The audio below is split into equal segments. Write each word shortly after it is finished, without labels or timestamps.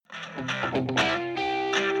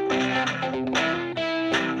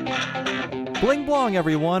Bling blong,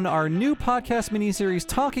 everyone. Our new podcast miniseries,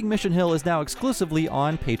 Talking Mission Hill, is now exclusively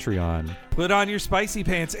on Patreon. Put on your spicy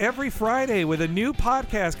pants every Friday with a new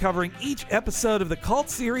podcast covering each episode of the cult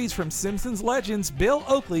series from Simpsons legends Bill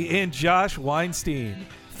Oakley and Josh Weinstein.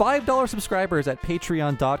 $5 subscribers at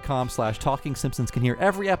patreon.com/TalkingSimpsons can hear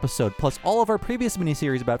every episode, plus all of our previous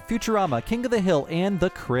miniseries about Futurama, King of the Hill, and The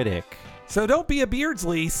Critic. So don't be a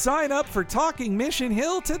Beardsley. Sign up for Talking Mission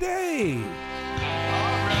Hill today.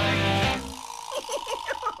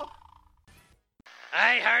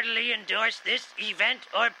 I heartily endorse this event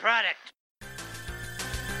or product.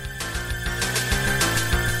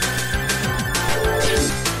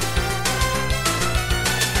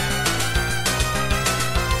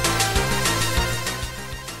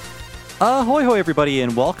 Ahoy hoy everybody,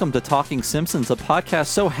 and welcome to Talking Simpsons, a podcast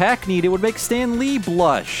so hackneyed it would make Stan Lee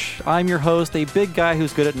blush. I'm your host, a big guy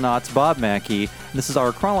who's good at knots, Bob Mackey. This is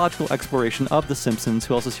our chronological exploration of The Simpsons.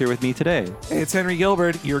 Who else is here with me today? Hey, it's Henry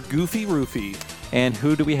Gilbert, your goofy roofie. And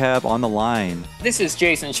who do we have on the line? This is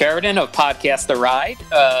Jason Sheridan of Podcast The Ride,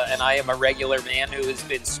 and I am a regular man who has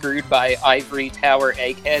been screwed by ivory tower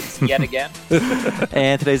eggheads yet again.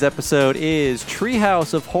 And today's episode is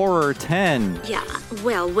Treehouse of Horror 10. Yeah,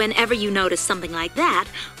 well, whenever you notice something like that,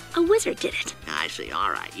 a wizard did it. I see,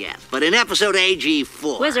 all right, yes. But in episode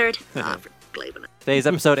AG4... Wizard. For believing it. Today's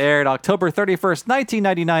episode aired October 31st,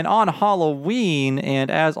 1999 on Halloween,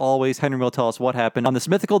 and as always, Henry will tell us what happened on this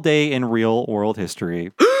mythical day in real world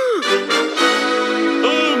history.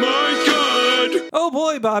 Oh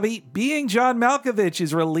boy, Bobby, Being John Malkovich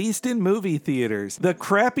is released in movie theaters. The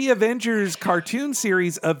crappy Avengers cartoon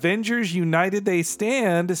series Avengers United They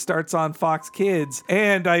Stand starts on Fox Kids.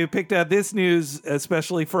 And I picked out this news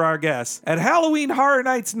especially for our guests. At Halloween Horror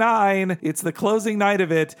Nights 9, it's the closing night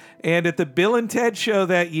of it, and at the Bill and Ted show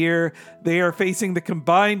that year, they are facing the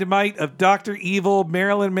combined might of Dr. Evil,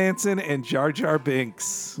 Marilyn Manson, and Jar Jar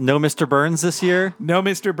Binks. No Mr. Burns this year? No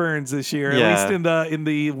Mr. Burns this year, Yeah. at least in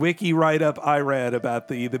the wiki write-up I read about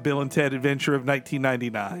the Bill and Ted adventure of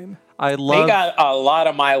 1999. I They love got a lot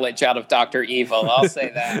of mileage out of Dr. Evil, I'll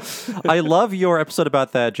say that. I love your episode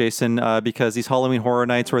about that, Jason, because these Halloween Horror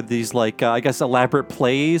Nights were these, like, I guess, elaborate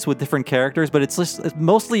plays with different characters, but it's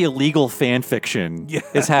mostly illegal fan fiction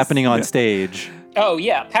is happening on stage. Oh,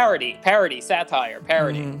 yeah, parody, satire,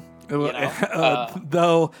 parody. You know,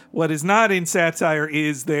 Though what is not in satire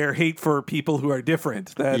is their hate for people who are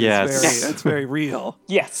different. That's very real.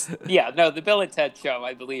 Yes, yeah, no, the Bill and Ted show,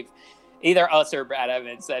 I believe, either us or Brad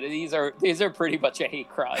Evans said these are pretty much a hate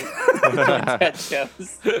crime. Bill and Ted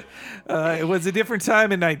shows. It was a different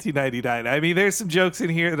time in 1999. I mean, there's some jokes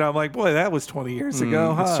in here that I'm like, boy, that was 20 years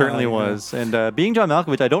ago. Huh? It certainly was. And Being John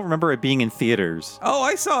Malkovich, I don't remember it being in theaters. Oh,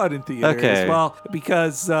 I saw it in theaters. Okay. Well,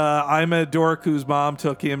 because I'm a dork whose mom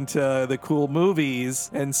took him to the cool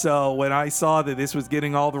movies, and so when I saw that this was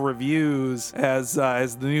getting all the reviews as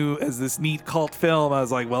this neat cult film, I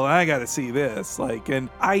was like, well, I got to see this. And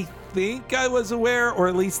I think I was aware, or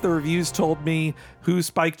at least the reviews told me who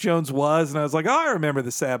Spike Jonze was, and I was like, oh, I remember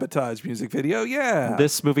the Sabotage music video, yeah.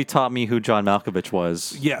 This movie taught me who John Malkovich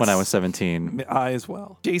was when I was 17. I as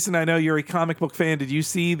well. Jason, I know you're a comic book fan. Did you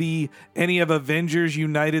see any of Avengers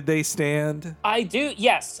United They Stand? I do,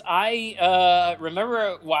 yes. I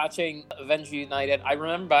remember watching Avengers United. I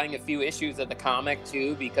remember buying a few issues of the comic,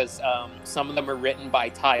 too, because some of them were written by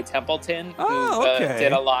Ty Templeton, who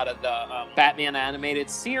did a lot of the Batman animated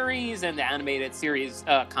series and the animated series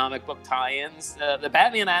comic book tie-ins. The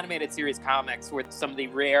Batman animated series comics were some of the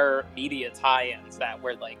rare media tie-ins that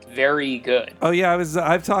were, like, very good. Oh, yeah,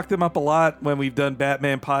 I've talked them up a lot when we've done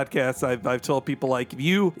Batman podcasts. I've told people, like, if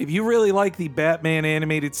you really like the Batman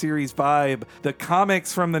animated series vibe, the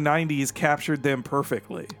comics from the 90s captured them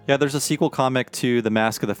perfectly. Yeah, there's a sequel comic to the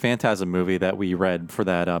Mask of the Phantasm movie that we read for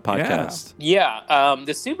that podcast. Yeah,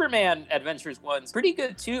 the Superman Adventures one's pretty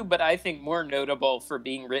good too, but I think more notable for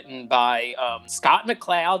being written by Scott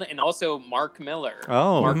McCloud and also Mark Miller.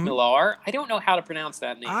 Mark Millar. I don't know how to pronounce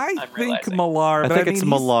that name. I think Millar. I think it's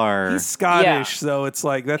Millar. He's Scottish, so it's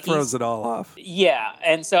like that throws it all off. Yeah,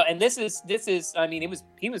 and this is. I mean,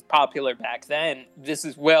 he was popular back then. This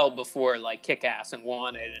is well before like Kick-Ass and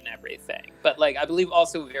Wanted and everything. But like, I believe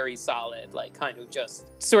also very solid, like kind of just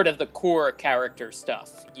sort of the core character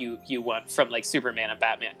stuff you want from like Superman and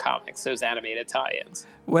Batman comics, those animated tie-ins.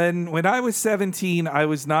 When I was 17, I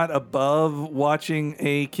was not above watching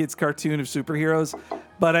a kid's cartoon of superheroes,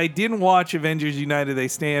 but I didn't watch Avengers United They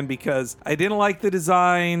Stand because I didn't like the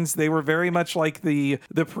designs. They were very much like the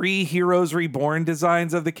pre-Heroes Reborn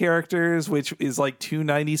designs of the characters, which is like too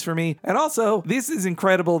 90s for me. And also, this is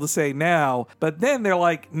incredible to say now, but then they're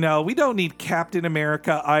like, no, we don't need Captain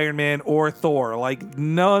America, Iron Man, or Thor. Like,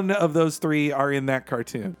 none of those three are in that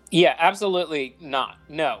cartoon. Yeah, absolutely not.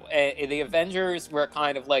 No. The Avengers were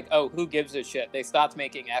kind of like, oh, who gives a shit? They stopped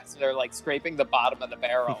making X. They're like scraping the bottom of the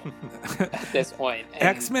barrel at this point.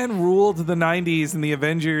 And X-Men ruled the 90s, and the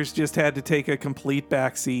Avengers just had to take a complete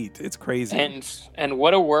back seat. It's crazy. And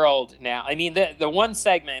what a world now. I mean, the one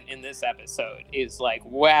segment in this episode is like,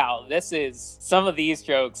 wow, some of these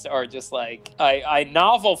jokes are just like, I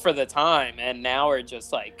novel for the time, and now are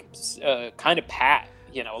just like kind of pat.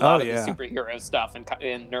 A lot of the superhero stuff and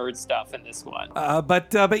nerd stuff in this one.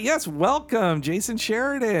 But yes, welcome, Jason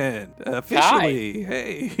Sheridan, officially. Hi.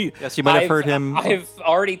 Hey. Yes, you might have heard him. I've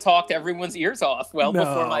already talked everyone's ears off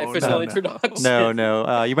before my official introduction.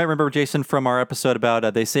 No. You might remember Jason from our episode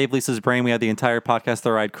about They Saved Lisa's Brain. We had the entire Podcast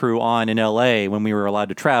The Ride crew on in LA when we were allowed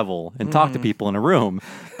to travel and talk to people in a room.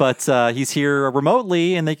 But he's here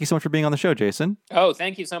remotely, and thank you so much for being on the show, Jason. Oh,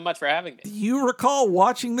 thank you so much for having me. Do you recall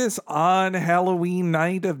watching this on Halloween night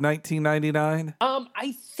of 1999?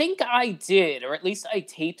 I think I did, or at least I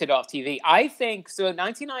taped it off TV. I think so.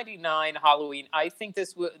 1999 Halloween. I think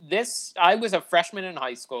this. I was a freshman in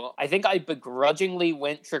high school. I think I begrudgingly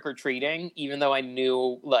went trick or treating, even though I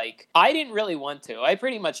knew I didn't really want to. I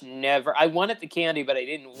pretty much never. I wanted the candy, but I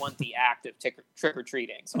didn't want the act of trick or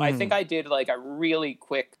treating. So I think I did a really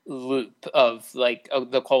quick loop of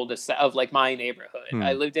the cul-de-sac of my neighborhood.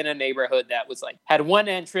 I lived in a neighborhood that was had one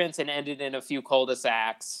entrance and ended in a few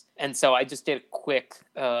cul-de-sacs. And so I just did a quick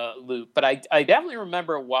loop. But I definitely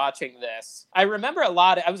remember watching this. I remember a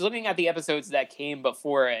lot. I was looking at the episodes that came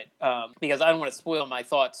before it because I don't want to spoil my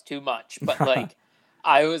thoughts too much. But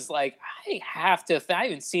I was like, I have to, I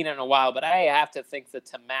haven't seen it in a while, but I have to think the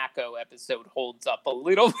Tamako episode holds up a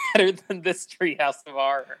little better than this Treehouse of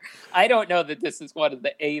Horror. I don't know that this is one of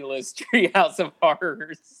the A-list Treehouse of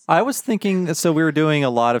Horrors. I was thinking, so we were doing a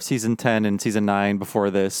lot of season 10 and season 9 before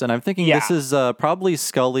this, and I'm thinking this is probably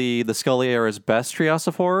the Scully era's best Treehouse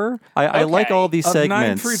of Horror. I like all these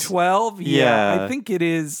segments. 9 through 12? Yeah. I think it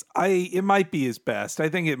is. It might be his best. I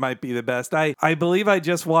think it might be the best. I believe I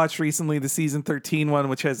just watched recently the season 13 one,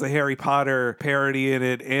 which has the Harry Potter parody in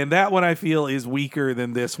it, and that one I feel is weaker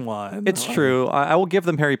than this one. It's true. I will give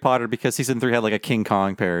them Harry Potter because season 3 had a King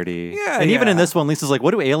Kong parody. Yeah, and even in this one, Lisa's like,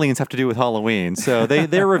 what do aliens have to do with Halloween? So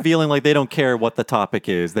they're revealing they don't care what the topic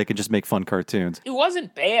is. They can just make fun cartoons. It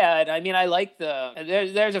wasn't bad. I mean, I like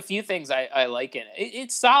there's a few things I like in it.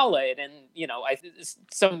 It's solid, and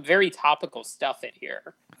some very topical stuff in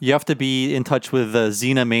here. You have to be in touch with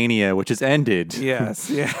Xenomania, which has ended. Yes,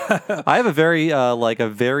 yeah. I have a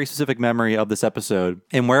very specific memory of this episode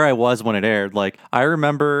and where I was when it aired. I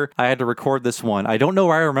remember I had to record this one. I don't know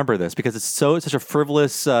where I remember this because it's such a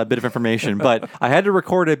frivolous bit of information, but I had to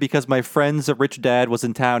record it because my friend's rich dad was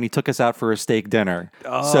in town. He took us out for a steak dinner.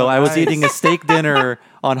 So I was eating a steak dinner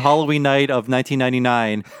on Halloween night of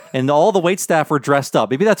 1999, and all the waitstaff were dressed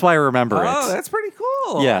up. Maybe that's why I remember it. Oh, that's pretty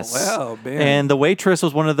cool. Yes. Wow, man. And the waitress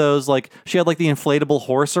was one of those, she had the inflatable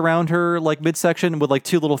horse around her, midsection with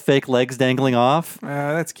two little fake legs dangling off.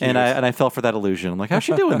 That's cute. And I fell for that illusion. I'm like, how's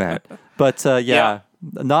she doing that? But yeah.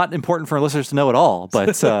 Not important for our listeners to know at all,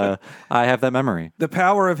 but I have that memory. The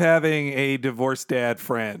power of having a divorced dad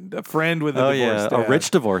friend. A friend with a divorced dad. A rich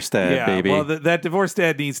divorced dad, baby. Well, that divorced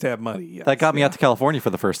dad needs to have money. Yes. That got me out to California for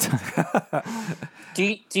the first time.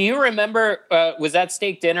 Do you remember, was that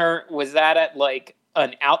steak dinner, was that at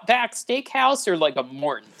an Outback Steakhouse or a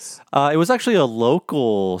Morton's? It was actually a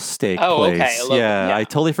local steak place. Okay. Yeah, I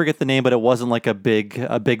totally forget the name, but it wasn't a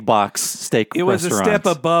big box steak restaurant. It was a step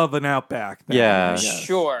above an Outback. Yeah.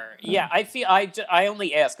 Sure. Yeah, I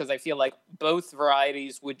only ask because I feel like both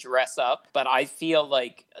varieties would dress up, but I feel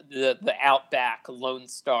like the Outback Lone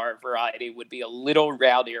Star variety would be a little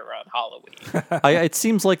rowdier on Halloween. It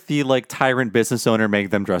seems like the tyrant business owner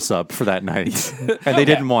made them dress up for that night, and they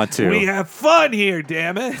didn't want to. We have fun here,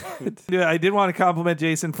 damn it! I did want to compliment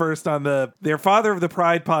Jason first on their Father of the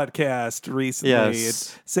Pride podcast recently.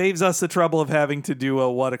 Yes. It saves us the trouble of having to do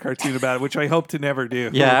a cartoon about it, which I hope to never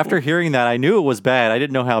do. Yeah, after hearing that, I knew it was bad. I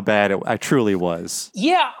didn't know how bad it truly was.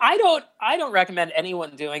 Yeah, I don't recommend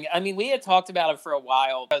anyone doing it. I mean, we had talked about it for a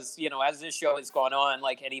while because, as this show has gone on,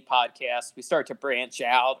 like any podcast, we start to branch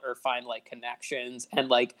out or find like connections, and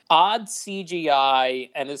like odd CGI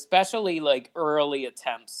and especially like early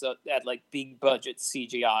attempts at like big budget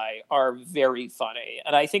CGI are very funny.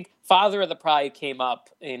 And I think Father of the Pride came up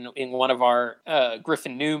in one of our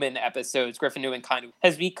Griffin Newman episodes. Griffin Newman kind of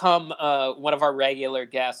has become one of our regular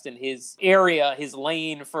guests in his area. His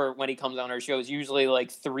lane for when he comes on our show is usually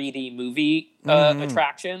like 3D movie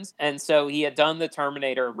attractions. And so he had done the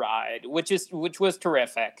Terminator ride, which was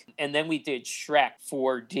terrific. And then we did Shrek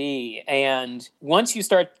 4D. And once you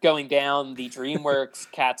start going down the DreamWorks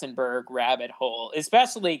Katzenberg rabbit hole,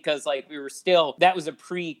 especially because like that was a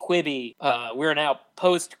pre-Quibi. We're now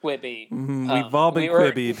post-Quibi. We've all been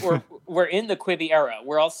Quibbied. We're in the Quibi era.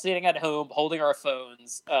 We're all sitting at home, holding our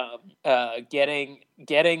phones, getting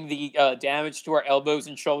the damage to our elbows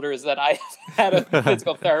and shoulders that I had a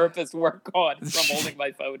physical therapist work on from holding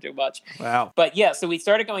my phone too much. Wow. But yeah, so we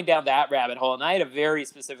started going down that rabbit hole, and I had a very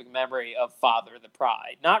specific memory of Father of the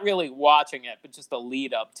Pride. Not really watching it, but just the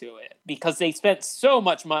lead up to it, because they spent so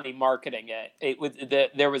much money marketing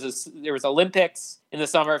it. There was Olympics in the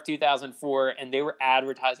summer of 2004, and they were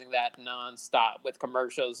advertising that nonstop with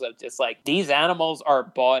commercials of just like, these animals are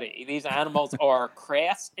bawdy. These animals are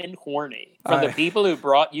crass and horny. From the people who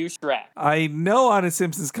brought you Shrek. I know on a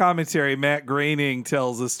Simpsons commentary, Matt Groening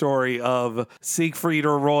tells the story of Siegfried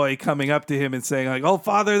or Roy coming up to him and saying like, "Oh,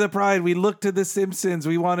 Father of the Pride, we look to the Simpsons.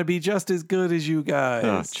 We want to be just as good as you guys."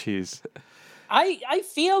 Oh, jeez. I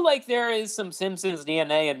feel like there is some Simpsons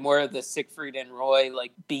DNA and more of the Siegfried and Roy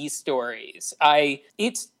like B stories.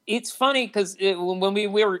 It's funny because when we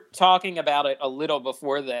were talking about it a little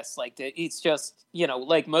before this, like it's just,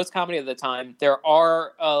 like most comedy of the time, there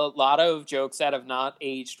are a lot of jokes that have not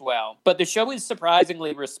aged well. But the show is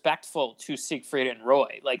surprisingly respectful to Siegfried and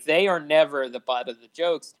Roy. Like they are never the butt of the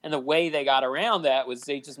jokes. And the way they got around that was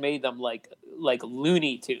they just made them like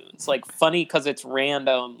Looney Tunes, like funny because it's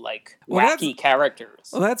random, like wacky characters.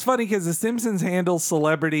 Well, that's funny because the Simpsons handles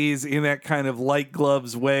celebrities in that kind of light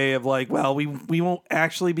gloves way of like, well, we won't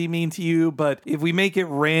actually be mean to you, but if we make it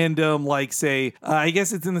random, like say, I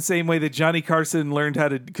guess it's in the same way that Johnny Carson learned how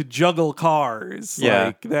to juggle cars,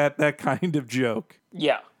 like that kind of joke.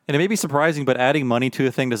 Yeah. And it may be surprising, but adding money to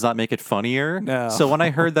a thing does not make it funnier. No. So when I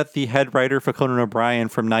heard that the head writer for Conan O'Brien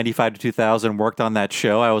from 95 to 2000 worked on that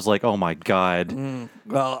show, I was like, oh my God.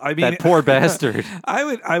 Well, I mean, that poor bastard.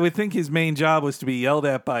 I would think his main job was to be yelled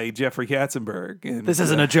at by Jeffrey Katzenberg. And, this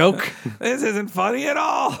isn't a joke. This isn't funny at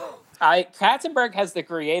all. Katzenberg has the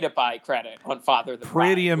creative by credit on Father of the Pride.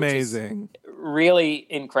 Pretty amazing. Really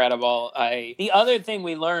incredible. The other thing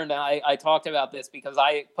we learned, I talked about this because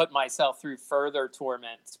I put myself through further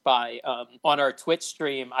torment by, on our Twitch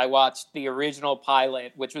stream, I watched the original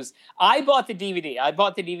pilot, which was, I bought the DVD. I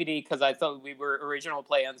bought the DVD because I thought original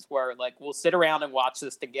plans were like, we'll sit around and watch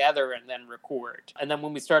this together and then record. And then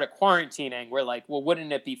when we started quarantining, we're like, well,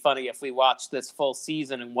 wouldn't it be funny if we watched this full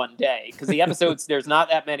season in one day? Because the episodes, there's not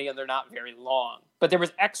that many and they're not very long. But there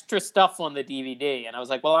was extra stuff on the DVD, and I was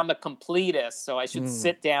like, well, I'm a completist, so I should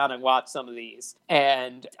sit down and watch some of these.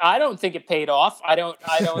 And I don't think it paid off. I don't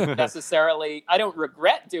necessarily, I don't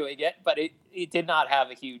regret doing it, but it did not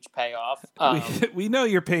have a huge payoff. We know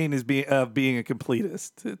your pain is being a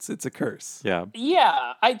completist. It's a curse. Yeah.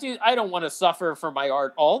 Yeah, I do. I don't want to suffer for my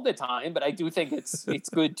art all the time, but I do think it's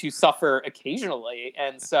good to suffer occasionally.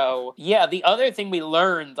 And so, yeah, the other thing we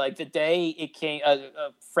learned, like the day it came,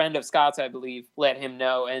 a friend of Scott's, I believe, let him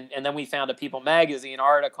know, and then we found a People magazine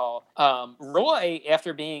article. Roy,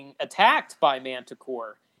 after being attacked by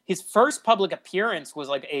Manticore, his first public appearance was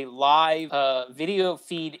like a live video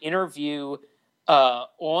feed interview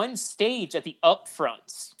on stage at the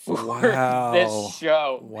upfronts for this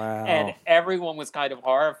show. Wow. And everyone was kind of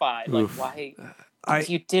horrified. Oof. Like, why?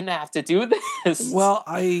 You didn't have to do this. Well,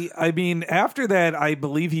 I mean, after that, I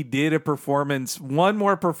believe he did one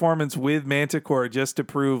more performance with Manticore just to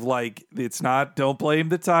prove like it's not. Don't blame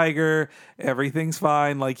the tiger. Everything's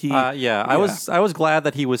fine. Like he. Yeah. I was glad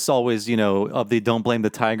that he was always of the don't blame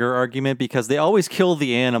the tiger argument, because they always kill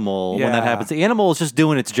the animal when that happens. The animal is just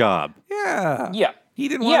doing its job. Yeah. Yeah. He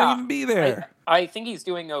didn't want to even be there. I think he's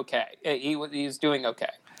doing okay. He's doing okay.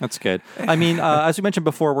 That's good. I mean, as we mentioned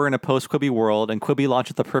before, we're in a post-Quibi world, and Quibi launched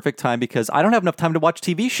at the perfect time because I don't have enough time to watch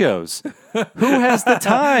TV shows. Who has the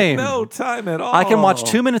time? No time at all. I can watch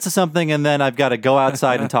 2 minutes of something, and then I've got to go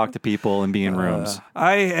outside and talk to people and be in rooms.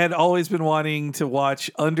 I had always been wanting to watch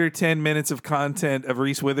under 10 minutes of content of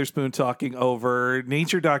Reese Witherspoon talking over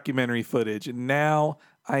nature documentary footage, and now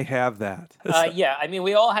I have that. Yeah, I mean,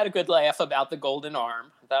 we all had a good laugh about the golden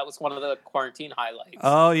arm. That was one of the quarantine highlights.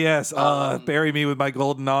 Oh, yes. Bury me with my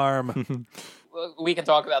golden arm. We can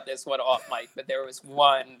talk about this one off mic, but there was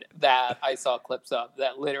one that I saw clips of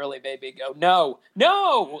that literally made me go,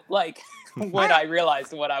 no, like when I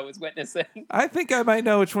realized what I was witnessing. I think I might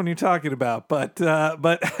know which one you're talking about, but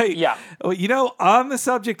yeah. You know, on the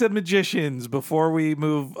subject of magicians, before we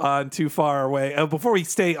move on too far away, before we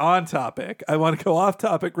stay on topic, I want to go off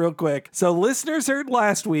topic real quick. So listeners heard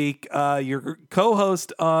last week, your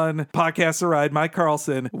co-host on Podcast The Ride, Mike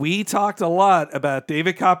Carlson, we talked a lot about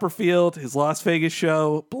David Copperfield, his Las Vegas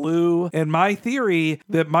show, Blue, and my theory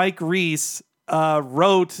that Mike Reiss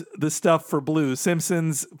wrote the stuff for Blue,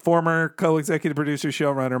 Simpsons former co-executive producer,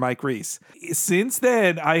 showrunner Mike Reiss. Since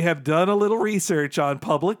then, I have done a little research on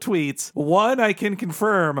public tweets. One, I can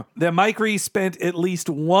confirm that Mike Reiss spent at least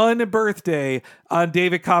one birthday on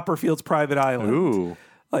David Copperfield's private island. Ooh.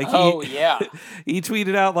 Like yeah. He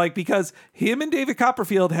tweeted out, like, because him and David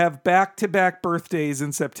Copperfield have back-to-back birthdays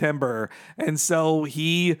in September, and so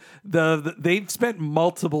they've spent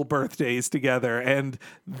multiple birthdays together, and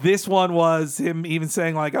this one was him even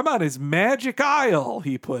saying, like, I'm on his magic isle,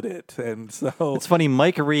 he put it, and so... It's funny,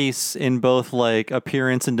 Mike Reiss, in both, like,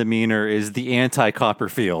 appearance and demeanor, is the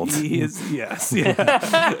anti-Copperfield. He is, yes.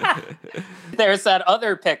 Yeah. There's that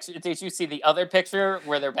other picture. Did you see the other picture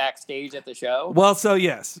where they're backstage at the show? Well, so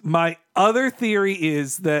yes, my other theory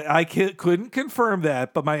is that I couldn't confirm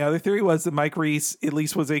that, but my other theory was that Mike Reiss at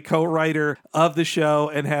least was a co-writer of the show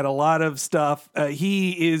and had a lot of stuff.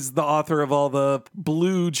 He is the author of all the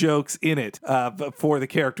Blue jokes in it, for the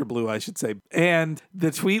character Blue, I should say. And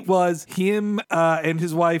the tweet was him and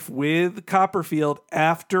his wife with Copperfield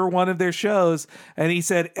after one of their shows, and he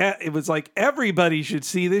said it was like, everybody should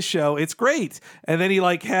see this show. It's great. And then he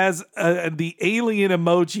like has the alien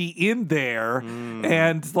emoji in there,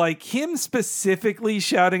 and like him specifically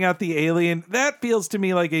shouting out the alien, that feels to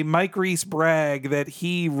me like a Mike Reiss brag that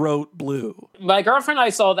he wrote Blue. My girlfriend and I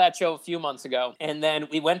saw that show a few months ago, and then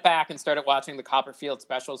we went back and started watching the Copperfield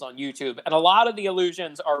specials on YouTube, and a lot of the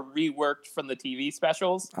allusions are reworked from the TV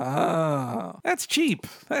specials. Oh, that's cheap.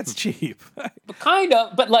 That's cheap. Kind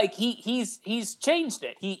of, but like he's changed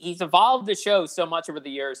it. He's evolved the show so much over the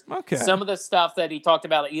years. Okay. Some of the stuff that he talked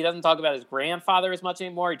about, he doesn't talk about his grandfather as much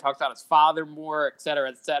anymore. He talks about his father more, et cetera,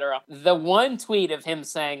 et cetera. The one tweet of him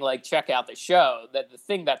saying, like, check out the show, that the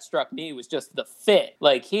thing that struck me was just the fit.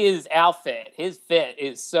 Like, his outfit, his fit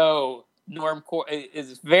is so normcore,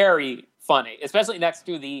 is very funny, especially next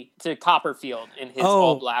to Copperfield in his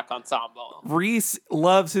all black ensemble. Reiss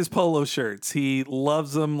loves his polo shirts. He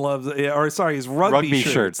loves them. His rugby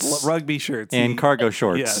shirts. Rugby shirts and cargo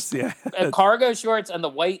shorts. Yes, yeah. Cargo shorts and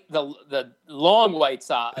the long white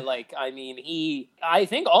sock. Like, I mean, I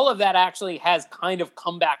think all of that actually has kind of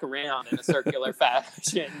come back around in a circular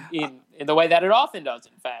fashion in the way that it often does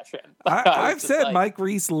in fashion. I've said like, Mike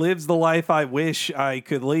Reiss lives the life I wish I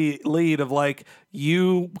could lead of like,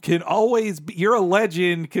 you can always you're a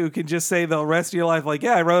legend who can just say the rest of your life, like,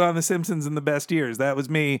 yeah, I wrote on The Simpsons in the best years. That was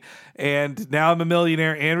me. And now I'm a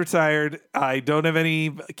millionaire and retired. I don't have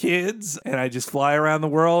any kids and I just fly around the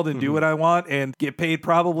world and do what I want and get paid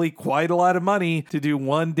probably quite a lot of money to do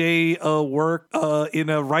one day of work in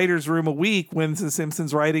a writer's room a week when The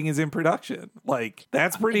Simpsons writing is in production. Like,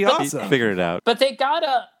 that's pretty awesome. Figured it out. But they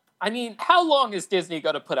gotta... I mean, how long is Disney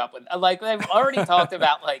going to put up with? Like, they've already talked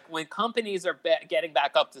about, like, when companies are getting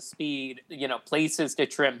back up to speed, you know, places to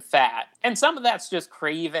trim fat. And some of that's just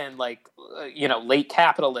craven, like, late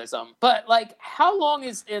capitalism. But, like, how long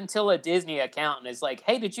is until a Disney accountant is like,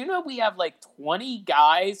 hey, did you know we have, like, 20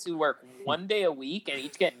 guys who work one day a week and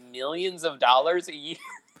each get millions of dollars a year?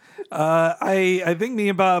 I think me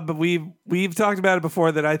and Bob, we've talked about it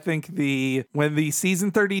before that I think when the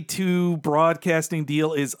season 32 broadcasting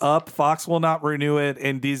deal is up, Fox will not renew it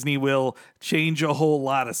and Disney will change a whole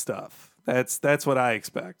lot of stuff. That's what I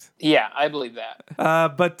expect. Yeah, I believe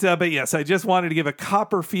that. But yes, I just wanted to give a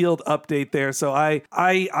Copperfield update there. So I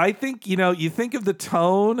think, you think of the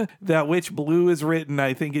tone that which Blue is written,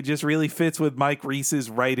 I think it just really fits with Mike Reiss's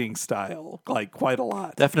writing style, like quite a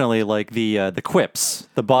lot. Definitely, like the quips,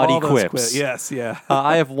 the body quips. Yes, yeah.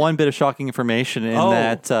 I have one bit of shocking information in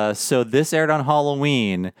that. So this aired on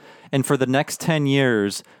Halloween, and for the next 10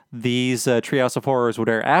 years, these Treehouse of Horrors would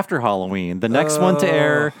air after Halloween. The next one to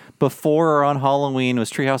air before or on Halloween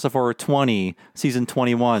was Treehouse of Horror 20, season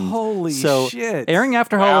 21. Holy shit. Airing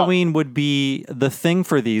after Halloween would be the thing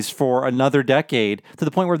for these for another decade, to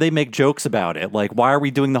the point where they make jokes about it. Like, why are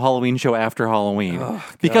we doing the Halloween show after Halloween?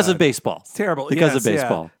 Because of baseball. It's terrible. Because of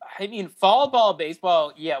baseball. Yeah. I mean, fall ball,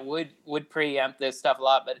 baseball, would preempt this stuff a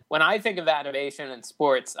lot. But when I think of animation and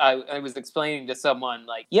sports, I was explaining to someone,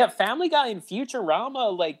 like, Family Guy and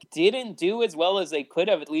Futurama, like, didn't do as well as they could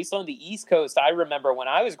have, at least on the East Coast. I remember when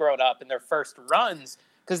I was growing up in their first runs,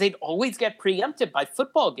 because they'd always get preempted by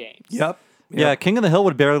football games. Yep. Yeah, King of the Hill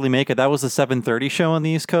would barely make it. That was a 7:30 show on the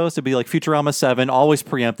East Coast. It'd be like Futurama 7, always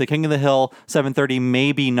preempted. King of the Hill, 7:30,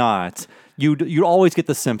 maybe not. You'd always get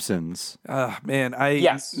The Simpsons. Man,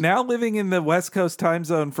 now living in the West Coast time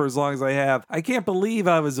zone for as long as I have, I can't believe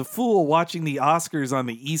I was a fool watching the Oscars on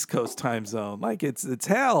the East Coast time zone. Like, it's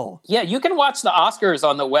hell. Yeah, you can watch the Oscars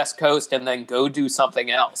on the West Coast and then go do something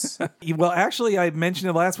else. Well, actually, I mentioned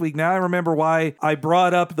it last week. Now I remember why I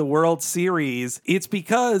brought up the World Series. It's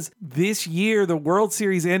because this year the World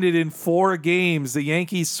Series ended in 4 games. The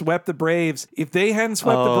Yankees swept the Braves. If they hadn't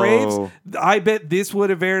swept the Braves, I bet this would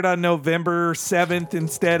have aired on November 7th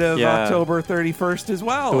instead of October 31st as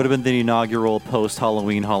well. It would have been the inaugural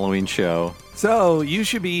post-Halloween show. So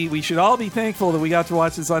we should all be thankful that we got to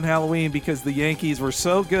watch this on Halloween, because the Yankees were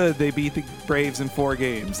so good they beat the Braves in 4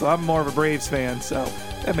 games. So I'm more of a Braves fan, so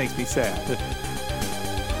that makes me sad.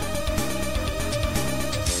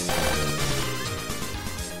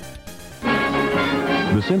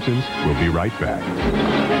 The Simpsons will be right back.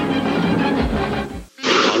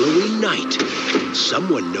 Halloween night.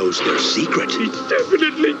 Someone knows their secret. He's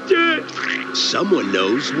definitely dead. Someone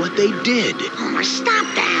knows what they did. Homer, stop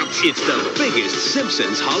that. It's the biggest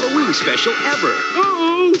Simpsons Halloween special ever.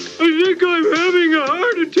 Uh-oh, I think I'm having a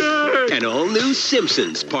heart attack. An all-new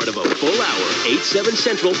Simpsons, part of a full-hour 8/7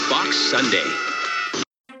 Central Fox Sunday.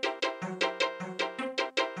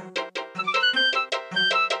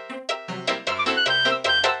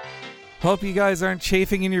 Hope you guys aren't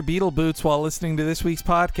chafing in your Beetle boots while listening to this week's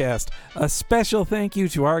podcast. A special thank you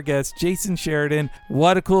to our guest, Jason Sheridan.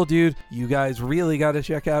 What a cool dude. You guys really got to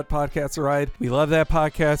check out Podcast A Ride. We love that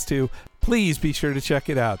podcast too. Please be sure to check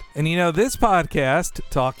it out. And this podcast,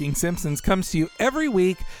 Talking Simpsons, comes to you every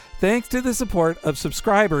week thanks to the support of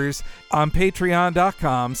subscribers on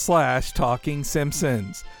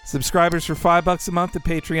patreon.com/TalkingSimpsons. Subscribers for $5 a month to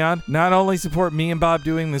Patreon not only support me and Bob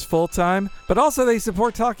doing this full time, but also they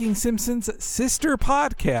support Talking Simpsons' sister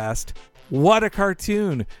podcast, What a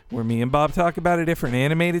Cartoon, where me and Bob talk about a different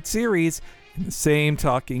animated series in the same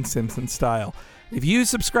Talking Simpsons style. If you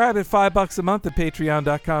subscribe at $5 a month to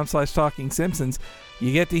patreon.com/TalkingSimpsons,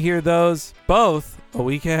 you get to hear those both a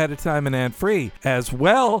week ahead of time and ad-free. As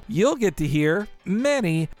well, you'll get to hear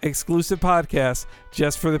many exclusive podcasts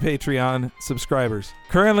just for the Patreon subscribers.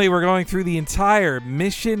 Currently, we're going through the entire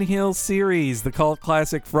Mission Hill series, the cult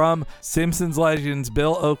classic from Simpsons legends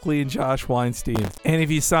Bill Oakley and Josh Weinstein. And if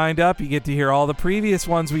you signed up, you get to hear all the previous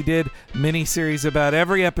ones we did, mini-series about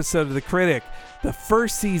every episode of The Critic, the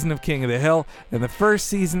first season of King of the Hill, and the first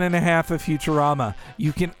season and a half of Futurama.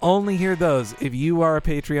 You can only hear those if you are a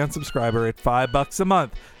Patreon subscriber at $5 a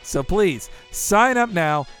month. So please, sign up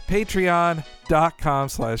now,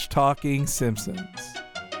 patreon.com/TalkingSimpsons.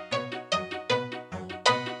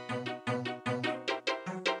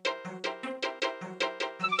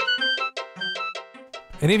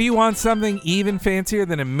 And if you want something even fancier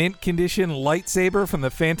than a mint condition lightsaber from the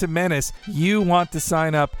Phantom Menace, you want to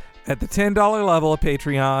sign up at the $10 level at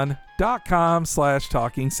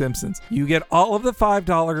patreon.com/TalkingSimpsons. You get all of the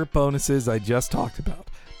 $5 bonuses I just talked about.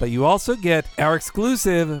 But you also get our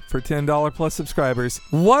exclusive, for $10 plus subscribers,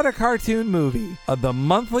 What a Cartoon Movie, the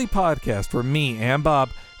monthly podcast where me and Bob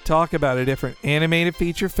talk about a different animated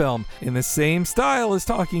feature film in the same style as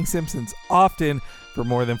Talking Simpsons, often for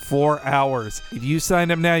more than 4 hours. If you sign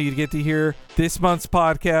up now, you'd get to hear this month's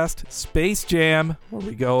podcast, Space Jam, where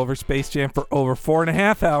we go over Space Jam for over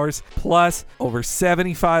 4.5 hours, plus over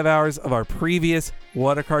 75 hours of our previous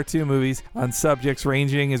What a Cartoon movies on subjects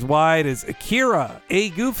ranging as wide as Akira, a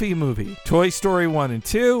Goofy movie, Toy Story 1 and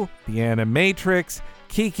 2, The Animatrix,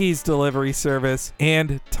 Kiki's Delivery Service,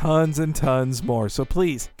 and tons more. So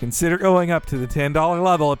please consider going up to the $10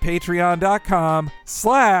 level at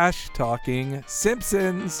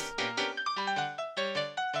patreon.com/TalkingSimpsons.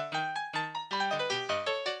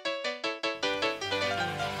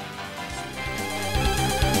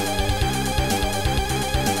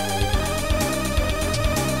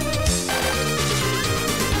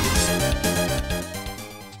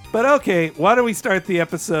 But okay, why don't we start the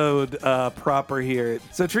episode proper here?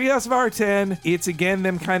 So Treehouse of R10, it's again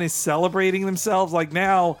them kind of celebrating themselves. Like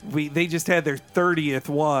now, they just had their 30th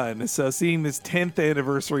one, so seeing this 10th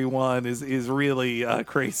anniversary one is really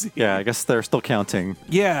crazy. Yeah, I guess they're still counting.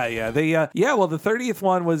 Yeah. Well, the 30th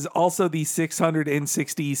one was also the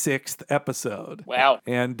 666th episode. Wow.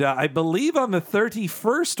 And I believe on the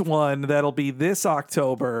 31st one, that'll be this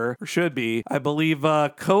October, or should be, I believe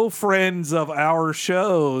co-friends of our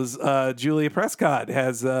shows, Julia Prescott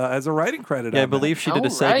has a writing credit. Yeah, I believe she did a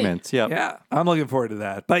segment. Yep. Yeah, I'm looking forward to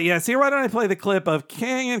that. But yeah, see, why don't I play the clip of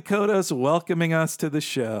Kang and Kodos welcoming us to the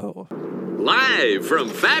show? Live from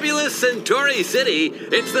fabulous Centauri City,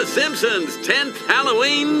 it's The Simpsons' 10th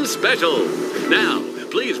Halloween special. Now,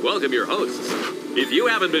 please welcome your hosts. If you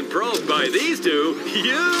haven't been probed by these two,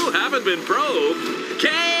 you haven't been probed.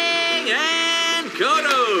 Kang and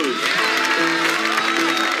Kodos.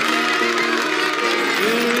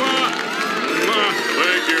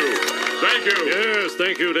 Thank you. Yes,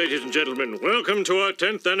 thank you, ladies and gentlemen. Welcome to our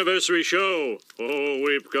 10th anniversary show. Oh,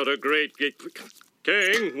 we've got a great...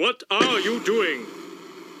 Kang, what are you doing?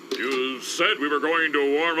 You said we were going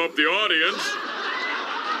to warm up the audience.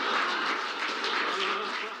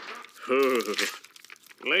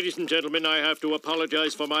 Ladies and gentlemen, I have to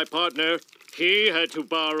apologize for my partner. He had to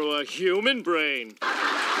borrow a human brain.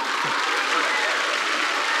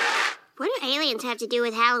 What do aliens have to do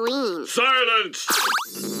with Halloween? Silence!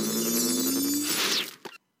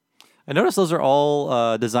 I noticed those are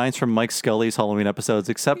all designs from Mike Scully's Halloween episodes,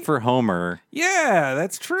 except for Homer. Yeah,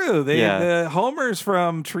 that's true. The Homer's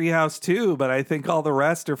from Treehouse too, but I think all the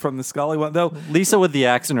rest are from the Scully one. Though Lisa with the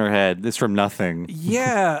axe in her head is from nothing.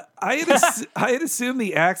 Yeah, I had assumed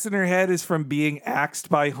the axe in her head is from being axed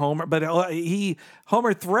by Homer, but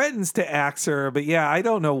Homer threatens to axe her. But yeah, I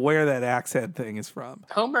don't know where that axe head thing is from.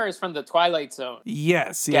 Homer is from the Twilight Zone.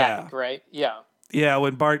 Yes, yeah, right, yeah. Yeah,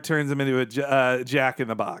 when Bart turns him into a Jack in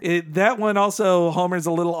the Box. That one also, Homer's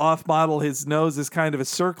a little off model. His nose is kind of a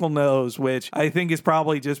circle nose, which I think is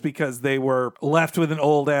probably just because they were left with an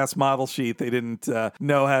old ass model sheet they didn't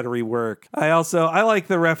know how to rework. I like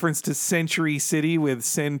the reference to Century City with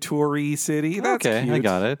Centauri City. That's okay, cute. I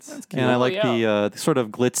got it. That's cute. And I like the sort of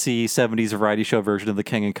glitzy 70s variety show version of the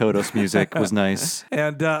Kang and Kodos music was nice.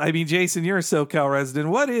 And I mean, Jason, you're a SoCal resident.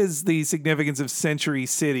 What is the significance of Century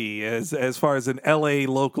City as far as an LA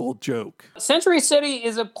local joke? Century City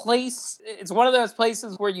is a place, it's one of those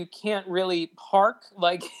places where you can't really park.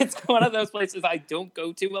 Like, it's one of those places I don't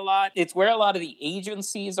go to a lot. It's where a lot of the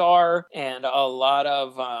agencies are and a lot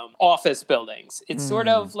of office buildings. It's sort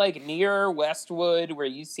of like near Westwood where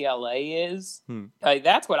UCLA is.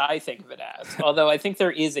 That's what I think of it as. Although I think there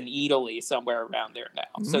is an Eataly somewhere around there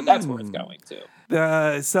now. So that's worth going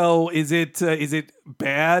to. So is it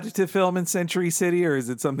bad to film in Century City, or is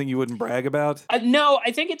it something you wouldn't brag about? No,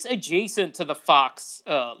 I think it's adjacent to the Fox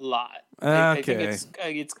lot. I think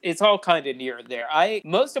it's all kind of near there.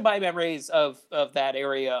 Most of my memories of that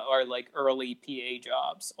area are like early PA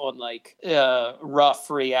jobs on like rough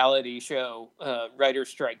reality show writer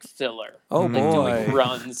strike filler. Oh boy,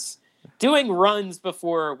 doing runs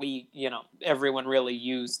before everyone really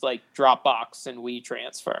used like Dropbox and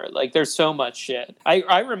WeTransfer. Like there's so much shit.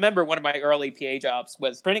 I remember one of my early PA jobs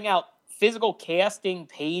was printing out physical casting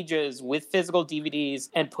pages with physical DVDs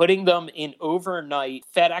and putting them in overnight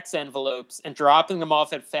FedEx envelopes and dropping them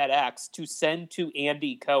off at FedEx to send to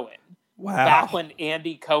Andy Cohen. Wow. Back when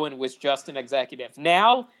Andy Cohen was just an executive.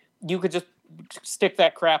 Now you could just stick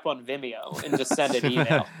that crap on Vimeo and just send an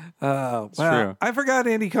email. Oh, wow. True. I forgot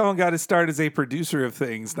Andy Cohen got his start as a producer of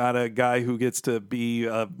things, not a guy who gets to be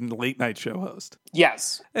a late night show host.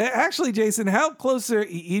 Yes. Actually, Jason, how close are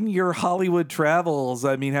in your Hollywood travels?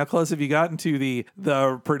 I mean, how close have you gotten to the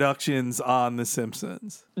productions on The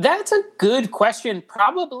Simpsons? That's a good question.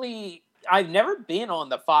 Probably I've never been on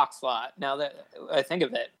the Fox lot, now that I think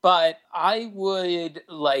of it, but I would,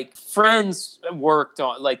 like, Friends worked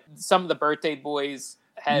on, like, some of the Birthday Boys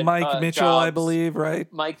had Mike Mitchell, jobs. I believe, right?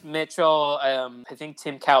 Mike Mitchell, I think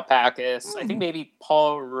Tim Kalpakis, I think maybe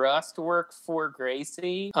Paul Rust worked for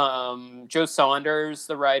Gracie, Joe Saunders,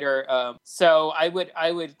 the writer. So I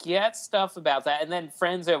would get stuff about that, and then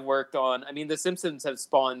Friends have worked on. I mean, The Simpsons have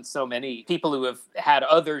spawned so many people who have had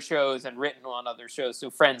other shows and written on other shows.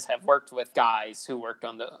 So Friends have worked with guys who worked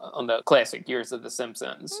on the classic years of The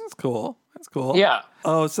Simpsons. That's cool. That's cool. Yeah.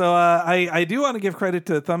 Oh, so I do want to give credit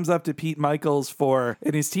to thumbs up to Pete Michaels for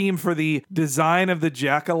and his team for the design of the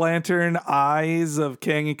jack-o'-lantern eyes of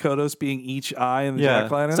Kang and Kodos being each eye in the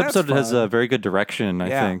jack-o'-lantern. This episode has a very good direction, I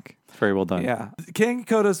think. Very well done. Yeah. Kang and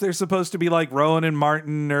Kodos, they're supposed to be like Rowan and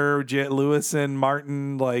Martin or Lewis and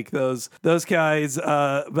Martin, like those guys.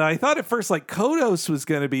 But I thought at first like Kodos was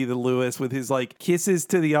going to be the Lewis with his like kisses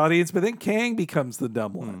to the audience, but then Kang becomes the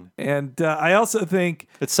dumb one. And I also think...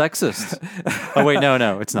 It's sexist. Oh, wait,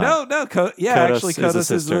 no, it's not. No.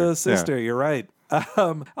 Kodos is the sister. Yeah. You're right.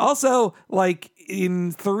 Also, like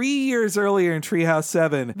in 3 years earlier in Treehouse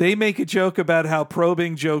 7, they make a joke about how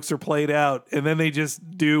probing jokes are played out, and then they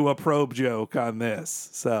just do a probe joke on this.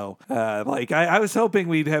 So, I was hoping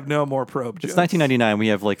we'd have no more probe jokes. It's 1999. We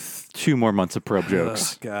have like 2 more months of probe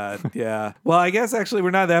jokes. Oh, God, yeah. Well, I guess actually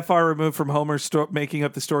we're not that far removed from Homer making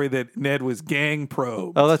up the story that Ned was gang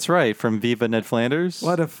probed. Oh, that's right. From Viva Ned Flanders.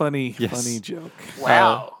 What a funny joke.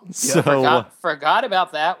 Wow. Forgot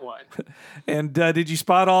about that one. And did you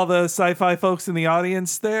spot all the sci-fi folks in the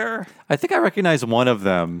audience there? I think I recognize one of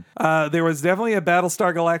them. There was definitely a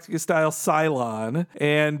Battlestar Galactica style Cylon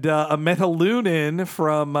and a Metalunan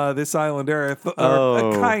from This Island Earth,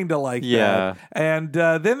 kind of like that. And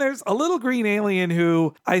then there's a little green alien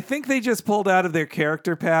who I think they just pulled out of their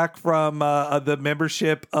character pack from the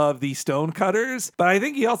membership of the Stonecutters, but I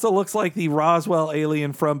think he also looks like the Roswell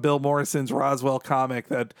alien from Bill Morrison's Roswell comic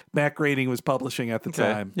that Matt Groening was publishing at the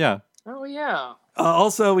time. Yeah. Oh, yeah.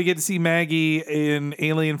 Also, we get to see Maggie in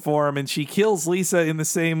alien form, and she kills Lisa in the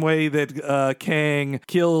same way that Kang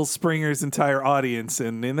kills Springer's entire audience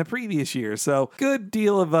in the previous year. So, good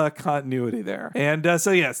deal of continuity there. And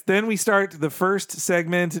yes, then we start the first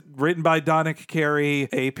segment written by Donick Cary,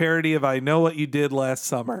 a parody of I Know What You Did Last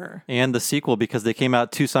Summer. And the sequel, because they came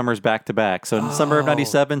out 2 summers back to back. So, summer of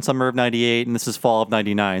 97, summer of 98, and this is fall of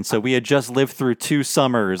 99. So, we had just lived through 2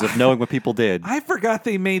 summers of knowing what people did. I forgot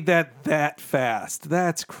they made that fast.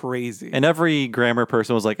 That's crazy. And every grammar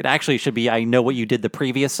person was like, it actually should be I know what you did the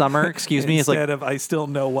previous summer. Excuse me. Instead of I still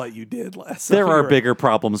know what you did last summer. There are bigger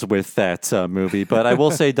problems with that movie. But I will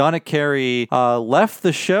say Donick Cary left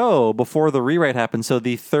the show before the rewrite happened. So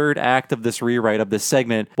the third act of this rewrite of this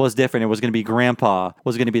segment was different. It was going to be Grandpa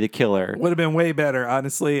was going to be the killer. Would have been way better,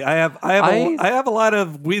 honestly. I have a lot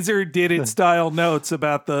of Wizard Did It style notes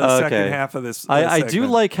about the second half of this I do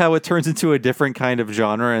like how it turns into a different kind of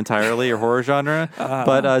genre entirely, or horror genre.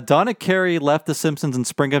 But Donick Cary left The Simpsons in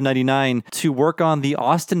spring of 99 to work on the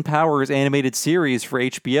Austin Powers animated series for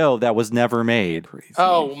HBO that was never made. Crazy.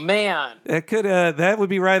 Oh, man. That would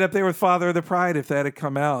be right up there with Father of the Pride if that had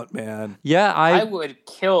come out, man. Yeah, I would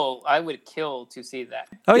kill to see that.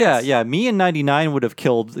 Oh, yes. yeah. Me in 99 would have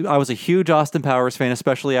killed. I was a huge Austin Powers fan,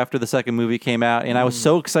 especially after the second movie came out, and I was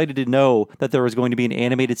so excited to know that there was going to be an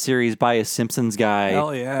animated series by a Simpsons guy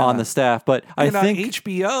on the staff. But I think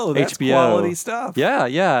HBO, that's quality stuff.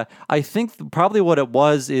 Yeah. I think probably what it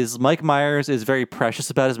was is Mike Myers is very precious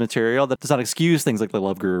about his material. That does not excuse things like The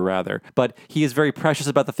Love Guru, rather. But he is very precious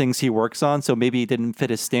about the things he works on, so maybe it didn't fit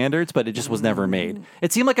his standards, but it just was never made.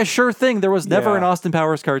 It seemed like a sure thing. There was never an Austin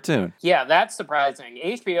Powers cartoon. Yeah, that's surprising.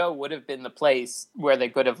 HBO would have been the place where they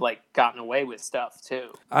could have gotten away with stuff,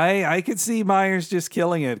 too. I could see Myers just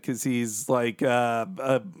killing it because he's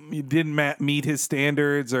he didn't meet his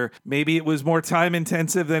standards, or maybe it was more time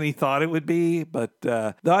intensive than he thought it would be. But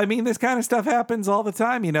I mean, this kind of stuff happens all the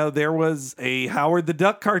time. You know, there was a Howard the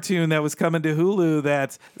Duck cartoon that was coming to Hulu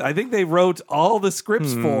that I think they wrote all the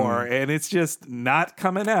scripts for, and it's just not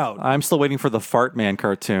coming out. I'm still waiting for the Fart Man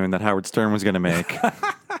cartoon that Howard Stern was going to make.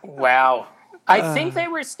 Wow. I think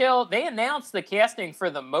they announced the casting for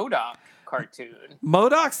the MODOK cartoon.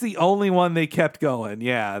 MODOK's the only one they kept going.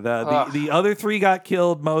 Yeah, the other 3 got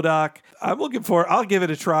killed. MODOK, I'll give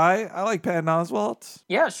it a try. I like Patton Oswalt.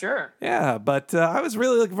 Yeah, sure. Yeah, but I was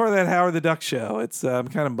really looking for that Howard the Duck show. I'm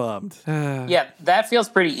kind of bummed. Yeah, that feels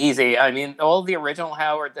pretty easy. I mean, all the original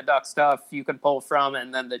Howard the Duck stuff you could pull from,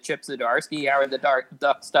 and then the Chip Zdarsky Howard the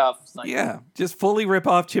Duck stuff. Just fully rip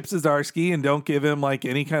off Chip Zdarsky and don't give him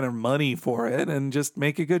any kind of money for it, and just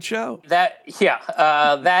make a good show.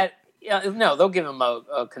 No, they'll give him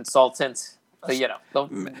a consultant. They'll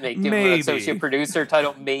give him an associate producer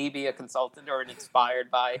title, maybe a consultant or an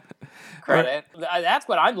inspired by credit. That's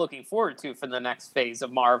what I'm looking forward to for the next phase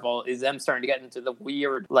of Marvel, is them starting to get into the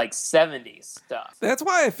weird 70s stuff. That's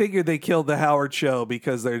why I figured they killed the Howard show,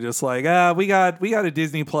 because they're just we got a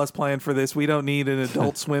Disney Plus plan for this. We don't need an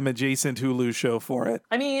Adult Swim adjacent Hulu show for it.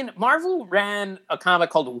 I mean, Marvel ran a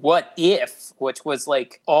comic called What If, which was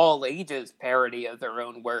all ages parody of their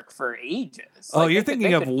own work for ages. You're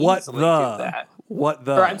thinking of What the? What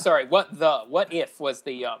If was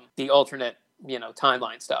the alternate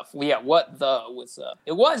timeline stuff. Yeah, what the was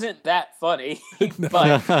it wasn't that funny,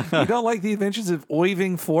 but you don't like the Adventures of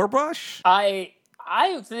Oyvind Forbush?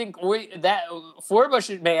 I think that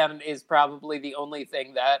Forbush Man is probably the only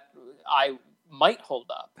thing that I might hold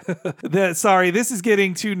up. Sorry, this is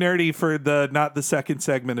getting too nerdy for not the second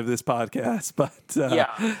segment of this podcast, but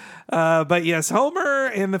but yes, Homer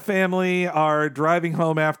and the family are driving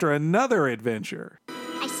home after another adventure.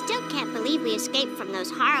 I still can't believe we escaped from those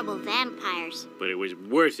horrible vampires. But it was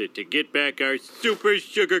worth it to get back our Super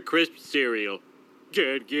Sugar Crisp cereal.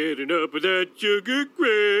 Can't get enough of that Sugar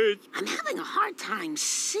Crisp. I'm having a hard time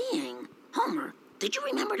seeing. Homer, did you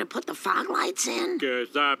remember to put the fog lights in?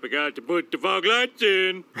 Guess I forgot to put the fog lights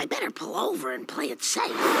in. I better pull over and play it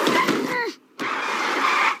safe.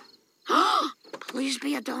 Please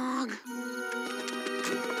be a dog.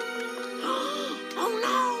 Oh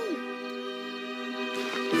no!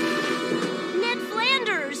 Ned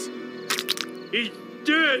Flanders! He's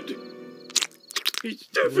dead! He's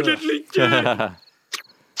definitely dead!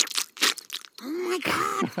 Oh my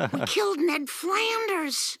God! We killed Ned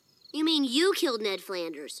Flanders! You mean you killed Ned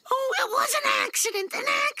Flanders? Oh, it was an accident!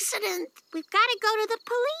 We've got to go to the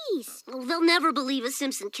police. Oh, they'll never believe a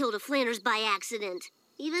Simpson killed a Flanders by accident.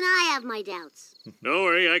 Even I have my doubts. Don't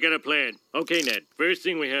worry, I got a plan. Okay, Ned, first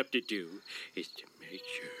thing we have to do is to make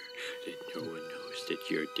sure that no one knows that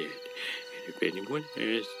you're dead. And if anyone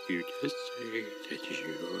asks you, just say that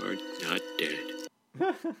you are not dead.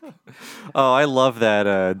 Oh, I love that,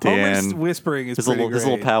 Dan. Homer's whispering is his pretty his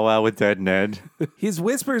little great. powwow with Dead Ned. His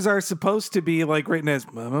whispers are supposed to be like written as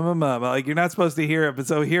mama. Like you're not supposed to hear it, but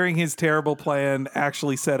so hearing his terrible plan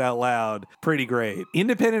actually said out loud, pretty great.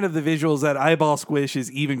 Independent of the visuals, that eyeball squish is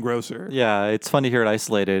even grosser. Yeah, it's fun to hear it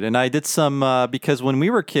isolated. And I did some, because when we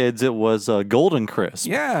were kids, it was Golden Crisp.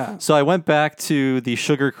 Yeah. So I went back to the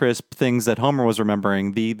Sugar Crisp things that Homer was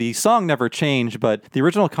remembering. The song never changed, but the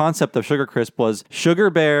original concept of Sugar Crisp was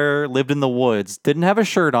Sugar Bear lived in the woods, didn't have a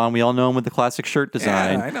shirt on. We all know him with the classic shirt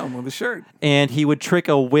design. Yeah, I know him with the shirt. And he would trick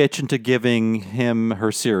a witch into giving him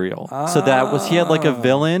her cereal. So that was, he had like a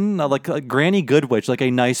villain, like a Granny Goodwitch, like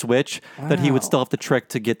a nice witch that he would still have to trick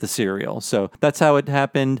to get the cereal. So that's how it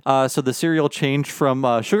happened. So the cereal changed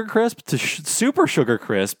from Sugar Crisp to Super Sugar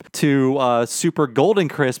Crisp to Super Golden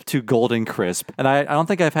Crisp to Golden Crisp. And I don't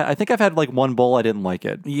think I think I've had like one bowl. I didn't like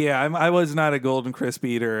it. Yeah, I was not a Golden Crisp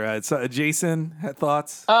eater. Jason, had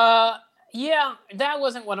thoughts? Yeah, that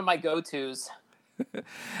wasn't one of my go-tos.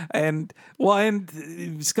 And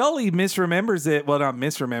Scully misremembers it. Well, not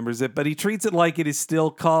misremembers it, but he treats it like it is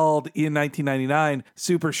still called in 1999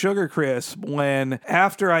 Super Sugar Crisp when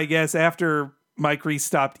after Mike Reiss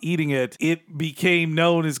stopped eating it, it became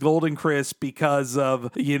known as Golden Crisp because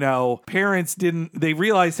of, parents they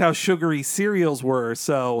realized how sugary cereals were.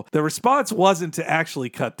 So the response wasn't to actually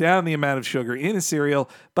cut down the amount of sugar in a cereal,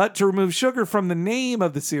 but to remove sugar from the name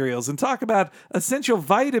of the cereals and talk about essential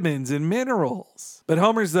vitamins and minerals. But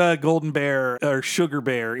Homer's Golden Bear or Sugar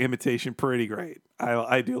Bear imitation, pretty great.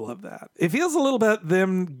 I do love that. It feels a little bit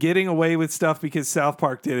them getting away with stuff because South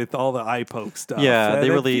Park did it, all the eye poke stuff. Yeah,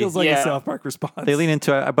 it feels like a South Park response. They lean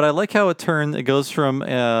into it, but I like how it goes from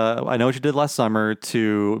I Know What You Did Last Summer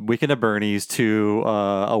to Weekend at Bernie's to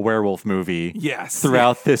a werewolf movie. Yes.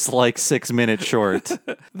 Throughout this like 6-minute short.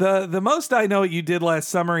 The most I Know What You Did Last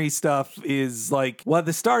Summer-y stuff is like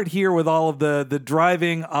the start here with all of the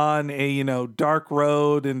driving on a dark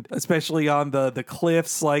road and especially on the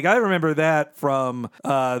cliffs. Like I remember that from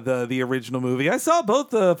the original movie. I saw both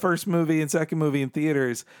the first movie and second movie in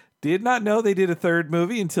theaters. Did not know they did a third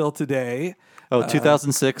movie until today. Oh,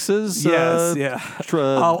 2006's? Yes, yeah.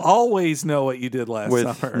 I'll always know what you did last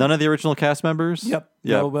summer. None of the original cast members? Yep.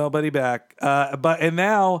 Nobody back. And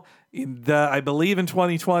now, I believe in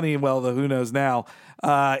 2020, who knows now,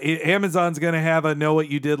 Amazon's going to have a Know What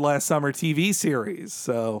You Did Last Summer TV series.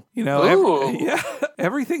 So,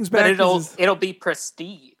 everything's back. But it'll be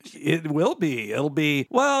prestige. It will be. It'll be.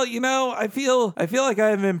 Well, I feel like I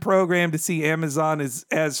have been programmed to see Amazon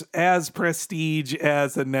as prestige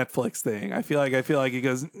as a Netflix thing. I feel like it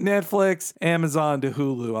goes Netflix, Amazon to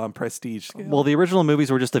Hulu on prestige scale. Well, the original movies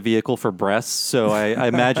were just a vehicle for breasts, so I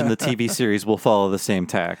imagine the TV series will follow the same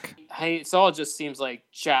tack. It all just seems like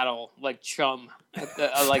chattel, like chum.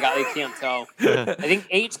 I can't tell. I think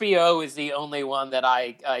HBO is the only one that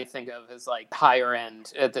I think of as like higher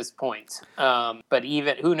end at this point. But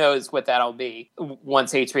even who knows what that'll be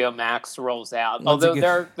once HBO Max rolls out.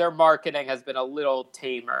 Although their marketing has been a little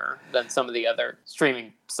tamer than some of the other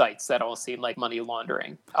streaming sites that all seem like money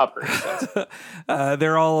laundering operations.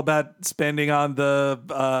 They're all about spending on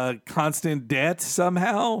the constant debt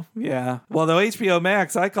somehow. Yeah. Well, though HBO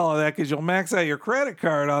Max, I call it that because you'll max out your credit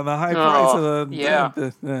card on the high price of the. Yeah.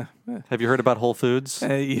 Have you heard about Whole Foods?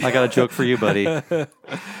 Yeah. I got a joke for you, buddy.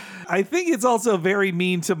 I think it's also very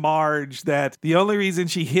mean to Marge that the only reason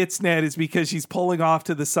she hits Ned is because she's pulling off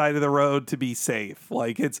to the side of the road to be safe.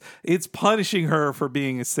 Like it's punishing her for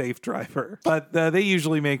being a safe driver. But they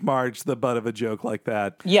usually make Marge the butt of a joke like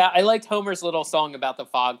that. Yeah, I liked Homer's little song about the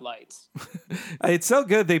fog lights. It's so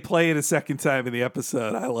good they play it a second time in the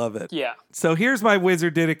episode. I love it. Yeah. So here's my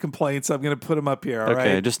Wizard Did It complaints. I'm going to put them up here, all right?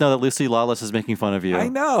 Okay, just know that Lucy Lawless is making fun of you. I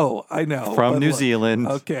know. From New Zealand.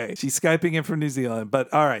 Okay, she's Skyping in from New Zealand.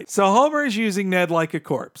 But all right. So Homer is using Ned like a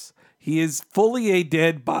corpse. He is fully a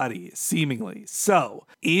dead body, seemingly. So,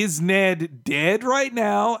 is Ned dead right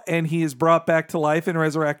now and he is brought back to life and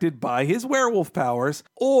resurrected by his werewolf powers?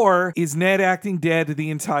 Or is Ned acting dead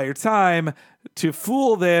the entire time to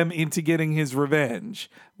fool them into getting his revenge?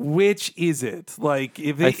 Which is it? Like,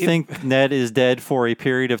 I think Ned is dead for a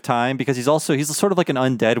period of time because he's sort of like an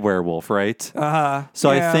undead werewolf, right?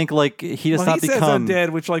 So yeah. I think like he does not become says undead,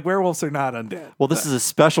 which like werewolves are not undead. Well, this is a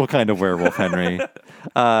special kind of werewolf, Henry,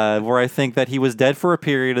 where I think that he was dead for a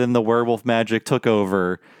period and then the werewolf magic took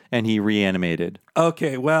over and he reanimated.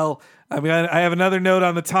 Okay, well, I mean, I have another note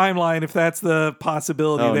on the timeline if that's the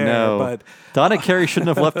possibility there. No. But Donna Carey shouldn't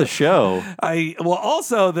have left the show.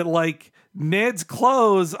 Also that like Ned's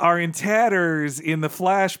clothes are in tatters in the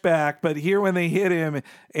flashback, but here when they hit him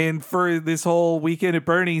and for this whole Weekend at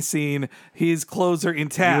Bernie's scene, his clothes are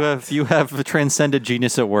intact. You have transcended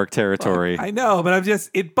genius at work territory. I know, but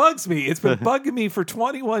it bugs me. It's been bugging me for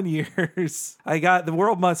 21 years. The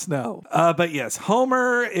world must know. But yes,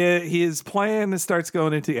 Homer, his plan starts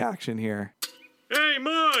going into action here. Hey,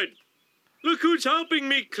 Maude! Look who's helping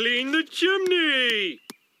me clean the chimney!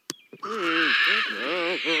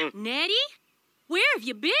 Nettie? Where have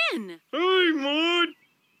you been? Hi, Maude.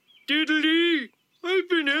 Diddly. I've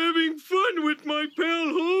been having fun with my pal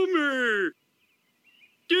Homer.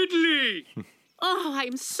 Diddly. Oh,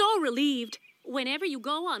 I'm so relieved. Whenever you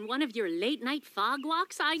go on one of your late-night fog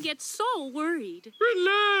walks, I get so worried.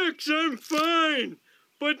 Relax, I'm fine.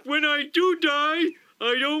 But when I do die,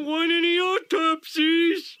 I don't want any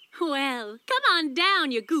autopsies. Well, come on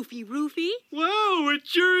down, you goofy roofie. Wow, it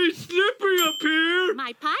sure is slippery up here.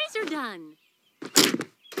 My pies are done.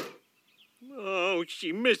 Oh,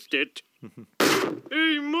 she missed it.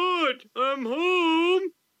 Hey, Maude, I'm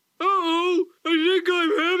home. Uh-oh, I think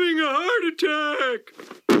I'm having a heart attack.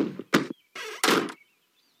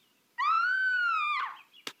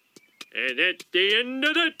 And that's the end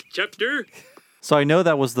of that chapter. So I know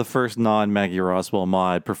that was the first non-Maggie Roswell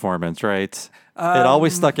Maude performance, right? It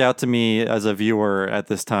always stuck out to me as a viewer at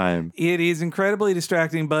this time. It is incredibly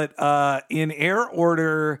distracting, but in air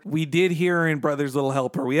order, we did hear her in Brothers Little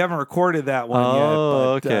Helper. We haven't recorded that one yet.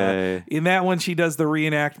 But, okay. In that one, she does the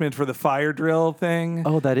reenactment for the fire drill thing.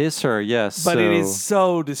 Oh, that is her, yes. But it is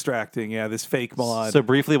so distracting, this fake Maude. So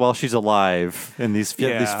briefly, while she's alive in these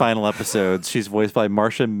final episodes, she's voiced by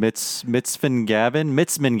Marcia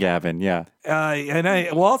Mitzman-Gavin, yeah.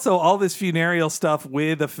 Also all this funereal stuff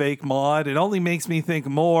with a fake Maude, it only makes me think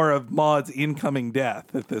more of Maude's incoming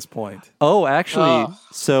death at this point. Oh, actually,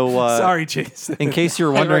 so sorry, Jason. In case you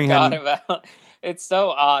were wondering, it's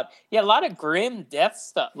so odd. Yeah, a lot of grim death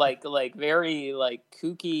stuff, like very like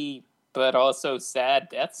kooky but also sad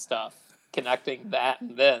death stuff. Connecting that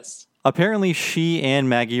and this. Apparently, she and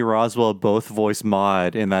Maggie Roswell both voiced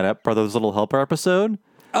Maude in that Brothers Little Helper episode.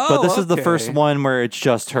 But this is the first one where it's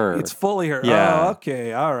just her. It's fully her. Yeah. Oh,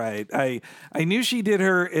 okay. All right. I knew she did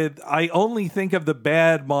her. I only think of the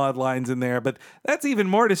bad Maude lines in there, but that's even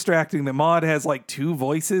more distracting that Maude has like two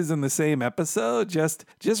voices in the same episode. Just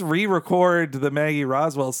re-record the Maggie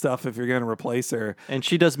Roswell stuff if you're going to replace her. And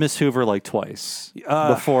she does Miss Hoover like twice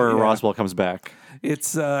before Roswell comes back.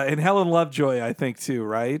 It's and Helen Lovejoy, I think, too,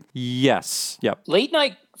 right? Yes. Yep. Late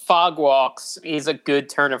night fog walks is a good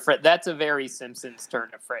turn of phrase. That's a very Simpsons turn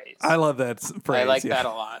of phrase. I love that phrase. I like that a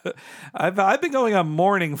lot. I've been going on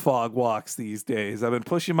morning fog walks these days. I've been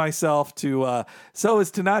pushing myself to so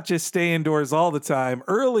as to not just stay indoors all the time.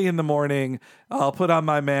 Early in the morning, I'll put on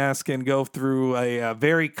my mask and go through a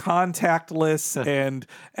very contactless and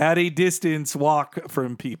at a distance walk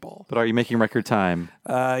from people. But are you making record time?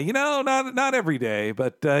 Not every day,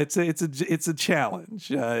 but it's a challenge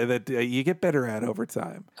that you get better at over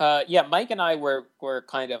time. Mike and I were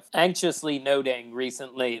kind of anxiously noting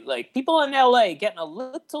recently, like, people in LA getting a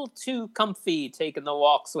little too comfy taking the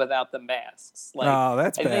walks without the masks. Like, oh,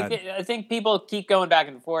 that's bad. I think people keep going back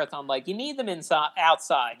and forth on, like, you need them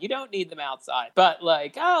outside. You don't need them outside. But,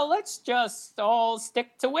 like, let's just all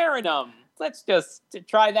stick to wearing them. Let's just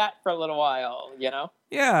try that for a little while, you know?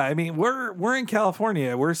 Yeah, I mean, we're in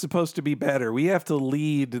California. We're supposed to be better. We have to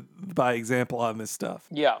lead by example on this stuff.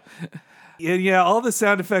 Yeah. Yeah, all the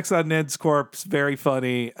sound effects on Ned's corpse, very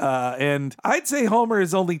funny. And I'd say Homer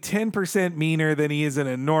is only 10% meaner than he is in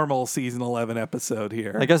a normal season 11 episode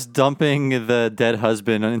here. I guess dumping the dead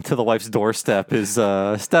husband into the wife's doorstep is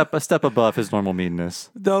a step above his normal meanness.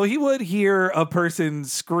 Though he would hear a person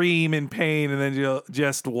scream in pain and then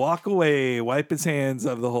just walk away, wipe his hands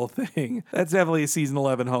of the whole thing. That's definitely a season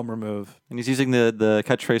 11 Homer move. And he's using the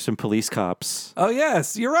catchphrase from Police Cops. Oh,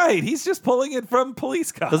 yes, you're right. He's just pulling it from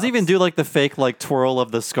Police Cops. Does he even do like the fake like twirl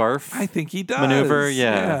of the scarf? I think he does. Maneuver,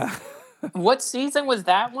 yeah. What season was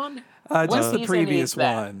that one? Just the previous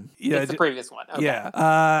one. Yeah, it's the previous one. Okay. Yeah.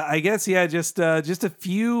 I guess, just a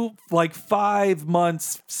few, like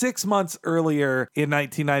 6 months earlier in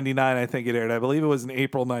 1999, I think it aired. I believe it was an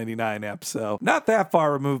April 99 episode. Not that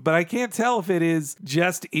far removed, but I can't tell if it is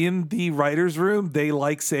just in the writer's room. They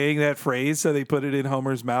like saying that phrase, so they put it in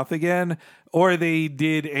Homer's mouth again. Or they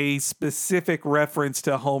did a specific reference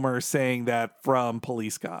to Homer saying that from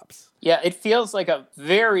Police Cops. Yeah, it feels like a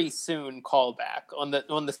very soon callback on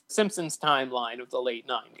the Simpsons timeline of the late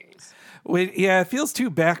 90s. Yeah, it feels too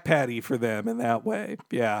back-patty for them in that way.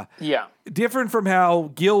 Yeah. Yeah. Different from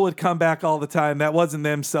how Gil would come back all the time. That wasn't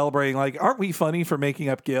them celebrating, like, aren't we funny for making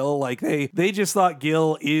up Gil? Like, they just thought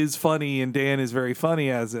Gil is funny and Dan is very funny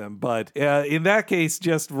as him. But in that case,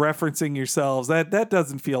 just referencing yourselves, that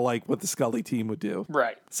doesn't feel like what the Scully team would do.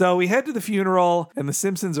 Right. So we head to the funeral, and the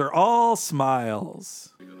Simpsons are all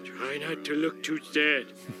smiles. Try not to look too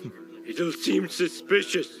sad. It'll seem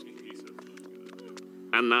suspicious.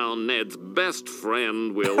 And now Ned's best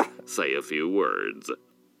friend will say a few words.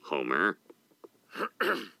 Homer?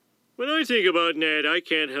 When I think about Ned, I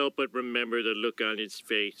can't help but remember the look on his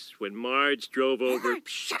face when Marge drove over...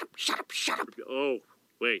 Shut up. Oh,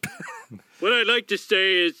 wait. What I'd like to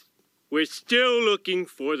say is, we're still looking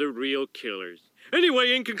for the real killers.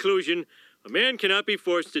 Anyway, in conclusion, a man cannot be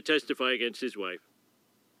forced to testify against his wife.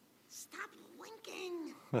 Stop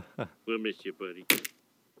winking. We'll miss you, buddy.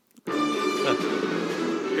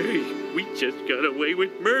 Hey, we just got away with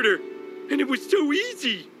murder, and it was so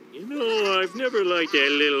easy. You know, I've never liked that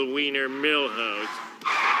little wiener Milhouse.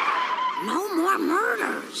 No more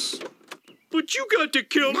murders. But you got to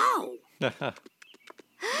kill... No.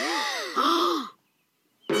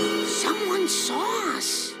 Someone saw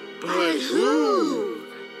us. But who?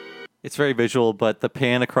 It's very visual, but the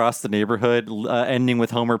pan across the neighborhood, ending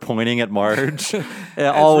with Homer pointing at Marge, it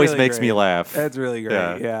always really makes great. me laugh. That's really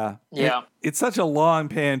great. Yeah. It's such a long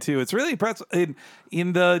pan too. It's really impressive.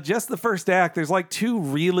 In just the first act, there's like two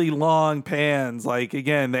really long pans. Like,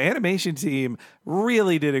 again, the animation team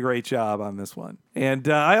really did a great job on this one. And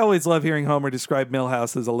I always love hearing Homer describe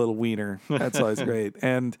Milhouse as a little wiener. That's always great.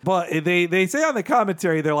 But they say on the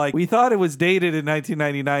commentary, they're like, we thought it was dated in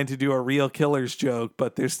 1999 to do a real killers joke,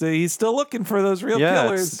 but he's still looking for those real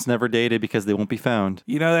killers. It's never dated because they won't be found.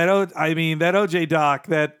 You know, that OJ doc,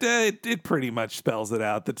 it pretty much spells it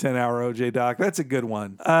out. The 10-hour OJ doc. That's a good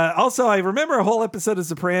one. Also, I remember a whole episode of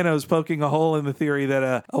Sopranos poking a hole in the theory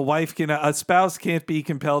that a spouse can't be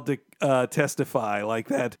compelled to testify like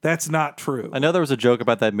that. That's not true. I know there was a joke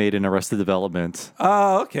about that made in Arrested Development.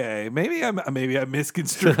 Oh, okay. Maybe I'm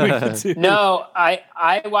misconstruing it too. No,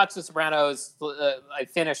 I watched The Sopranos. I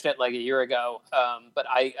finished it like a year ago, but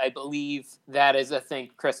I believe that is a thing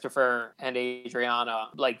Christopher and Adriana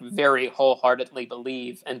like very wholeheartedly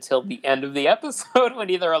believe until the end of the episode when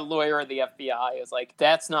either a lawyer or the FBI is like,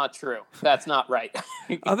 that's not true. That's not right.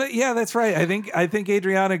 Yeah, that's right. I think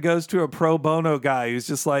Adriana goes to a pro bono guy who's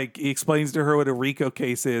just like, he explains to her what a RICO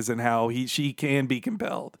case is and how she can be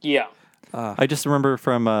compelled. Yeah. I just remember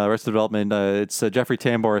from Arrested Development, it's Jeffrey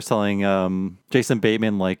Tambor is telling Jason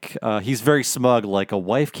Bateman, like, he's very smug, like a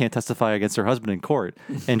wife can't testify against her husband in court.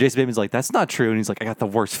 And Jason Bateman's like, that's not true. And he's like, I got the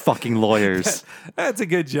worst fucking lawyers. That's a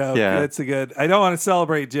good joke. Yeah. That's a good... I don't want to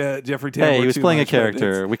celebrate Jeffrey Tambor. Hey, he was playing much, a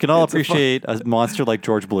character. We can all appreciate a monster like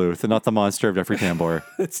George Bluth and not the monster of Jeffrey Tambor.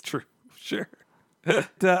 That's true. Sure.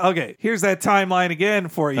 Okay, here's that timeline again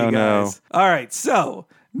for you guys. No. All right, so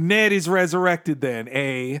Ned is resurrected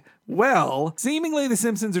then, Well, seemingly the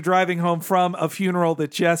Simpsons are driving home from a funeral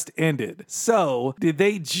that just ended. So, did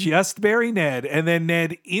they just bury Ned and then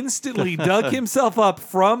Ned instantly dug himself up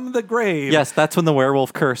from the grave? Yes, that's when the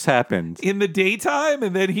werewolf curse happened. In the daytime,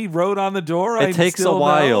 and then he wrote on the door. It takes a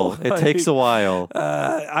while. It takes a while.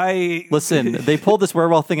 Listen, they pulled this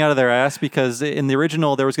werewolf thing out of their ass because in the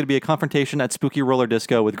original there was going to be a confrontation at Spooky Roller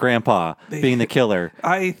Disco with Grandpa being the killer.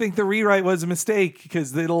 I think the rewrite was a mistake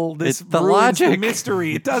because this ruins logic. The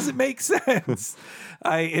mystery. It doesn't make sense.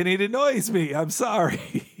 And it annoys me. I'm sorry.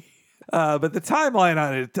 But the timeline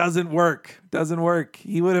on it doesn't work.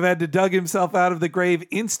 He would have had to dug himself out of the grave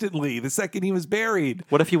instantly the second he was buried.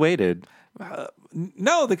 What if he waited?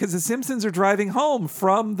 No, because the Simpsons are driving home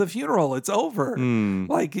from the funeral. It's over.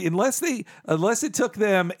 Like unless it took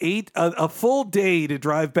them a full day to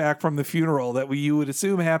drive back from the funeral that you would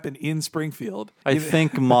assume happened in Springfield. I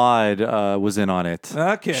think Maude was in on it.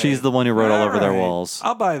 Okay, she's the one who wrote all over their walls.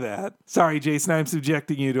 I'll buy that. Sorry, Jason, I'm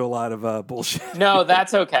subjecting you to a lot of bullshit. No,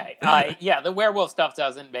 that's okay. The werewolf stuff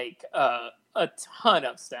doesn't make a ton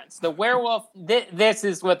of sense. The werewolf, this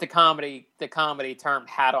is what the comedy term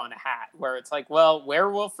hat on a hat, where it's like, well,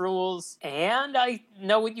 werewolf rules and I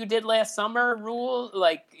know what you did last summer rule.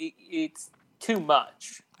 Like, it's too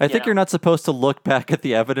much. I think you're not supposed to look back at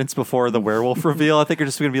the evidence before the werewolf reveal. I think you're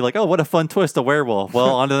just going to be like, oh, what a fun twist, a werewolf.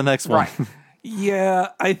 Well, on to the next one. Right. Yeah,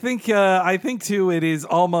 I think too it is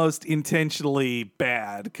almost intentionally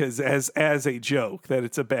bad because as a joke that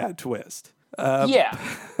it's a bad twist.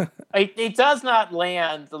 It does not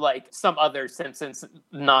land like some other Simpsons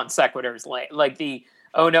non sequiturs land. Like the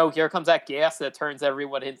oh no, here comes that gas that turns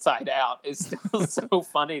everyone inside out is still so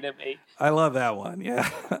funny to me. I love that one. Yeah.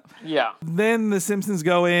 Yeah. Then the Simpsons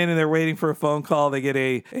go in and they're waiting for a phone call. They get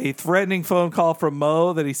a threatening phone call from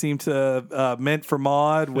Moe that he seemed to meant for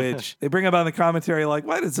Maude, which they bring up on the commentary like,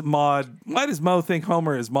 why does Moe think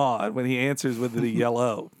Homer is Maude when he answers with the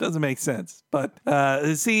yellow? Doesn't make sense. But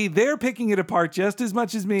see, they're picking it apart just as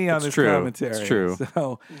much as me on this commentary. It's true.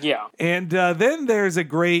 So, yeah. And then there's the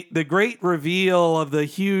great reveal of the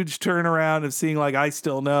huge turnaround of seeing like I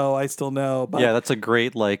still know. But yeah, that's a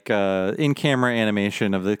great like in-camera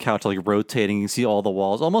animation of the couch like rotating. You see all the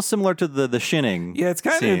walls, almost similar to the Shinning. Yeah, it's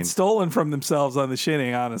kind of stolen from themselves on the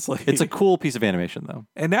Shinning, honestly. It's a cool piece of animation though.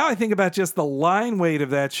 And now I think about just the line weight of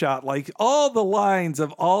that shot, like all the lines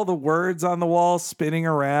of all the words on the wall spinning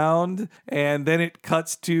around, and then it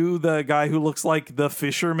cuts to the guy who looks like the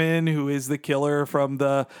fisherman who is the killer from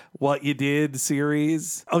the What You Did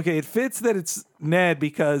series. Okay, it fits that it's Ned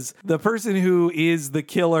because the person who is the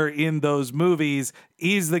killer in those movies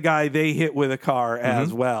is the guy they hit with a car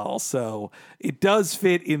as well. So it does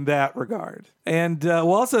fit in that regard. And we're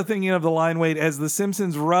also thinking of the line weight as the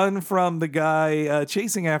Simpsons run from the guy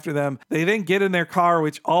chasing after them. They then get in their car,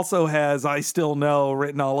 which also has I Still Know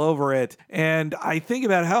written all over it. And I think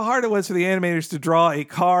about how hard it was for the animators to draw a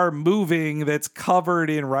car moving that's covered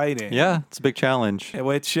in writing. Yeah, it's a big challenge.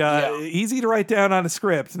 Which easy to write down on a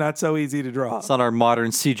script, not so easy to draw. It's not our modern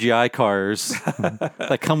CGI cars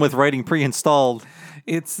that come with writing pre-installed.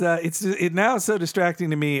 It's now so distracting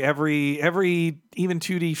to me. Every even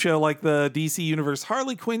 2D show like the DC Universe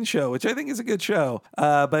Harley Quinn show, which I think is a good show.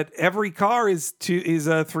 But every car is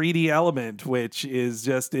a 3D element, which is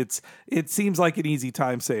just it seems like an easy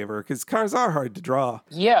time saver because cars are hard to draw.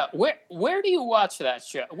 Yeah, where do you watch that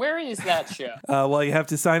show? Where is that show? Well, you have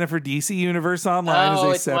to sign up for DC Universe Online as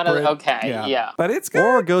a separate. Okay, yeah. But it's good.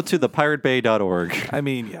 Or go to thepiratebay.org. I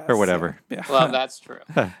mean, yes. Or whatever. Yeah. Well, that's true.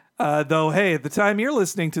 Though, hey, at the time you're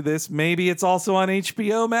listening to this, maybe it's also on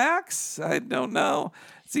HBO Max. I don't know.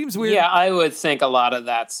 It seems weird. Yeah, I would think a lot of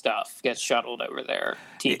that stuff gets shuttled over there.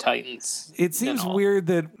 Teen Titans. It seems weird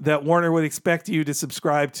that Warner would expect you to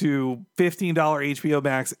subscribe to $15 HBO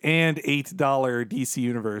Max and $8 DC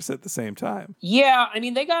Universe at the same time. Yeah, I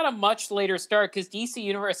mean, they got a much later start because DC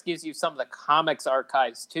Universe gives you some of the comics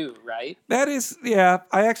archives too, right? That is, yeah,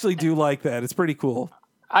 I actually do like that. It's pretty cool.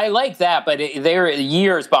 I like that, but they're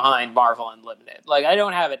years behind Marvel Unlimited. Like, I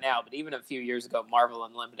don't have it now, but even a few years ago, Marvel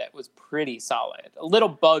Unlimited was pretty solid. A little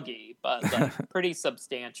buggy, but like, pretty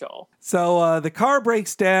substantial. So the car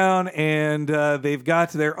breaks down, and they've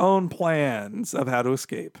got their own plans of how to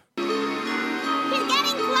escape. He's getting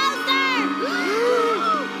closer!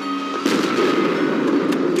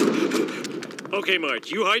 Okay,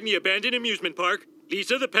 Marge, you hide in the abandoned amusement park.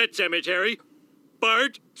 Lisa, the pet cemetery.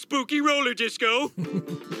 Bart, spooky roller disco.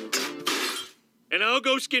 And I'll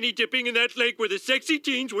go skinny dipping in that lake where the sexy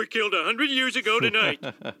teens were killed 100 years ago tonight.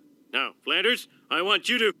 Now, Flanders, I want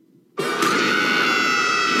you to...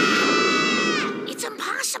 It's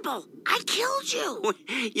impossible. impossible. I killed you.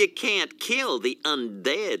 You can't kill the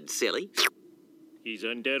undead, silly. He's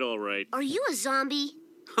undead, all right. Are you a zombie?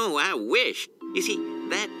 Oh, I wish. You see,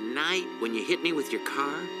 that night when you hit me with your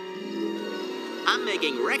car, I'm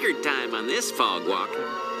making record time on this fog walker.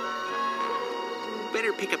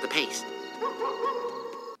 Better pick up the pace.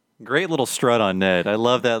 Great little strut on Ned. I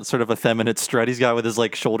love that sort of effeminate strut he's got with his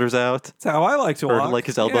like shoulders out. That's how I like to walk. Or like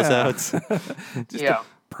his elbows out. Just a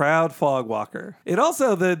proud fog walker. It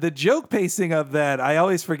also, the joke pacing of that, I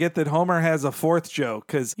always forget that Homer has a fourth joke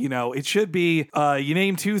because, you know, it should be you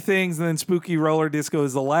name two things and then spooky roller disco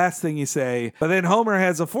is the last thing you say. But then Homer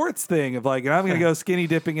has a fourth thing of like, I'm going to go skinny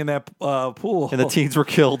dipping in that pool. And the teens were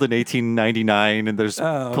killed in 1899 and there's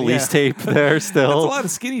police tape there still. That's a lot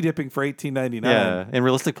of skinny dipping for 1899. Yeah, and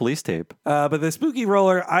realistic police tape. But the spooky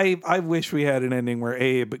roller, I wish we had an ending where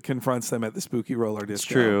Abe confronts them at the spooky roller disco. It's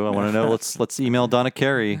true. I want to know. Let's email Donna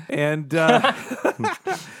Carey. And I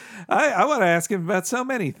want to ask him about so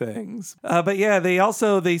many things. But yeah, they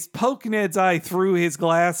poke Ned's eye through his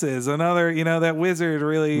glasses. Another, that wizard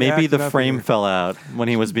really. Maybe the frame fell out when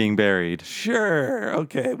he was being buried. Sure.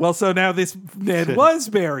 Okay. Well, so now this Ned was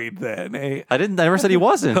buried then. I never said he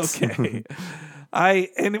wasn't. Okay.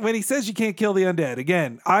 And when he says you can't kill the undead,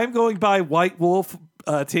 again, I'm going by White Wolf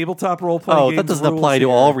tabletop role playing. Oh, that doesn't apply to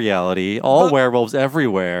all reality. All werewolves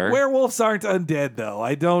everywhere. Werewolves aren't undead,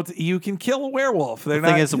 though. You can kill a werewolf. The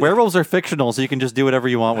thing is, werewolves are fictional, so you can just do whatever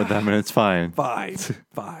you want with them, and it's fine. Fine.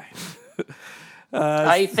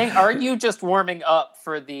 I think, are you just warming up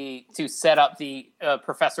to set up the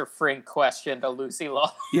Professor Frink question to Lucy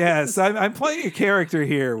Law? Yes, I'm playing a character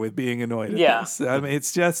here with being annoyed at this. I mean,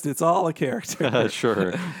 it's all a character.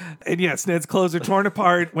 Sure. And yes, Ned's clothes are torn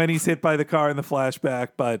apart when he's hit by the car in the flashback,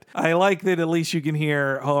 but I like that at least you can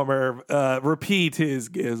hear Homer repeat his,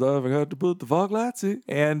 I forgot to put the fog lights in.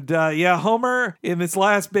 And Homer, in this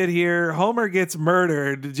last bit here, Homer gets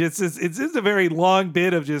murdered. It's just a very long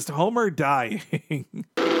bit of just Homer dying.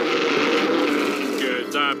 Guess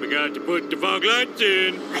I forgot to put the fog lights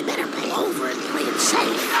in. I better pull over and play it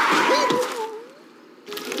safe.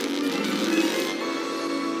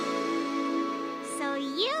 So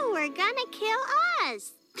you were gonna kill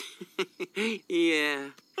us? Yeah.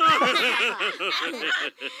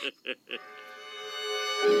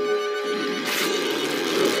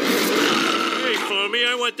 Hey, Foamy,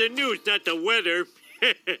 I want the news, not the weather.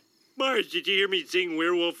 Mars, did you hear me sing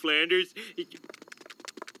Werewolf Flanders?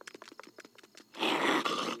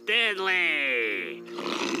 Deadly!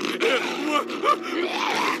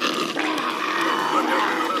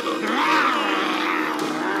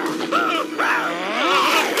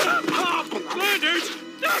 Flanders,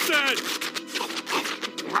 stop that!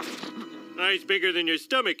 Eyes bigger than your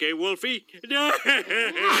stomach, eh, Wolfie? No.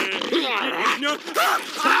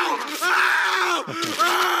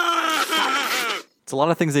 It's a lot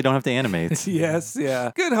of things they don't have to animate. Yes,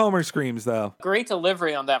 yeah. Good Homer screams, though. Great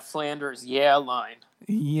delivery on that Flanders line.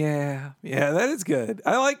 Yeah, that is good.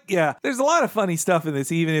 There's a lot of funny stuff in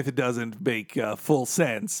this, even if it doesn't make full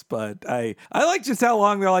sense. But I like just how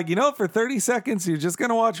long they're like, for 30 seconds, you're just going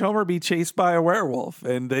to watch Homer be chased by a werewolf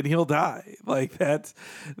and then he'll die. Like that.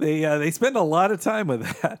 They spend a lot of time with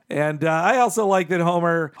that. And I also like that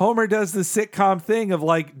Homer does the sitcom thing of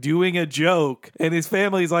like doing a joke and his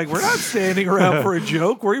family's like, we're not standing around for a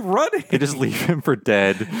joke. We're running. They just leave him for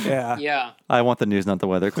dead. Yeah. I want the news, not the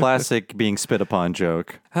weather. Classic being spit upon joke.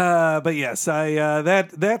 But yes,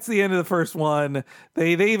 that's the end of the first one.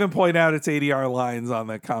 They even point out its ADR lines on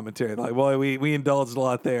the commentary. Like, boy, we indulged a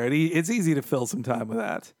lot there. And it's easy to fill some time with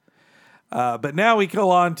that. But now we go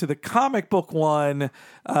on to the comic book one,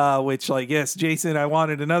 which, yes, Jason, I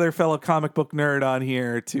wanted another fellow comic book nerd on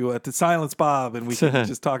here to silence Bob, and we can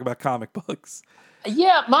just talk about comic books.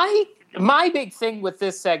 Yeah, my big thing with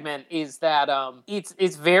this segment is that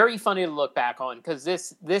it's very funny to look back on because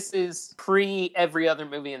this is pre every other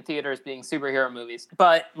movie in theaters being superhero movies.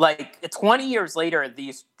 But 20 years later,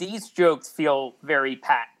 these jokes feel very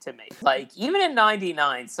packed to me. Like even in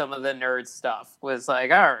 '99, some of the nerd stuff was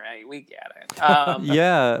like, all right, we get it.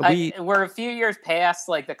 We're a few years past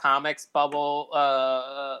the comics bubble,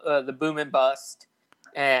 the boom and bust.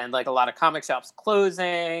 And a lot of comic shops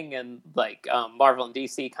closing and Marvel and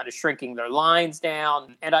DC kind of shrinking their lines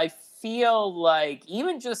down. And I feel like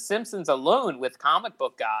even just Simpsons alone with Comic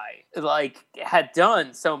Book Guy, like, had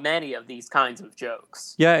done so many of these kinds of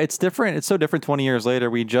jokes. Yeah, it's different. It's so different 20 years later.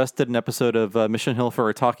 We just did an episode of Mission Hill for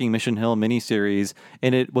a Talking Mission Hill miniseries,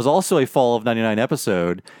 and it was also a Fall of 99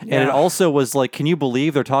 episode. Yeah. And it also was like, can you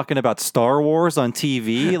believe they're talking about Star Wars on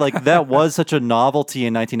TV? Like, that was such a novelty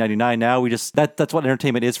in 1999. Now we just, that's what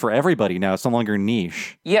entertainment is for everybody now. It's no longer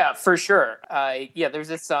niche. Yeah, for sure. There's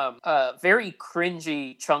this very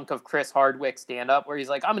cringy chunk of Chris Hardwick stand-up where he's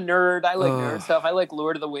like, I'm a nerd. I like nerd stuff. I like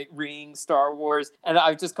Lord of the Rings, Star Wars. And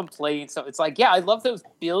I've just complained. So it's like, yeah, I love those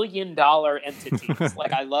billion-dollar entities.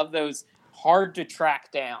 Like, I love those hard to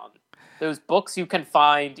track down. Those books you can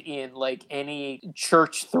find in, like, any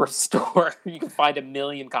church thrift store. You can find 1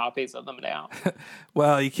 million copies of them now.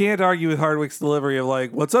 Well, you can't argue with Hardwick's delivery of,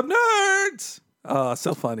 like, what's up, nerds? Oh,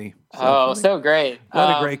 so funny. So great.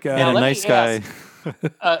 What a great guy. And a nice guy.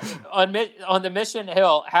 On the Mission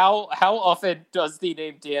Hill, how often does the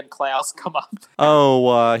name Dan Klaus come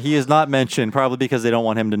up? He is not mentioned, probably because they don't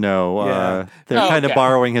want him to know. Yeah. They're kind of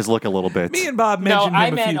borrowing his look a little bit. Me and Bob mentioned him a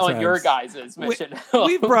few times. No, I meant on your guys' Mission Hill.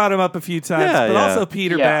 We've brought him up a few times, but also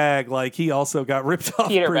Peter Bagg, like, he also got ripped off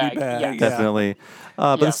pretty bad. Yeah. Definitely.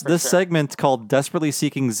 But this segment called Desperately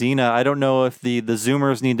Seeking Xena, I don't know if the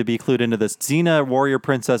Zoomers need to be clued into this. Xena, Warrior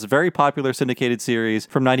Princess, very popular syndicated series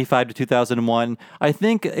from 95 to 2001. I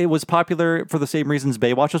think it was popular for the same reasons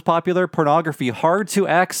Baywatch was popular. Pornography, hard to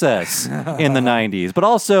access in the 90s. But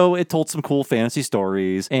also, it told some cool fantasy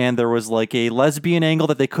stories. And there was like a lesbian angle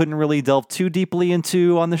that they couldn't really delve too deeply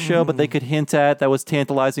into on the show, but they could hint at that was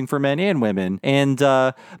tantalizing for men and women. And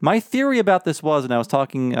my theory about this was, and I was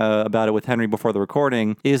talking about it with Henry before the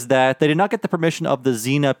recording, is that they did not get the permission of the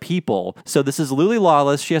Xena people. So this is Luli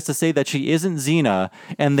Lawless. She has to say that she isn't Xena,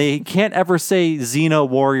 and they can't ever say Xena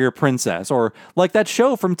Warrior Princess, or like that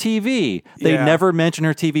show from TV. They never mention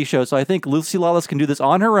her TV show. So I think Lucy Lawless can do this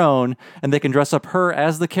on her own, and they can dress up her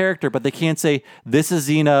as the character, but they can't say this is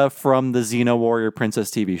Xena from the Xena Warrior Princess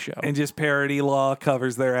TV show. And just parody law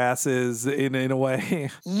covers their asses in a way.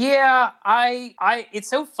 Yeah, it's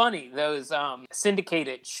so funny, those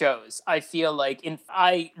syndicated shows. I feel like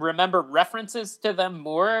I remember references to them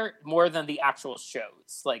more than the actual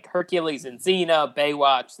shows, like Hercules and Xena,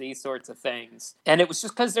 Baywatch, these sorts of things. And it was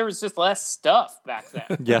just because there was just less stuff back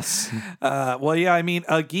then. Yes. I mean,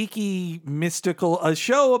 a geeky, mystical, a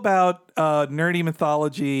show about nerdy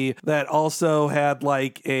mythology that also had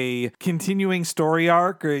like a continuing story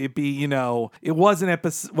arc, or it'd be, it was an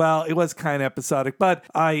episode. Well, it was kind of episodic, but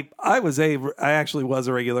I actually was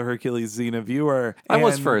a regular Hercules Xena viewer. I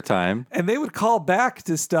was for a time. And they would call back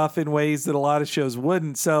to stuff in ways that a lot of shows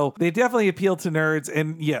wouldn't. So they definitely appeal to nerds.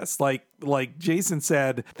 And yes, like Jason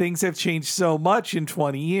said, things have changed so much in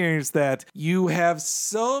 20 years that you have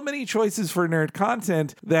so many choices for nerd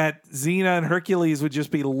content that Xena and Hercules would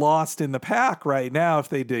just be lost in the pack right now if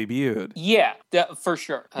they debuted. Yeah, for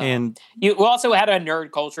sure. And you also had a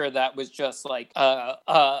nerd culture that was just like kind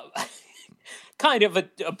of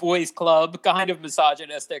a boys club, kind of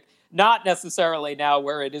misogynistic. Not necessarily now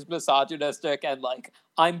where it is misogynistic and like,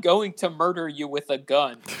 I'm going to murder you with a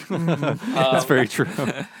gun. That's very true.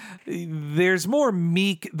 There's more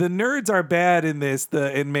meek. The nerds are bad in this,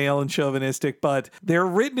 in male and chauvinistic, but they're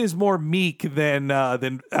written as more meek than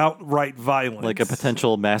outright violence, like a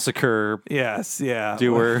potential massacre. Yes, yeah.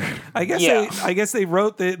 Doer. I guess they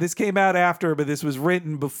wrote this came out after, but this was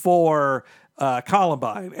written before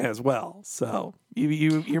Columbine as well. So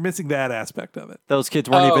you're missing that aspect of it. Those kids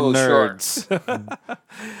weren't even nerds. Sure.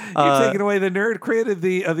 You're taking away the nerd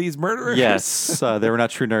credit of these murderers. Yes, they were not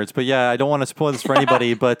true nerds. But yeah, I don't want to spoil this for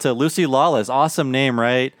anybody. But Lucy Lawless, awesome name,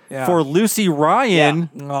 right? Yeah. For Lucy Ryan.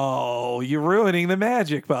 Yeah. Oh, you're ruining the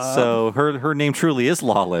magic, Bob. So her name truly is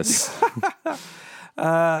Lawless.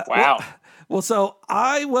 Wow. Well, so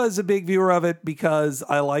I was a big viewer of it because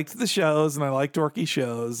I liked the shows and I liked dorky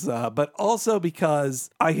shows, but also because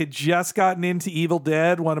I had just gotten into Evil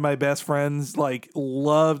Dead. One of my best friends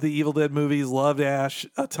loved the Evil Dead movies, loved Ash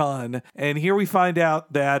a ton. And here we find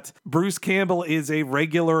out that Bruce Campbell is a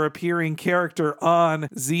regular appearing character on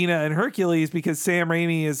Xena and Hercules because Sam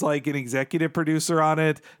Raimi is like an executive producer on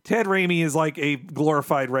it. Ted Raimi is like a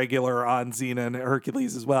glorified regular on Xena and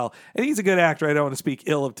Hercules as well. And he's a good actor. I don't want to speak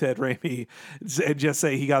ill of Ted Raimi and just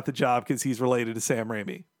say he got the job because he's related to Sam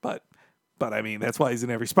Raimi. But I mean, that's why he's in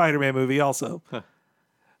every Spider-Man movie also.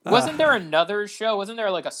 Wasn't there another show? Wasn't there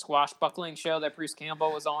like a swashbuckling show that Bruce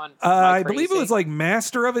Campbell was on? I believe it was like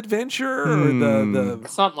Master of Adventure or the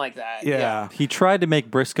something like that. Yeah. He tried to make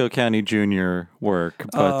Briscoe County Jr. work,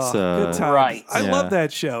 but good times. Right. I love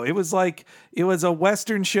that show. It was a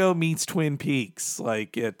Western show meets Twin Peaks.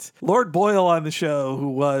 Lord Boyle on the show, who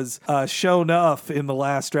was Sho'nuff in The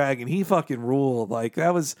Last Dragon, he fucking ruled.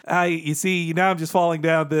 You see, now I'm just falling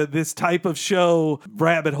down this type of show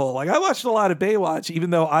rabbit hole. I watched a lot of Baywatch, even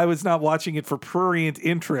though I was not watching it for prurient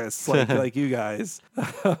interests like you guys.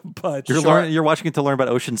 But you're watching it to learn about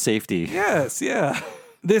ocean safety. Yes, yeah.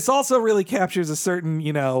 This also really captures a certain,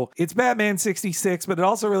 it's Batman 66, but it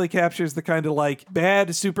also really captures the kind of bad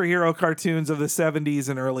superhero cartoons of the 70s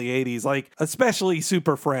and early 80s, especially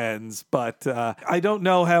Super Friends. But I don't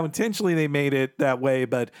know how intentionally they made it that way,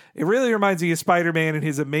 but it really reminds me of Spider-Man and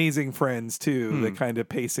his Amazing Friends, too, the kind of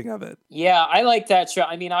pacing of it. Yeah, I like that show.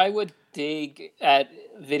 I mean, I would dig at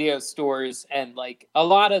video stores, and a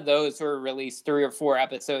lot of those were released 3 or 4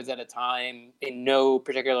 episodes at a time in no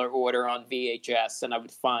particular order on VHS, and I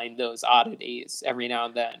would find those oddities every now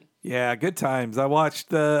and then. Yeah, good times. I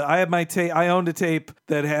watched I owned a tape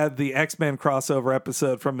that had the X-Men crossover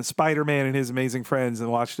episode from Spider-Man and his Amazing Friends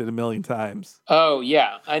and watched it a million times. Oh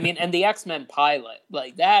yeah, I mean, and the X-Men pilot,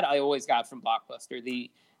 that I always got from Blockbuster.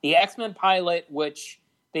 The X-Men pilot, which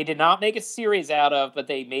they did not make a series out of, but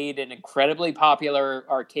they made an incredibly popular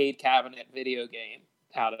arcade cabinet video game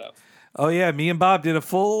out of. Oh, yeah. Me and Bob did a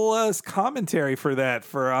full commentary for that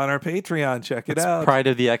on our Patreon. Check it out. Pride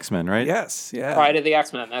of the X-Men, right? Yes. Yeah. Pride of the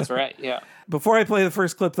X-Men. That's right. Yeah. Before I play the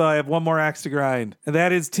first clip, though, I have one more axe to grind. And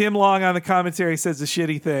that is Tim Long on the commentary says a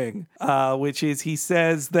shitty thing, which is he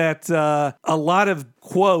says that a lot of,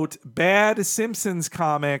 quote, bad Simpsons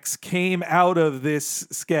comics came out of this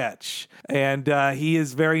sketch. And he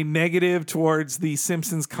is very negative towards the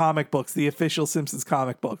Simpsons comic books, the official Simpsons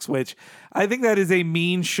comic books, which I think that is a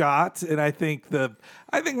mean shot. And I think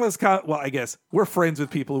I guess we're friends with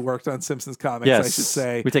people who worked on Simpsons comics, yes, I should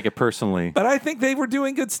say. We take it personally. But I think they were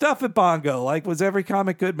doing good stuff at Bongo. Was every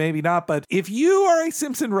comic good? Maybe not. But if you are a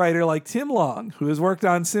Simpson writer like Tim Long, who has worked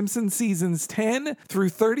on Simpsons seasons 10 through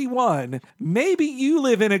 31, maybe you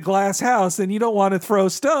live in a glass house and you don't want to throw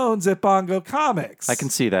stones at Bongo Comics. I can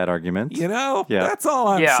see that argument. Yeah. That's all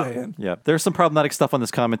I'm saying. Yeah, there's some problematic stuff on this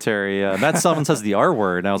commentary. Matt Sullivan says the R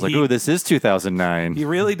word, and I was like, ooh, this is 2009. He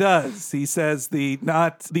really does. He says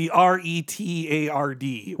not the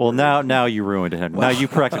RETARD. Well, now you ruined it. Now you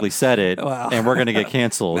practically said it, and we're going to get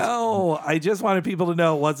canceled. No, I just wanted people to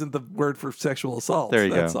know it wasn't the word for sexual assault. There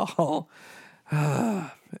you go. That's all.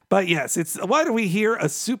 But yes, why do we hear a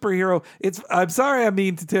superhero? I'm sorry I'm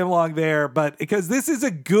mean to Tim Long there, but because this is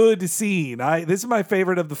a good scene. This is my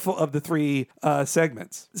favorite of the 3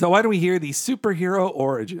 segments. So why do we hear the superhero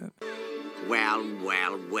origin? Well,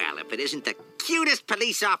 if it isn't the cutest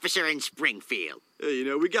police officer in Springfield.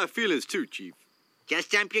 Hey, we got feelings too, Chief.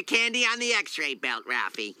 Just dump your candy on the x-ray belt,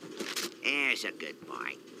 Ralphie. There's a good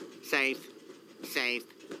boy. Safe.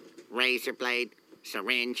 Razor blade,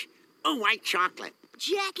 syringe. Oh, white chocolate.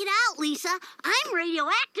 Jack it out, Lisa. I'm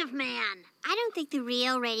Radioactive Man. I don't think the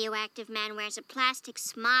real Radioactive Man wears a plastic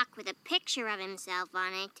smock with a picture of himself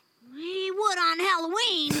on it. He would on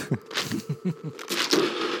Halloween.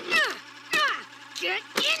 Get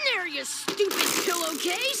in there, you stupid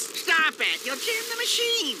pillowcase! Stop it! You'll jam the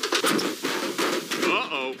machine!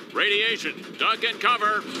 Uh-oh. Radiation. Duck and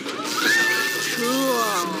cover.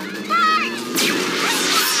 Oh,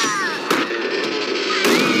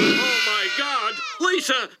 my God!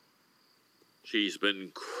 Lisa! She's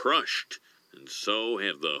been crushed, and so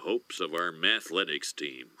have the hopes of our mathletics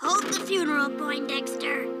team. Hold the funeral,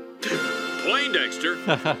 Poindexter. Poindexter?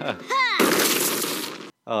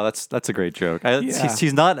 Oh, that's a great joke.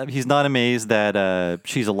 He's not amazed that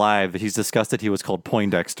she's alive. He's disgusted he was called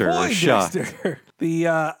Poindexter. Shocked.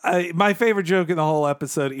 My favorite joke in the whole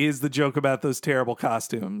episode is the joke about those terrible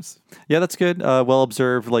costumes. Yeah, that's good. Well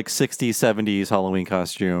observed, 60s, 70s Halloween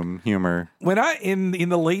costume humor. When in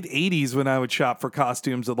the late 80s, when I would shop for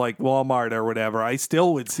costumes at Walmart or whatever, I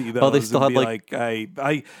still would see those. Oh, they still had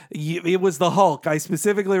it was the Hulk. I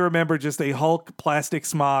specifically remember just a Hulk plastic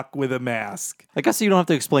smock with a mask. I guess you don't have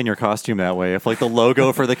to explain your costume that way. If the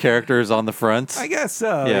logo for the character is on the front. I guess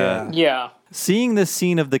so. Yeah. Seeing this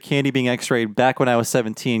scene of the candy being x-rayed back when I was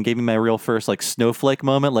 17 gave me my real first like snowflake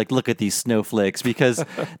moment. Like, look at these snowflakes, because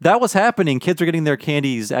that was happening. Kids were getting their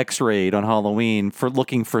candies x-rayed on Halloween for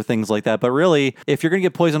looking for things like that. But really, if you're going to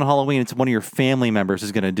get poisoned on Halloween, it's one of your family members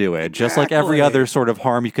who's going to do it. Just like every other sort of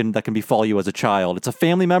harm that can befall you as a child. It's a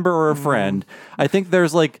family member or a friend. I think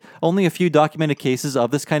there's like only a few documented cases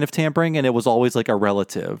of this kind of tampering, and it was always like a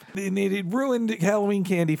relative. It ruined Halloween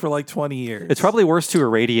candy for like 20 years. It's probably worse to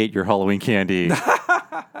irradiate your Halloween candy.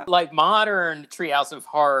 Like modern Treehouse of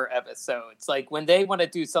Horror episodes, like when they want to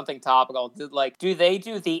do something topical, do they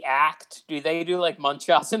do The Act? Do they do like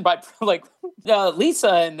Munchausen by like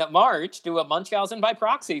Lisa and Marge do a Munchausen by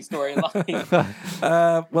proxy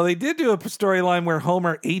storyline? Well, they did do a storyline where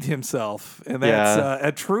Homer ate himself, and that's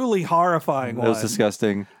a truly horrifying one. That was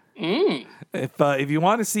disgusting. If you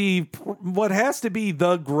want to see what has to be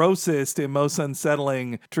the grossest and most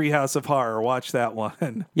unsettling Treehouse of Horror, watch that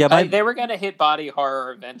one. Yeah, they were going to hit body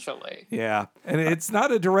horror eventually. Yeah, and it's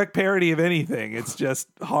not a direct parody of anything. It's just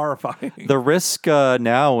horrifying. The risk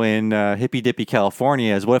now in hippy dippy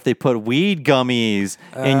California is what if they put weed gummies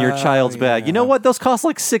in your child's bag? You know what? Those cost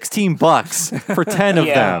like $16 for 10 of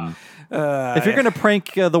them. If you're going to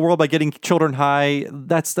prank the world by getting children high,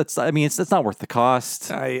 that's not worth the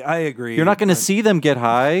cost. I agree. You're not going to see them get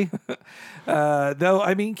high. Though,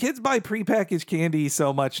 I mean, kids buy prepackaged candy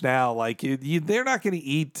so much now. Like, they're not going to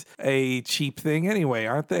eat a cheap thing anyway,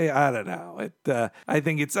 aren't they? I don't know. I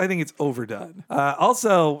think it's overdone.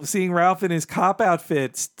 Also, seeing Ralph in his cop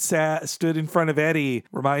outfit stood in front of Eddie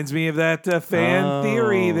reminds me of that fan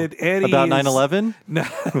theory that Eddie about 9/11. No,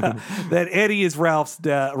 that Eddie is Ralph's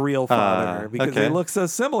real father because they look so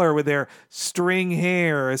similar with their string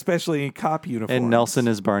hair, especially in cop uniforms. And Nelson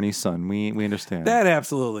is Barney's son. We understand. That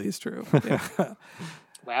absolutely is true.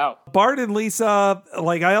 Wow. Bart and Lisa,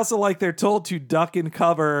 I also like they're told to duck and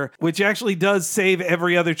cover, which actually does save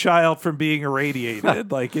every other child from being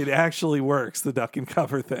irradiated. It actually works, the duck and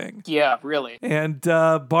cover thing. Yeah, really. And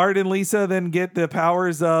Bart and Lisa then get the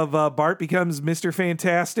powers of Bart becomes Mr.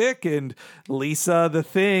 Fantastic and Lisa the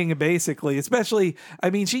Thing, basically. Especially, I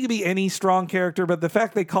mean, she could be any strong character, but the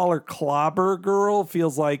fact they call her Clobber Girl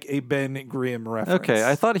feels like a Ben Grimm reference. Okay,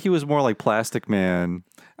 I thought he was more like Plastic Man.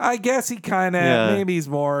 I guess he kind of, maybe he's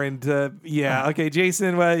more into, Okay,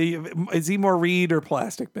 Jason, is he more Reed or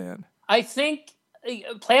Plastic Man? I think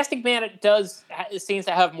Plastic Man seems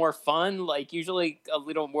to have more fun, usually a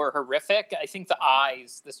little more horrific. I think the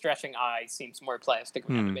stretching eyes seems more Plastic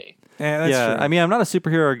Man to me. Yeah, that's true. I mean, I'm not a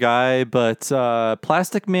superhero guy, but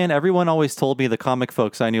Plastic Man, everyone always told me, the comic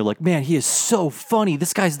folks I knew, man, he is so funny.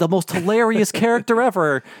 This guy's the most hilarious character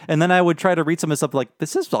ever. And then I would try to read some of his stuff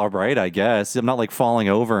this is all right, I guess. I'm not falling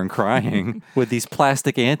over and crying with these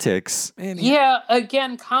plastic antics.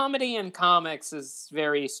 Again, comedy in comics is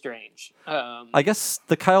very strange. I guess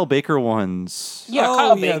the Kyle Baker ones. Yeah,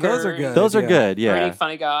 Kyle Baker. Those are good. Those are good, yeah. Pretty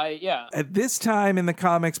funny guy, yeah. At this time in the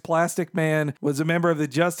comics, Plastic Man was a member of the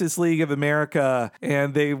Justice League of America,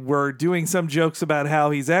 and they were doing some jokes about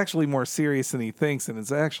how he's actually more serious than he thinks, and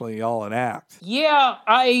it's actually all an act. Yeah,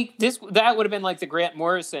 that would have been like the Grant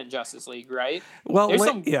Morrison Justice League, right? Well, there's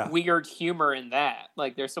some weird humor in that.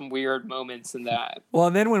 There's some weird moments in that. Well,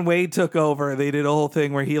 and then when Wade took over, they did a whole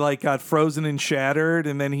thing where he got frozen and shattered,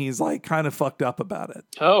 and then he's kind of fucked up about it.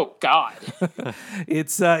 Oh God,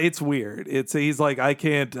 it's weird. He's like, I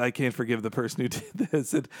can't forgive the person who did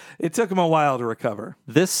this. It took him a while to recover.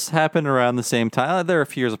 This happened around the same time. They're a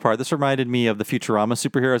few years apart. This reminded me of the Futurama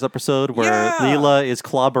superheroes episode where Leela is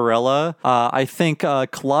Clobberella. I think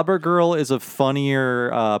Clobber Girl is a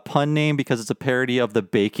funnier pun name because it's a parody of the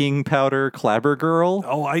baking powder Clabber Girl.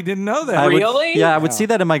 Oh, I didn't know that. Really? I would see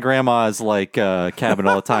that in my grandma's cabinet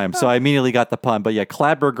all the time. So I immediately got the pun. But yeah,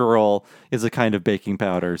 Clabber Girl is a kind of baking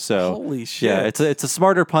powder. So holy shit. Yeah, it's a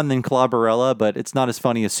smarter pun than Clobberella, but it's not as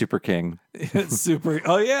funny as Super King. It's super.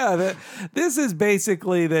 Oh yeah, this is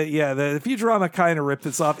basically the Futurama kind of ripped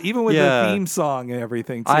this off, even with the theme song and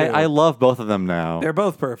everything too. I love both of them now. They're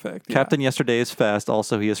both perfect. Captain Yesterday is fast.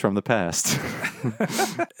 Also, he is from the past.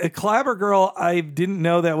 Clabber Girl, I didn't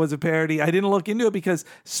know that was a parody. I didn't look into it because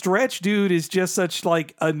Stretch Dude is just such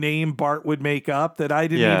a name Bart would make up that I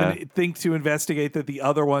didn't even think to investigate that the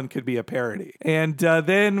other one could be a parody. And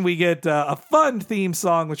then we get a fun theme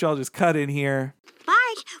song, which I'll just cut in here.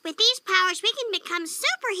 Bart, with these powers, we can become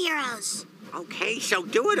superheroes. Okay, so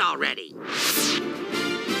do it already.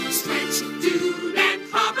 Stretch Dude and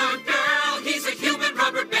Clobber Girl. He's a human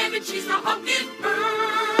rubber band and she's the Hulk in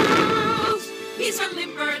pearls. He's a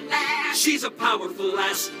limber lass. She's a powerful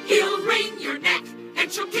lass. He'll wring your neck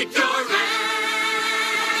and she'll kick your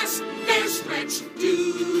ass. There's Stretch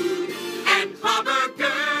Dude and Clobber Girl.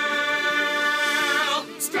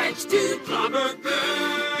 Hopper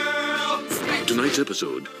Girl. Tonight's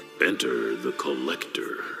episode, Enter the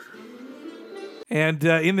Collector. And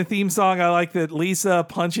in the theme song, I like that Lisa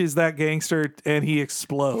punches that gangster and he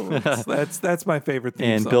explodes. That's my favorite theme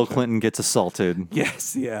song. And Bill Clinton gets assaulted.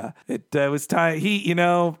 Yes, yeah. It was time. He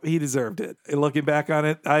deserved it. And looking back on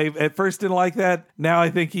it, I at first didn't like that. Now I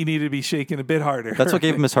think he needed to be shaken a bit harder. That's what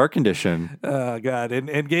gave him his heart condition. Oh, God.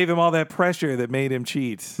 And gave him all that pressure that made him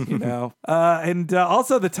cheat, And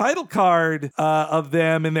also the title card of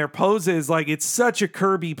them and their poses, like, it's such a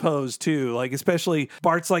Kirby pose, too. Like, especially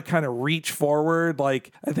Bart's, like, kind of reach forward.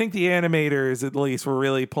 Like, I think the animators, at least, were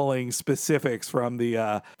really pulling specifics from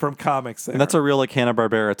the from comics there. And that's a real, like,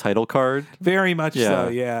 Hanna-Barbera title card? Very much so,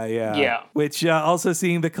 yeah. Which, also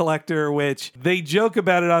seeing the Collector, which they joke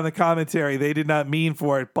about it on the commentary. They did not mean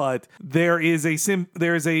for it, but there is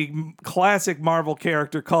a classic Marvel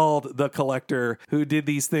character called the Collector who did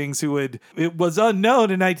these things, it was unknown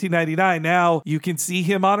in 1999. Now you can see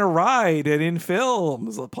him on a ride and in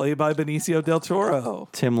films, played by Benicio del Toro.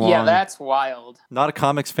 Tim Long. Yeah, that's wild. Not a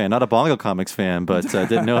comics fan, not a Bongo comics fan, but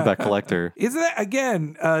didn't know about Collector. Isn't that,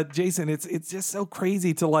 again, Jason, it's just so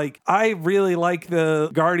crazy to like, I really like the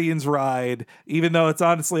Guardians ride, even though it's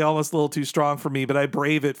honestly almost a little too strong for me, but I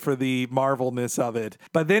brave it for the Marvelness of it.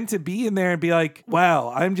 But then to be in there and be like,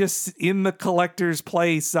 wow, I'm just in the Collector's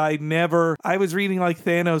place. I was reading like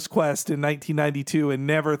Thanos Quest in 1992 and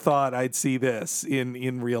never thought I'd see this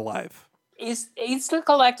in real life. Is the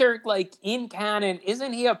Collector, like, in canon?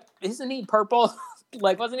 Isn't he purple?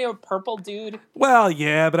 Like, wasn't he a purple dude? Well,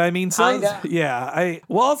 yeah, but I mean, Kinda.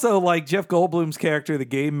 Also, like, Jeff Goldblum's character, the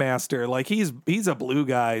Game Master, like, he's a blue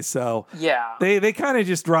guy, so yeah, they kind of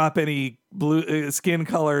just drop any blue skin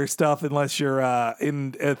color stuff unless you're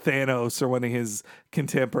in Thanos or one of his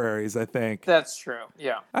contemporaries, I think. That's true,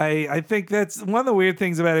 yeah. I think that's one of the weird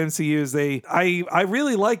things about MCU is I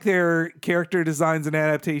really like their character designs and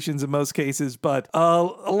adaptations in most cases, but a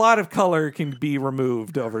lot of color can be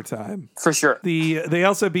removed over time. For sure. They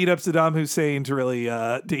also beat up Saddam Hussein to really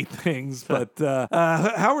date things, but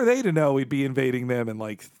how were they to know we'd be invading them in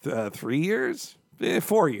like 3 years?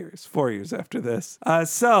 4 years. 4 years after this.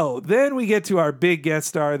 So then we get to our big guest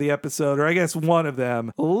star of the episode, or I guess one of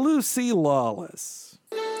them, Lucy Lawless.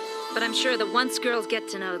 But I'm sure that once girls get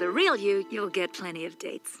to know the real you, you'll get plenty of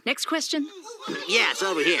dates. Next question? Yes,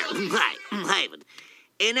 over here. Right.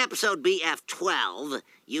 In episode BF-12,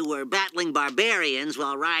 you were battling barbarians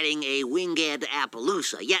while riding a winged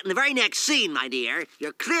Appaloosa. Yet in the very next scene, my dear,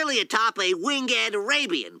 you're clearly atop a winged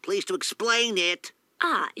Arabian. Please to explain it.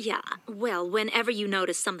 Yeah. Well, whenever you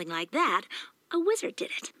notice something like that, a wizard did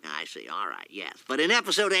it. I see. All right, yes. But in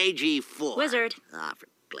episode AG4... Wizard. For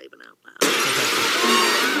Glaven out loud.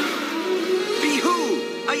 Behold,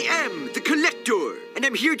 I am the Collector, and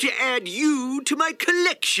I'm here to add you to my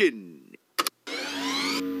collection.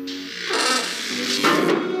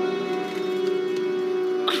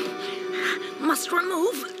 Must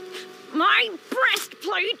remove my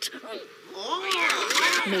breastplate.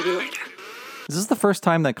 Maybe later. Is this the first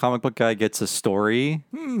time that Comic Book Guy gets a story?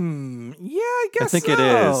 Yeah, I guess I think so. it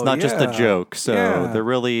is. Not just a Yeah. joke. So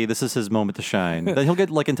Yeah. this is his moment to shine. Then he'll get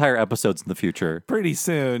like entire episodes in the future. Pretty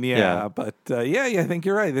soon, yeah. But I think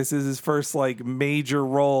you're right. This is his first like major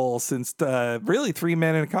role since really 3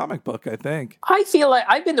 Men in a Comic Book, I think. I feel like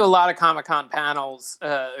I've been to a lot of Comic-Con panels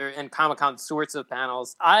and Comic-Con sorts of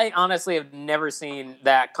panels. I honestly have never seen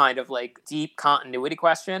that kind of like deep continuity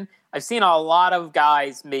question. I've seen a lot of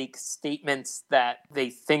guys make statements that they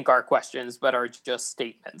think are questions, but are just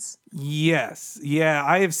statements. Yes. Yeah,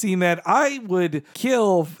 I have seen that. I would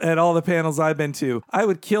kill at all the panels I've been to. I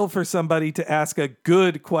would kill for somebody to ask a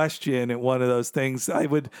good question at one of those things. I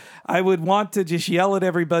would want to just yell at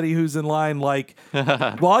everybody who's in line, like,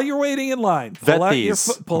 while you're waiting in line, pull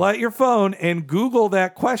out your phone and Google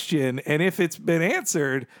that question. And if it's been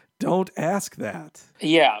answered, don't ask that.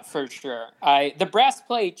 Yeah, for sure. The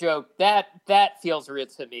breastplate joke, that feels real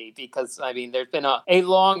to me because, I mean, there's been a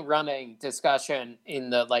long-running discussion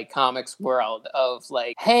in the, like, comics world of,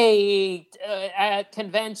 like, hey, at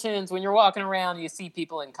conventions, when you're walking around, you see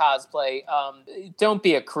people in cosplay, don't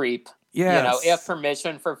be a creep. Yes. You know, have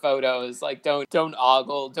permission for photos. Like, don't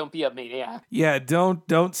ogle. Don't be a maniac. Yeah,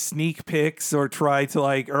 don't sneak pics or try to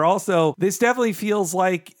like. Or also, this definitely feels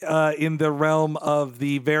like in the realm of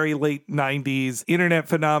the very late '90s internet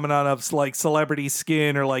phenomenon of like celebrity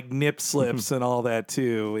skin or like nip slips and all that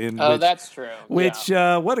too. That's true. Which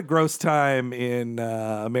what a gross time in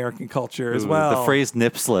American culture as well. The phrase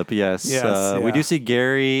nip slip, yes. We do see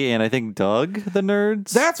Gary and I think Doug, the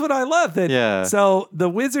nerds. That's what I love. So the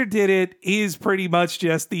wizard did it. it is pretty much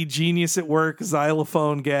just the genius at work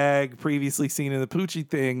xylophone gag previously seen in the Poochie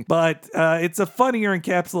thing, but it's a funnier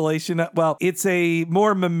encapsulation. Well, it's a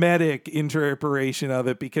more mimetic interpretation of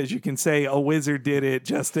it because you can say a wizard did it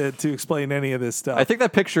just to explain any of this stuff. I think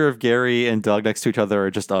that picture of Gary and Doug next to each other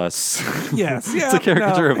are just us. Yes, yeah, it's a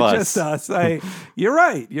caricature of us. Just us. You're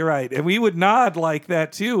right. And we would nod like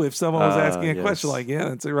that too if someone was asking a question like, yeah,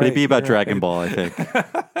 that's right. It'd be about Dragon Ball, I think.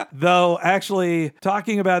 Though, actually,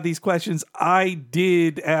 talking about these questions, I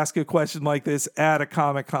did ask a question like this at a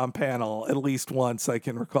Comic-Con panel at least once I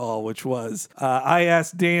can recall, which was I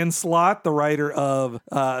asked Dan Slott, the writer of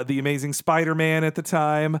The Amazing Spider-Man at the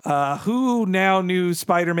time, who now knew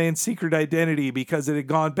Spider-Man's secret identity because it had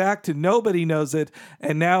gone back to nobody knows it,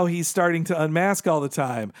 and now he's starting to unmask all the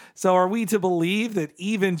time. So are we to believe that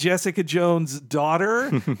even Jessica Jones'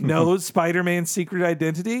 daughter knows Spider-Man's secret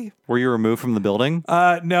identity? Were you removed from the building?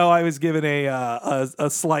 No, I was given a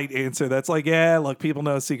slight answer that's like, yeah, look, people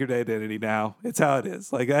know secret identity now. It's how it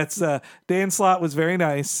is. Like, that's Dan Slott was very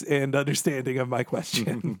nice and understanding of my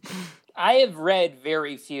question. I have read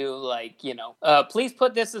very few, please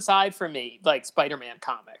put this aside for me, like Spider-Man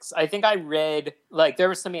comics. I think I read, there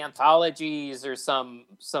were some anthologies or some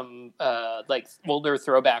older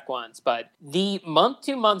throwback ones, but the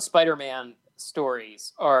month-to-month Spider-Man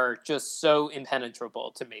stories are just so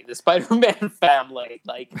impenetrable to me. The Spider-Man family,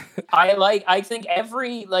 I think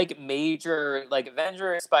every major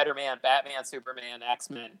Avenger, Spider-Man, Batman, Superman,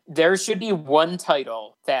 X-Men, there should be one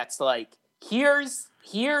title that's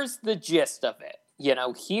here's the gist of it.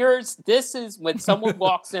 This is when someone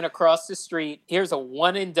walks in across the street, here's a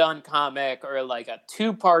one and done comic or a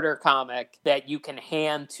two-parter comic that you can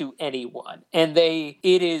hand to anyone. And it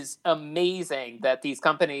is amazing that these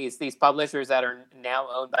companies, these publishers that are now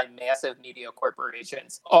owned by massive media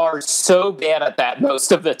corporations are so bad at that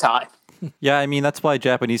most of the time. Yeah, I mean, that's why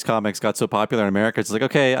Japanese comics got so popular in America. It's like,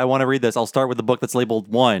 okay, I want to read this. I'll start with the book that's labeled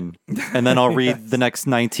 1, and then I'll read the next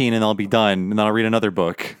 19, and I'll be done, and then I'll read another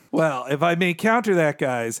book. Well, if I may counter that,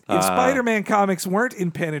 guys, if Spider-Man comics weren't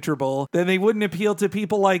impenetrable, then they wouldn't appeal to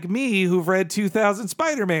people like me who've read 2,000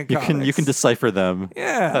 Spider-Man comics. You can decipher them.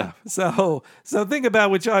 Yeah. So think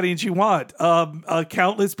about which audience you want.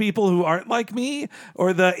 Countless people who aren't like me,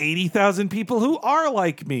 or the 80,000 people who are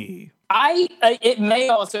like me. It may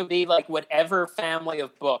also be whatever family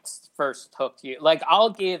of books first hooked you. I'll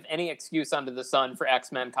give any excuse under the sun for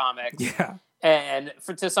X-Men comics. Yeah. And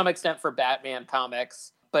to some extent for Batman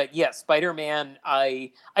comics. But yeah, Spider-Man,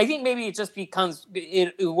 I think maybe it just becomes,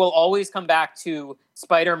 it will always come back to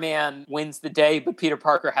Spider-Man wins the day, but Peter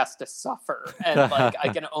Parker has to suffer. And I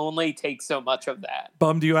can only take so much of that.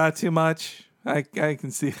 Bummed you out too much? I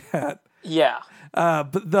can see that. Yeah.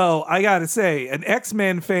 But though, I gotta say, an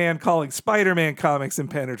X-Men fan calling Spider-Man comics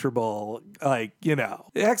impenetrable, the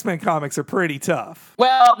X-Men comics are pretty tough.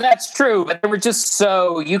 Well, that's true, but they were just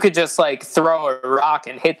you could just throw a rock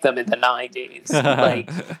and hit them in the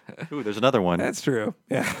 90s. Ooh, there's another one. That's true.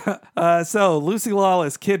 Yeah. So Lucy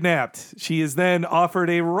Lawless kidnapped. She is then offered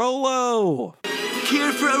a Rolo.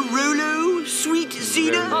 Care for a Rolo, sweet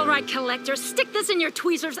Xena? All right, Collector, stick this in your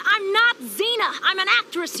tweezers. I'm not Xena. I'm an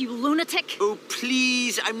actress, you lunatic. Oh,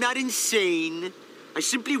 please, I'm not insane. I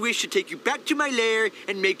simply wish to take you back to my lair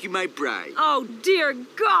and make you my bride. Oh, dear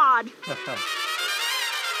God.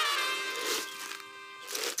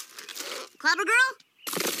 Clever girl?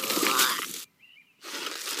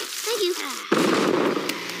 Thank you.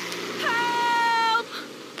 Help!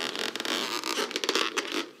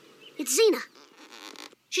 It's Xena.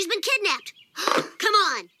 She's been kidnapped. Come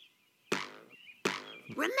on.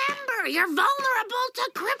 Remember, you're vulnerable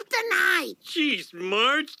to kryptonite. Jeez,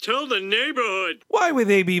 Marge, tell the neighborhood. Why would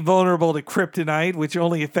they be vulnerable to kryptonite, which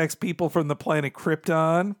only affects people from the planet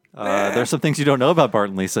Krypton? There's some things you don't know about Bart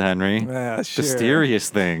and Lisa Henry. Yeah, sure. Mysterious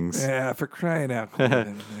things. Yeah, for crying out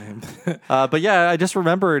loud. But yeah, I just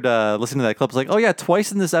remembered listening to that clip. I was like, oh yeah,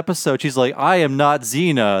 twice in this episode, she's like, I am not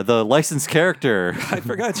Xena, the licensed character. I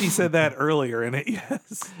forgot she said that earlier in it,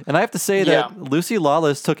 yes. And I have to say that Lucy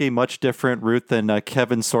Lawless took a much different route than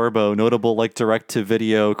Kevin Sorbo, notable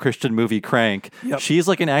direct-to-video Christian movie Crank. Yep. She's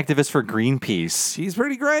like an activist for Greenpeace. She's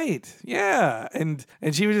pretty great. Yeah. And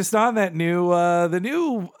she was just on that the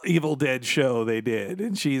new Evil Dead show they did,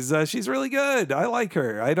 and she's really good. I like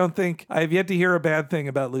her. I've yet to hear a bad thing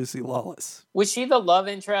about Lucy Lawless. Was she the love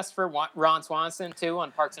interest for Ron Swanson too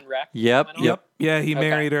on Parks and Rec? Yep. Yeah, he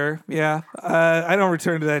married her. Yeah. I don't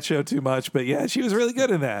return to that show too much, but yeah, she was really good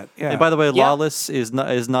in that. Yeah. And by the way, Lawless is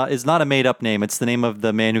not a made up name. It's the name of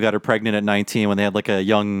the man who got her pregnant at 19 when they had like a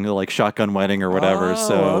young like shotgun wedding or whatever.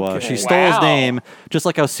 She stole his name, just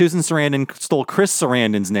like how Susan Sarandon stole Chris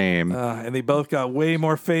Sarandon's name. And they both got way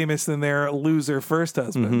more famous than their loser first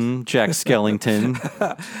husband. Jack Skellington.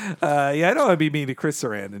 I don't want to be mean to Chris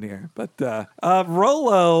Sarandon here, but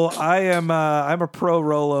Rolo, I'm a pro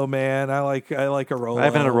Rolo man. I like a Rolo. I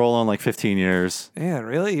haven't had a Rolo in like 15 years. Man,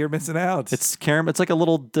 really? You're missing out. It's caramel. It's like a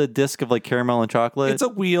little disc of like caramel and chocolate. It's a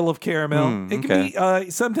wheel of caramel. It can be.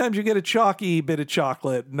 Sometimes you get a chalky bit of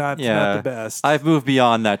chocolate. Not the best. I've moved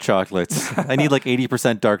beyond that chocolate. I need like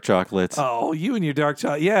 80% dark chocolate. Oh, you and your dark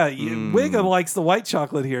chocolate. Yeah, Wiggum likes the white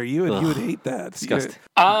chocolate here. You would hate that. Disgusting.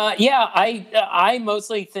 I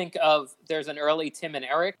mostly think of there's an early Tim and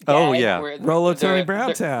Eric. Rolo Tony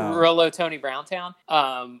Browntown. Rolo Tony Browntown,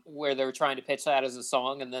 where they were trying to pitch that as a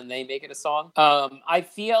song and then they make it a song. I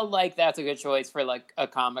feel like that's a good choice for like a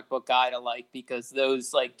comic book guy to like because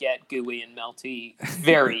those like get gooey and melty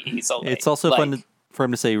very easily. It's also fun for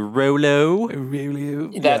him to say Rolo.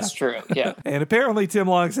 That's true. Yeah. And apparently Tim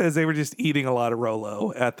Long says they were just eating a lot of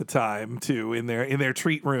Rolo at the time too in their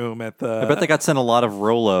treat room at the. I bet they got sent a lot of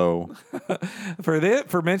Rolo.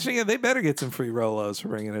 For mentioning it, they better get some free Rolos for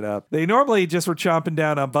bringing it up. They normally just were chomping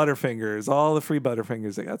down on Butterfingers, all the free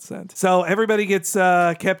Butterfingers they got sent. So everybody gets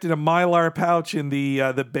kept in a Mylar pouch in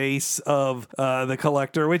the base of the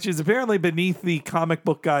Collector, which is apparently beneath the comic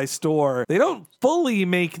book guy's store. They don't fully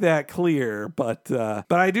make that clear, but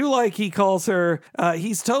I do like he calls her.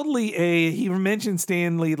 He's totally he mentioned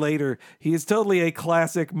Stan Lee later. He is totally a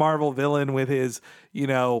classic Marvel villain with his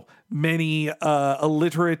many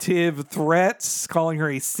alliterative threats, calling her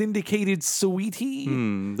a syndicated sweetie.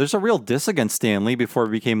 There's a real diss against Stan Lee before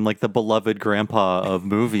he became like the beloved grandpa of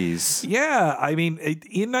movies. Yeah, I mean,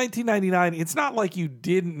 in 1999, it's not like you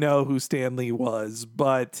didn't know who Stan Lee was,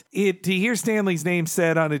 but to hear Stan Lee's name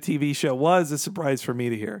said on a TV show was a surprise for me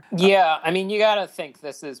to hear. Yeah, I mean, you gotta think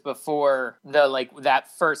this is before that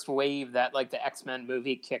first wave that like the X-Men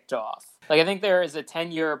movie kicked off. Like, I think there is a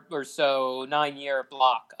 10-year or so, 9-year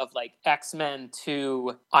block of, like, X-Men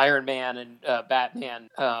to Iron Man and Batman.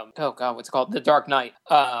 What's it called? The Dark Knight.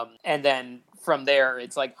 And then from there,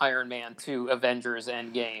 it's, like, Iron Man to Avengers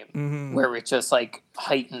Endgame, where it just, like,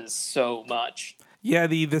 heightens so much. Yeah,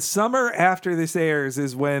 the summer after this airs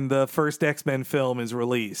is when the first X-Men film is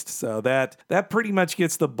released. So that pretty much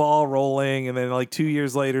gets the ball rolling. And then like 2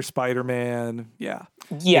 years later, Spider-Man. Yeah.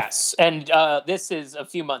 Yes. And this is a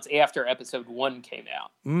few months after episode 1 came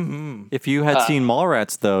out. Mm-hmm. If you had seen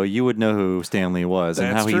Mallrats, though, you would know who Stan Lee was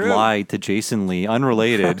and how he lied to Jason Lee,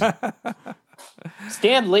 unrelated.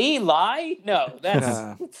 Stan Lee lie? No,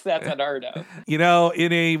 that's unheard of. In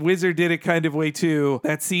a Wizard Did It kind of way too,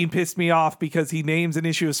 that scene pissed me off because he names an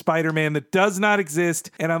issue of Spider-Man that does not exist.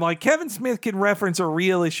 And I'm like, Kevin Smith can reference a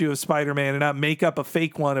real issue of Spider-Man and not make up a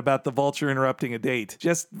fake one about the Vulture interrupting a date.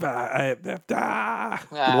 Just, More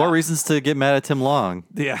reasons to get mad at Tim Long.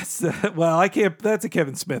 Yes. Well, I can't, that's a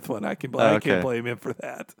Kevin Smith one. I can't blame him for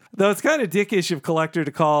that. Though it's kind of dickish of Collector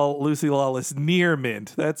to call Lucy Lawless near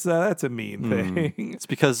mint. That's a mean thing. It's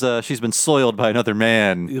because she's been soiled by another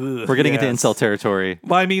man. We're getting into incel territory.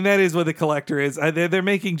 Well, I mean, that is what the Collector is. They're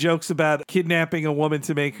making jokes about kidnapping a woman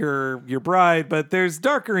to make her your bride, but there's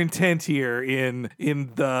darker intent here in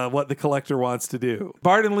what the Collector wants to do.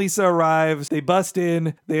 Bart and Lisa arrives. They bust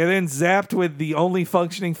in. They are then zapped with the only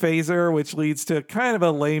functioning phaser, which leads to kind of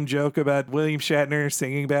a lame joke about William Shatner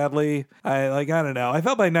singing badly. I don't know. I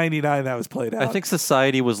felt by 99 that was played out. I think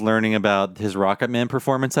society was learning about his Rocket Man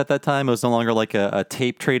performance at that time. It was no longer like a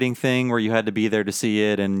tape trading thing where you had to be there to see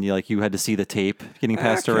it and you had to see the tape getting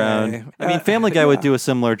passed around. I mean, Family Guy would do a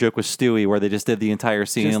similar joke with Stewie where they just did the entire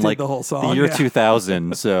scene in like the whole song, the year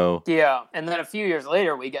 2000. So yeah, and then a few years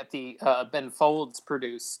later we get the Ben Folds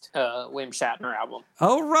produced William Shatner album.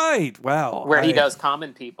 Oh right, wow, where he does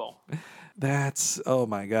Common People. That's, oh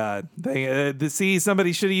my God.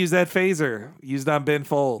 Somebody should have used that phaser used on Ben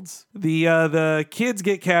Folds. The kids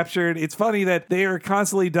get captured. It's funny that they are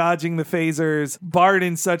constantly dodging the phasers, Bart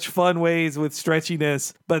in such fun ways with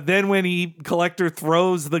stretchiness, but then when Collector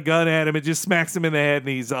throws the gun at him, it just smacks him in the head and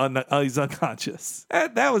he's unconscious.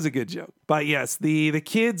 That was a good joke. But yes, the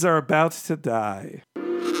kids are about to die.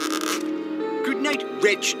 Good night,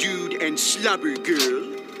 wretch dude and slobber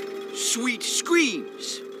girl. Sweet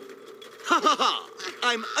screams. Ha ha ha!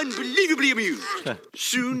 I'm unbelievably amused.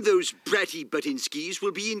 Soon those bratty Buttinskis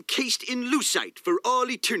will be encased in lucite for all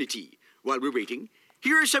eternity. While we're waiting,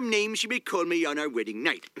 here are some names you may call me on our wedding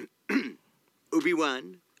night.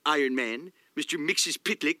 Obi-Wan, Iron Man, Mr. Mixes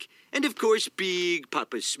Pitlick, and of course, Big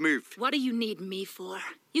Papa Smurf. What do you need me for?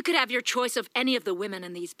 You could have your choice of any of the women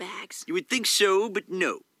in these bags. You would think so, but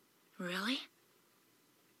no. Really?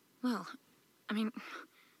 Well, I mean,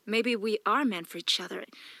 maybe we are meant for each other.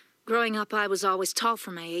 Growing up, I was always tall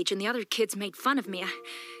for my age, and the other kids made fun of me.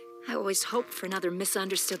 I always hoped for another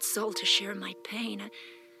misunderstood soul to share my pain.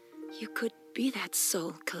 You could be that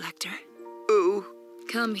soul, Collector. Oh.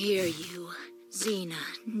 Come here, you. Xena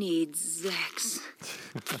needs Zex.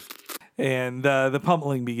 And the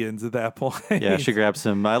pummeling begins at that point. Yeah, she grabs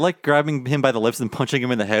him. I like grabbing him by the lips and punching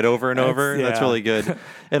him in the head over and over. Yeah. That's really good.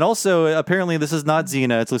 And also, apparently, this is not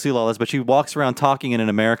Xena. It's Lucy Lawless, but she walks around talking in an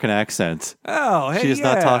American accent. Oh, hey, She does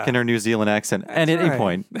yeah. not talk in her New Zealand accent. And at any right.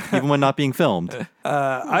 point, even when not being filmed.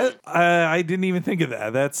 I didn't even think of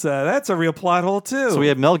that. That's a real plot hole, too. So we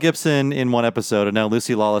have Mel Gibson in one episode and now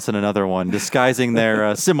Lucy Lawless in another one, disguising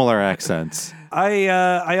their similar accents.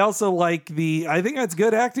 I also like I think that's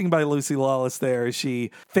good acting by Lucy Lawless there.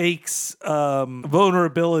 She fakes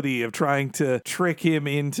vulnerability of trying to trick him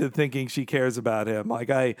into thinking she cares about him. Like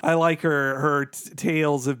I like her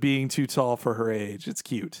tales of being too tall for her age. It's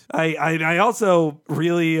cute. I also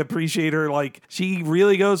really appreciate her. Like she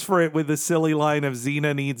really goes for it with the silly line of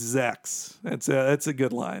Xena needs Zex. That's a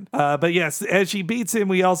good line. But yes, as she beats him,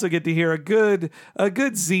 we also get to hear a good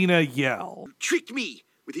Xena yell. Tricked me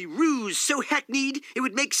with a ruse so hackneyed it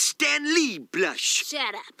would make Stan Lee blush.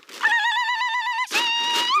 Shut up.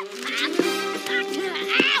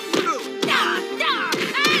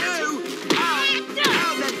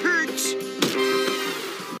 That hurts.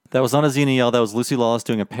 That was not a Xena yell. That was Lucy Lawless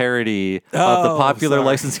doing a parody of the popular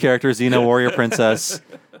licensed character Xena Warrior Princess,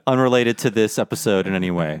 unrelated to this episode in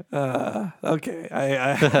any way. Okay.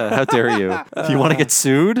 How dare you? Do you want to get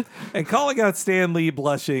sued? And calling out Stan Lee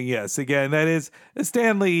blushing, yes. Again, that is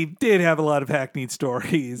Stan Lee did have a lot of hackneyed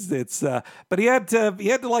stories. It's but he had to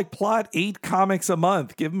like plot 8 comics a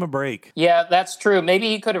month. Give him a break. Yeah, that's true. Maybe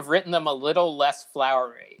he could have written them a little less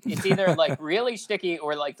flowery. It's either like really sticky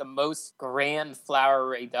or like the most grand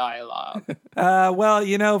flowery dialogue.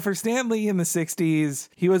 Well, for Stan Lee in the 60s,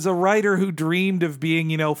 he was a writer who dreamed of being,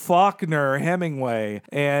 Faulkner, Hemingway.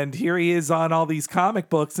 And here he is on all these comic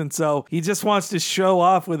books. And so he just wants to show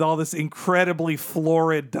off with all this incredibly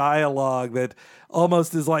florid dialogue that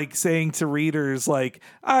almost is like saying to readers, like,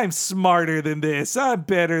 I'm smarter than this. I'm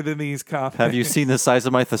better than these comics. Have you seen the size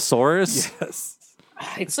of my thesaurus? Yes.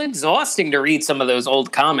 It's exhausting to read some of those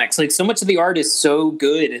old comics. Like, so much of the art is so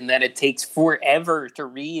good, and then it takes forever to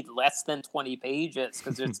read less than 20 pages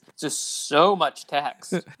because it's just so much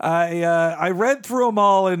text. I read through them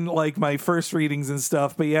all in like my first readings and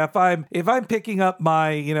stuff. But yeah, if I'm picking up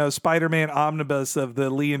my Spider-Man omnibus of the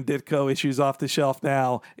Lee and Ditko issues off the shelf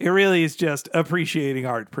now, it really is just appreciating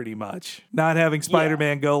art pretty much. Not having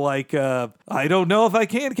Spider-Man go like, I don't know if I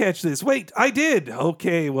can catch this. Wait, I did.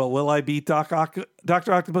 Okay, well, will I beat Dr.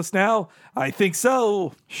 Octopus now? I think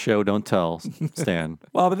so. Show, don't tell, Stan.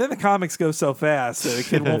 Well, but then the comics go so fast that a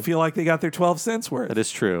kid won't feel like they got their 12 cents worth. That is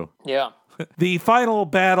true. Yeah. The final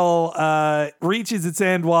battle reaches its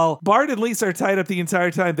end while Bart and Lisa are tied up the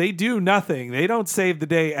entire time. They do nothing. They don't save the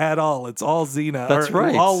day at all. It's all Xena. That's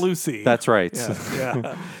right. All Lucy. That's right.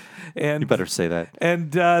 Yeah. And you better say that.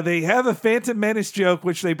 And they have a Phantom Menace joke,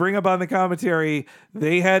 which they bring up on the commentary.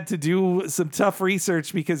 They had to do some tough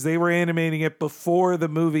research because they were animating it before the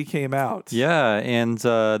movie came out. Yeah, and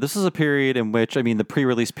this is a period in which, the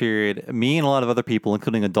pre-release period, me and a lot of other people,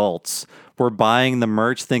 including adults, were buying the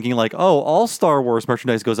merch thinking like, oh, all Star Wars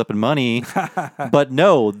merchandise goes up in money. But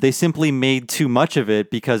no, they simply made too much of it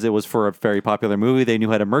because it was for a very popular movie. They knew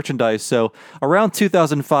how to merchandise. So around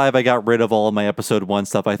 2005, I got rid of all of my episode 1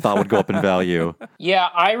 stuff I thought would go up in value. Yeah,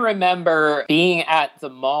 I remember being at the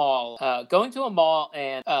mall, going to a mall,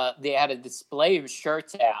 and they had a display of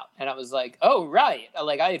shirts out. And I was like, oh, right.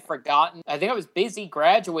 Like, I had forgotten. I think I was busy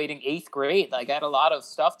graduating 8th grade. Like, I had a lot of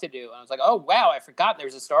stuff to do. And I was like, oh, wow, I forgot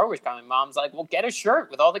there's a Star Wars comic. Mom's like, well, get a shirt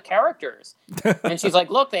with all the characters. And she's like,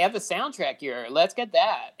 look, they have the soundtrack here. Let's get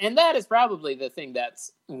that. And that is probably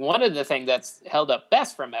one of the things that's held up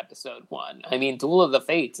best from episode 1. Duel of the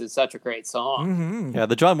Fates is such a great song. Mm-hmm. Yeah,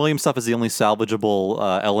 the John Williams stuff is the only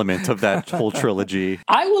salvageable element of that whole trilogy.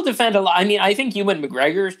 I will defend a lot. I think Ewan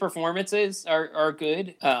McGregor's performances are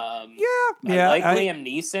good. I like Liam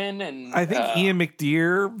Neeson. And I think Ian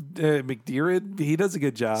McDiarmid, he does a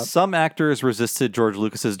good job. Some actors resisted George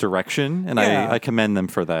Lucas's direction, and I commend them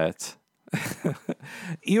for that.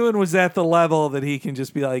 Ewan was at the level that he can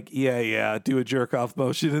just be like, yeah, do a jerk-off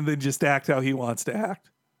motion and then just act how he wants to act.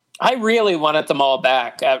 I really wanted them all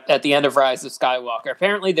back at the end of Rise of Skywalker.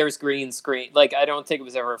 Apparently there's green screen. Like, I don't think it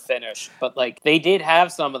was ever finished, but like they did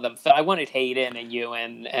have some of them. I wanted Hayden and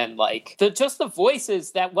Ewan and like just the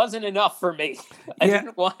voices. That wasn't enough for me. I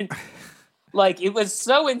didn't want... Like, it was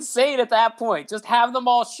so insane at that point. Just have them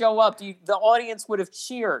all show up. The audience would have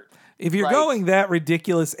cheered. If you're going that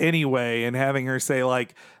ridiculous anyway and having her say,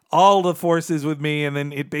 like, all the forces with me, and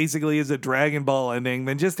then it basically is a Dragon Ball ending,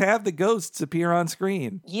 then just have the ghosts appear on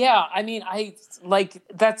screen. Yeah, I mean,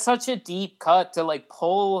 that's such a deep cut to, like,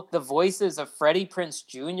 pull the voices of Freddie Prinze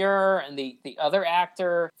Jr. and the other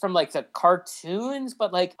actor from, like, the cartoons,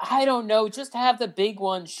 but, like, I don't know, just have the big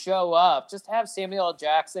ones show up. Just have Samuel L.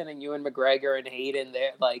 Jackson and Ewan McGregor and Hayden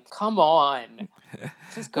there. Like, come on.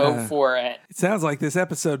 Just go for it. It sounds like this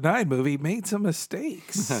episode 9 movie made some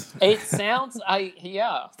mistakes. It sounds,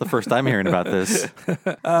 yeah. It's the first time hearing about this.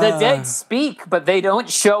 The dead speak, but they don't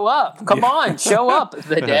show up. Come on, show up,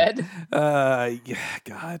 the dead. Yeah,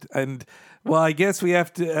 God. And, well, I guess we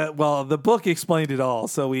have to, the book explained it all,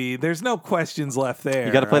 so there's no questions left there.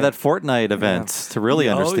 You got to play that Fortnite event to really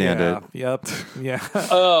understand it. Yep. Yeah.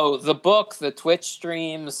 Oh, the book, the Twitch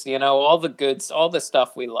streams, all the goods, all the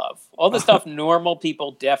stuff we love. All the stuff normal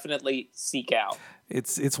people definitely seek out.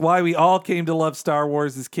 It's why we all came to love Star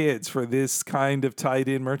Wars as kids, for this kind of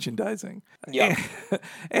tied-in merchandising. Yeah.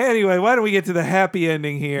 Anyway, why don't we get to the happy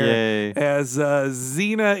ending here? Yay. As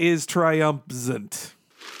Xena is triumphant.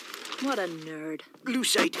 What a nerd.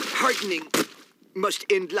 Lucite hardening must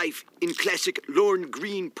end life in classic Lorne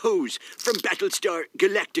Green pose from Battlestar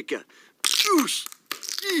Galactica.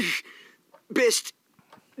 Oosh. Best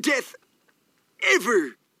death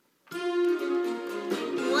ever.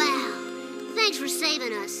 Wow. Thanks for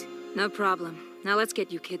saving us. No problem. Now let's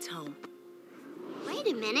get you kids home. Wait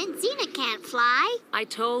a minute. Xena can't fly. I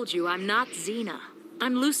told you, I'm not Xena.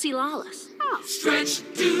 I'm Lucy Lawless. Oh. Stretch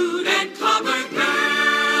Dude and Clobber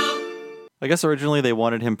Girl. I guess originally they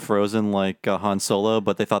wanted him frozen like Han Solo,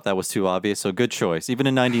 but they thought that was too obvious, so good choice. Even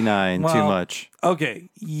in 99, too much. Okay,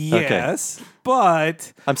 yes,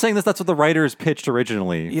 but... I'm saying that's what the writers pitched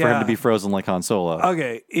originally, for him to be frozen like Han Solo.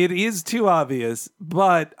 Okay, it is too obvious,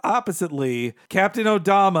 but oppositely, Captain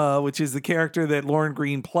Odama, which is the character that Lorne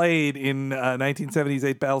Green played in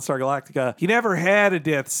 1978 Battlestar Galactica, he never had a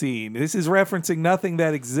death scene. This is referencing nothing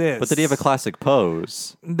that exists. But did he have a classic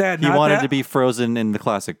pose? He wanted to be frozen in the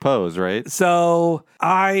classic pose, right? So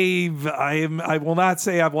I will not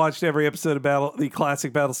say I've watched every episode of the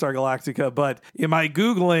classic Battlestar Galactica, but in my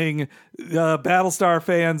Googling, Battlestar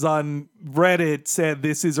fans on Reddit said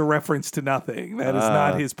this is a reference to nothing. That is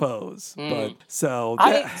not his pose. But so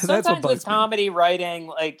that's what sometimes with comedy writing,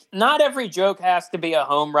 like, not every joke has to be a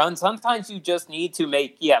home run. Sometimes you just need to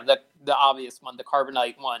make the obvious one, the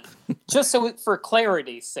Carbonite one, just for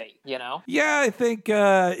clarity's sake, Yeah, I think,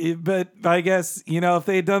 but I guess, if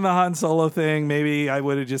they had done the Han Solo thing, maybe I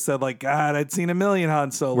would have just said, like, God, I'd seen a million Han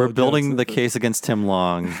Solo. We're building the case against Tim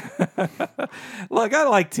Long. Look, I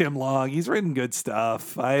like Tim Long. He's written good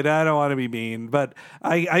stuff. I don't want to be mean, but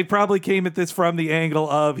I probably came at this from the angle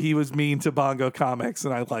of he was mean to Bongo Comics,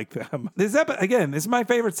 and I like them. This is my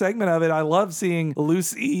favorite segment of it. I love seeing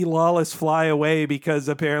Lucy Lawless fly away because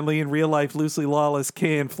apparently in real life, Lucy Lawless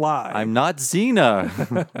can fly. I'm not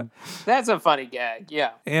Xena. That's a funny gag,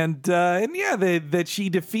 yeah. And that she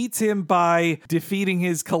defeats him by defeating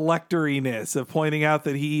his collectoriness of pointing out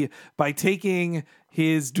that by taking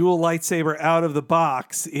his dual lightsaber out of the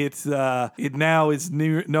box, it now is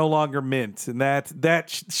no longer mint, and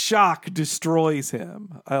that shock destroys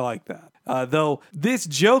him. I like that. Though this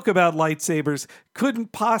joke about lightsabers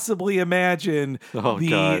couldn't possibly imagine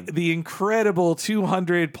the incredible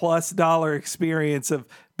 $200+ experience of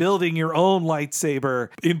building your own lightsaber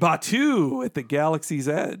in Batuu at the galaxy's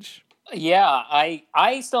edge. Yeah,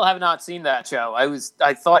 I still have not seen that show.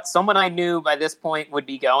 I thought someone I knew by this point would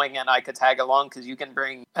be going and I could tag along because you can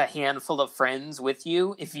bring a handful of friends with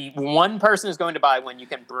you. If one person is going to buy one, you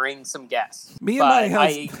can bring some guests.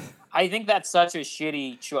 I think that's such a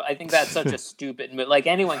shitty show. I think that's such a stupid movie. Like,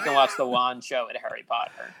 anyone can watch the Wand show at Harry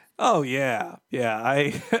Potter. Oh, yeah.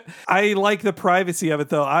 Yeah. I like the privacy of it,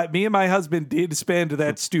 though. Me and my husband did spend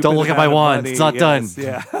that stupid Don't look at my wand. It's not done.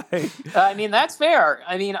 Yeah. I mean, that's fair.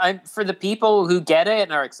 I mean, for the people who get it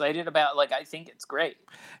and are excited about, like, I think it's great.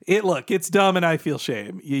 It's dumb and I feel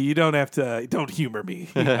shame. You don't have to, don't humor me.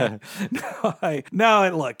 Look,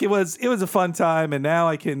 it was a fun time, and now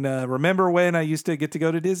I can remember when I used to get to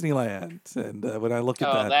go to Disneyland, and when I look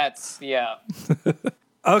at that. That's, yeah.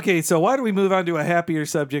 Okay, so why don't we move on to a happier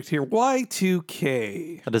subject here?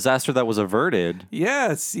 Y2K. A disaster that was averted.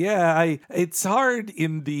 Yes, yeah. It's hard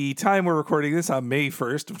in the time we're recording this on May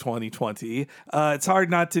 1st of 2020. It's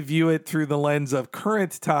hard not to view it through the lens of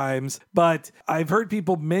current times, but I've heard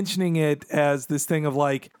people mentioning it as this thing of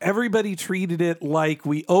like, everybody treated it like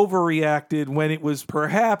we overreacted when it was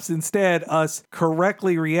perhaps instead us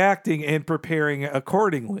correctly reacting and preparing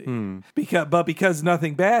accordingly. Because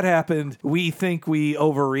nothing bad happened, we think we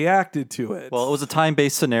overreacted to it. Well, it was a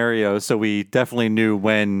time-based scenario, so we definitely knew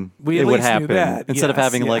when it would happen. Knew that. Instead of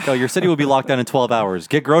having like, oh, your city will be locked down in 12 hours.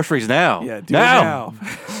 Get groceries now. Yeah, do it now.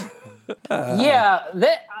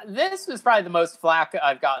 This was probably the most flack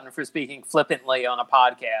I've gotten for speaking flippantly on a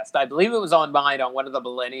podcast. I believe it was on mine on one of the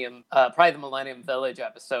Millennium Village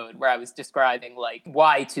episode where I was describing like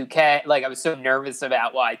Y2K. Like I was so nervous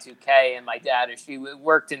about Y2K, and my dad, she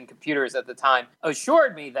worked in computers at the time,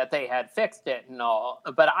 assured me that they had fixed it and all.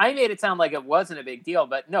 But I made it sound like it wasn't a big deal.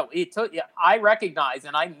 But no, it took. I recognized,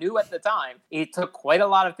 and I knew at the time, it took quite a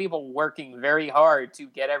lot of people working very hard to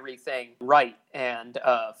get everything right and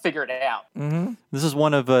figure it out. Mm-hmm. This is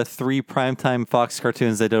one of 3 primetime Fox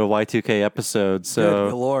cartoons they did a Y2K episode. So,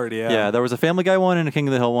 good Lord, yeah. Yeah, there was a Family Guy one and a King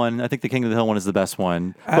of the Hill one. I think the King of the Hill one is the best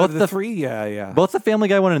one. Out of the 3, yeah. Both the Family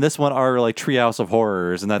Guy one and this one are like Treehouse of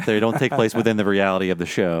Horrors, and that they don't take place within the reality of the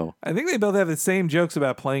show. I think they both have the same jokes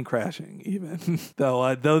about plane crashing, even.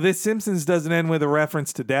 Though this Simpsons doesn't end with a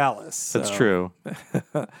reference to Dallas. So. That's true.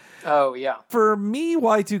 Oh, yeah. For me,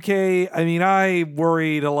 Y2K, I mean, I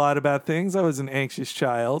worried a lot about things. I was an anxious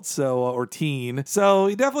child, or teen.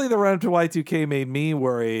 So definitely the run up to Y2K made me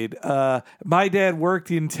worried. My dad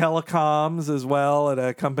worked in telecoms as well at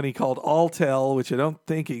a company called Alltel, which I don't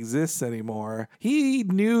think exists anymore. He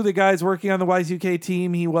knew the guys working on the Y2K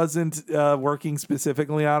team. He wasn't working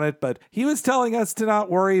specifically on it, but he was telling us to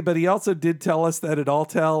not worry. But he also did tell us that at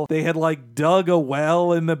Alltel, they had like dug a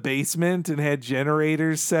well in the basement and had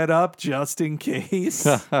generators set up just in case.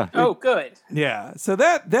 Oh, good. Yeah. So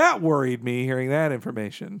that worried me hearing that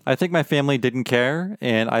information. I think my family didn't care,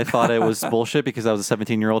 and I thought it was bullshit because I was a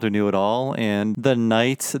 17-year-old who knew it all. And the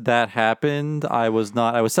night that happened, I was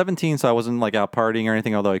 17, so I wasn't like out partying or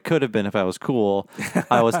anything, although I could have been if I was cool.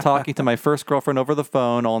 I was talking to my first girlfriend over the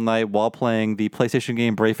phone all night while playing the PlayStation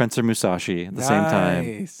game Brave Fencer Musashi at the same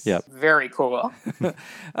time. Yep. Very cool.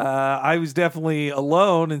 I was definitely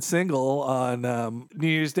alone and single on New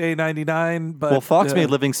Year's Day 99. But, Fox made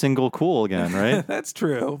living single cool again, right? That's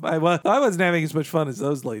true. I wasn't having as much fun as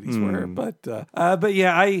those ladies were. But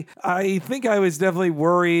yeah, I think I was definitely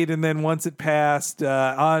worried. And then once it passed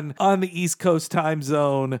on the East Coast time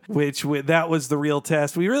zone, that was the real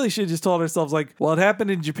test. We really should have just told ourselves like, well, it happened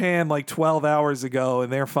in Japan like 12 hours ago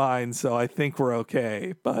and they're fine. So I think we're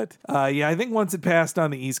okay. But yeah, I think once it passed on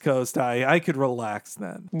the East Coast, I could relax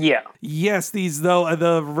then. Yeah. Yes,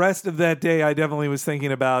 the rest of that day, I definitely was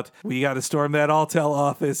thinking about, we got to storm that Alltel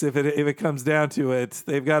office if it comes down to it.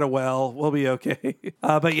 They've got a well. We'll be okay.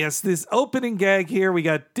 But yes, this opening gag here, we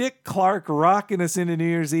got Dick Clark rocking us into New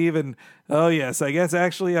Year's Eve. And oh yes, I guess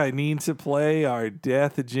actually I need to play our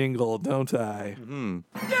death jingle, don't I?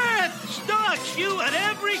 Mm-hmm. Death stalks you at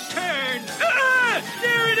every turn. Ah,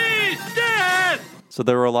 there it is, death! So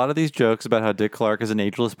there were a lot of these jokes about how Dick Clark is an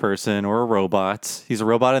ageless person or a robot. He's a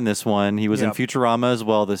robot in this one. He was in Futurama as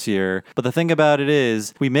well this year. But the thing about it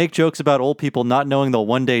is, we make jokes about old people not knowing they'll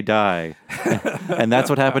one day die. And that's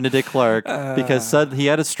what happened to Dick Clark, because he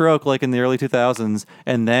had a stroke like in the early 2000s,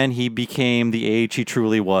 and then he became the age he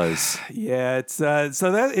truly was. Yeah, it's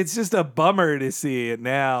just a bummer to see it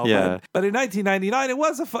now. Yeah. But in 1999, it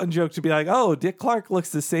was a fun joke to be like, oh, Dick Clark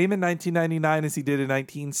looks the same in 1999 as he did in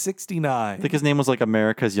 1969. I think his name was like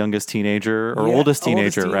America's youngest teenager, or oldest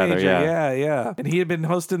teenager, rather. Yeah. And he had been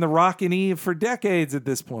hosting the Rockin' Eve for decades at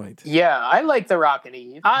this point. Yeah, I like the Rockin'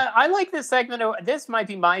 Eve. I like this segment. This might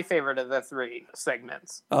be my favorite of the 3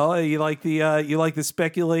 segments. Oh, you like the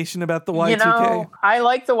speculation about the Y2K? You know, I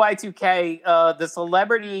like the Y2K.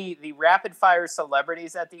 The rapid fire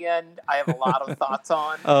celebrities at the end, I have a lot of thoughts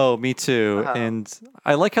on. Oh, me too. And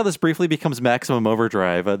I like how this briefly becomes Maximum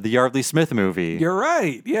Overdrive, the Yardley Smith movie. You're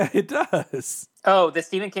right. Yeah, it does. Oh, the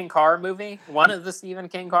Stephen King car movie? One of the Stephen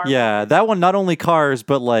King car movies? Yeah, that one, not only cars,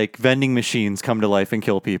 but like vending machines come to life and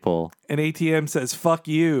kill people. An ATM says, fuck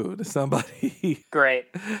you to somebody. Great.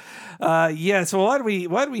 Yeah, so why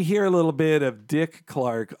don't we hear a little bit of Dick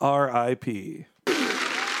Clark, R.I.P.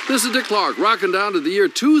 This is Dick Clark, rocking down to the year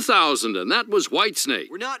 2000, and that was Whitesnake.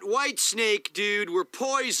 We're not Whitesnake, dude. We're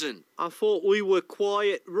Poison. I thought we were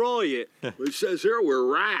Quiet Riot. It says here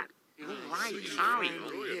we're Rat.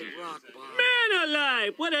 Man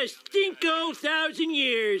alive, what a stinko 1,000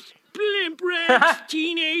 years. limp rats,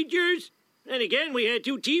 teenagers. And again, we had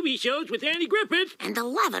 2 TV shows with Andy Griffith. And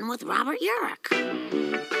 11 with Robert Urich.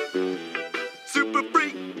 Super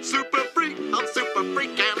freak, I'm super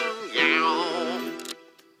freaking, yeah.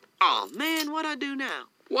 Oh man, what'd I do now?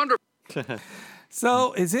 Wonderful.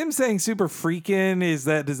 So is him saying super freakin',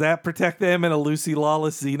 does that protect them in a Lucy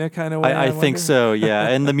Lawless Xena kind of way? I think so, yeah.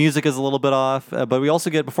 And the music is a little bit off, but we also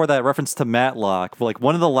get before that reference to Matlock, like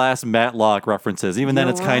one of the last Matlock references. Even then,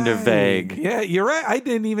 it's kind of vague. Yeah, you're right. I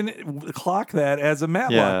didn't even clock that as a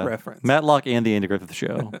Matlock reference. Matlock and the Andy Griffith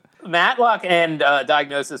Show. Matlock and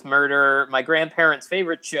Diagnosis Murder, my grandparents'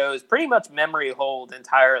 favorite shows, pretty much memory hold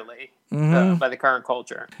entirely. By the current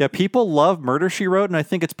culture. Yeah, people love Murder, She Wrote, and I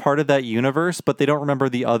think it's part of that universe, but they don't remember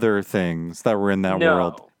the other things that were in that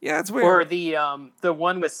world. Yeah, it's weird. Or the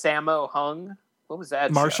one with Sammo Hung. What was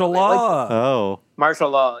that? Martial Law. Oh. Martial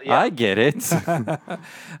Law, yeah. I get it.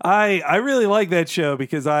 I really like that show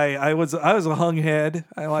because I was a hung head.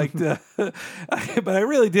 I liked, but I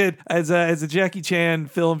really did. As a Jackie Chan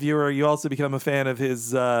film viewer, you also become a fan of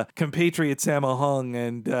his compatriot Sammo Hung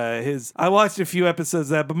and his. I watched a few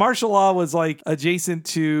episodes of that, but Martial Law was like adjacent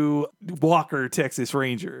to Walker, Texas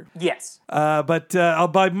Ranger. Yes. Robert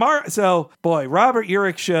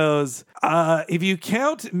Urich shows. If you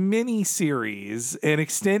count miniseries and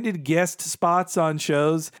extended guest spots on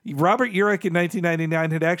shows, Robert Urich in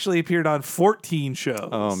 1999 had actually appeared on 14 shows.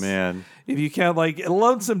 Oh, man. If you count like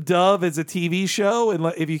Lonesome Dove as a TV show, and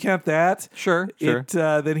if you count that, sure.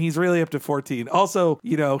 Then he's really up to 14. Also,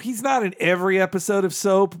 he's not in every episode of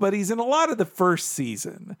Soap, but he's in a lot of the first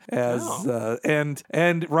season.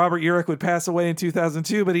 And Robert Urich would pass away in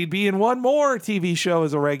 2002, but he'd be in one more TV show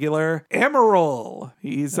as a regular, Emerald.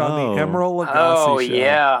 He's on the Emerald Lagasse show.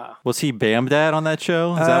 Yeah. Was he Bam Dad on that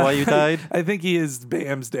show? Is that why you died? I think he is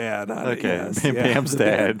Bam's dad. Okay, Bam's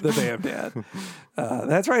dad. The Bam Dad.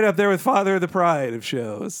 That's right up there with Father of the Pride of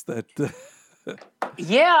shows.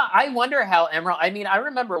 Yeah, I wonder how Emerald. I mean, I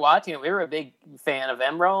remember watching it. We were a big fan of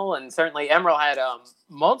Emerald, and certainly Emerald had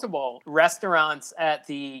multiple restaurants at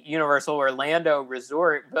the Universal Orlando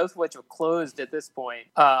Resort, both of which were closed at this point.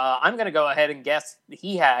 I'm going to go ahead and guess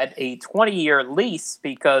he had a 20-year lease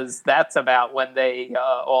because that's about when they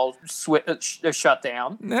all shut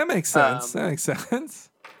down. That makes sense.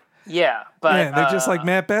 Yeah, but they're just like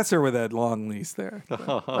Matt Besser with that long lease there.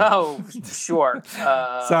 Oh, sure.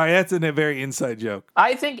 Sorry, that's a very inside joke.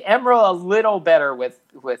 I think Emerald a little better with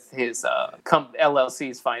his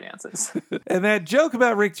LLC's finances. And that joke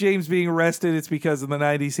about Rick James being arrested, it's because in the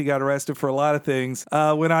 90s he got arrested for a lot of things.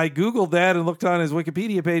 When I Googled that and looked on his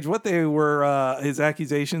Wikipedia page what they were, his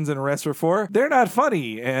accusations and arrests were for, they're not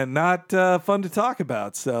funny and not fun to talk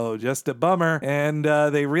about. So just a bummer. And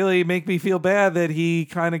they really make me feel bad that he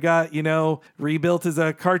kind of got, rebuilt as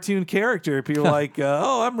a cartoon character. People are like,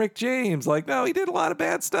 oh, I'm Rick James. Like, no, he did a lot of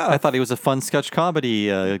bad stuff. I thought he was a fun sketch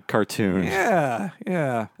comedy cartoon. Yeah.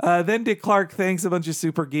 Then Dick Clark thanks a bunch of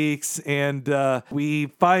super geeks, and we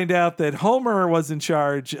find out that Homer was in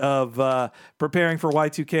charge of preparing for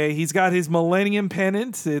Y2K. He's got his Millennium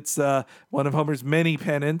Pennant. It's one of Homer's many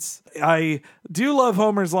pennants. I do love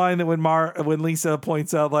Homer's line that when Lisa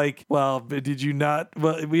points out, like, well, did you not?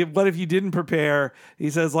 Well, what if you didn't prepare? He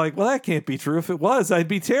says, like, well, that can't be true. If it was, I'd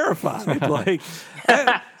be terrified. Like,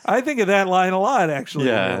 I think of that line a lot, actually.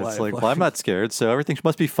 Yeah, it's like, well, I'm not scared, so everything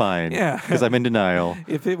must be fine. Yeah. Because I'm in denial.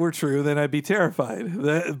 If it were true, then I'd be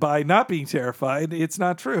terrified. By not being terrified, it's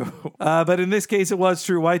not true. But in this case, it was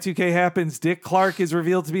true. Y2K happens. Dick Clark is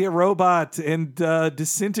revealed to be a robot and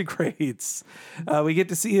disintegrates. We get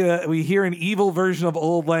to see, we hear an evil version of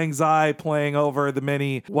Old Lang Syne playing over the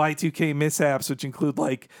many Y2K mishaps, which include,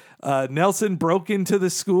 like, Nelson broke into the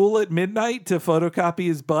school at midnight to photocopy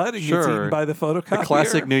his butt and gets eaten by the photocopier. A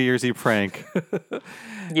classic New Year's Eve prank.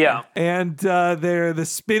 Yeah. And the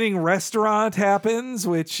spinning restaurant happens,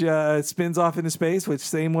 which spins off into space, which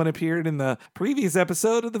same one appeared in the previous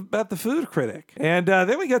episode about the Food Critic. And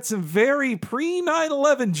then we got some very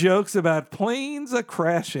pre-9/11 jokes about planes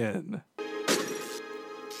a-crashin'.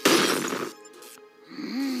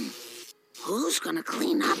 Who's gonna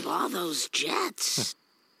clean up all those jets?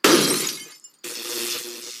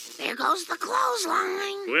 There goes the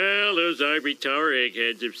clothesline. Well, those ivory tower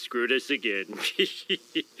eggheads have screwed us again.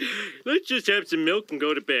 Let's just have some milk and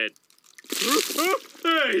go to bed. Oh,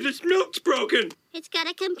 hey, this milk's broken. It's got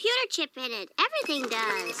a computer chip in it. Everything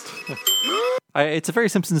does. It's a very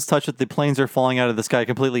Simpsons touch that the planes are falling out of the sky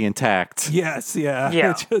completely intact. Yes, yeah.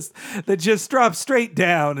 That just drops straight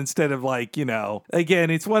down instead of again,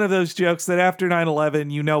 it's one of those jokes that after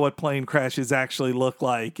 9/11, you know what plane crashes actually look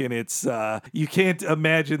like, and it's you can't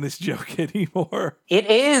imagine this joke anymore. It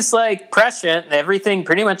is prescient. Everything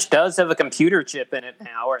pretty much does have a computer chip in it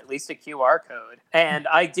now, or at least a QR code. And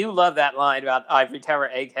I do love that line about ivory tower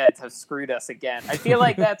eggheads have screwed us again. I feel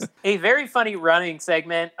like that's a very funny running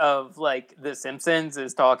segment of The Simpsons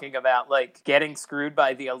is talking about getting screwed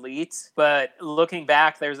by the elites. But looking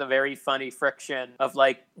back, there's a very funny friction of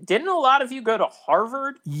didn't a lot of you go to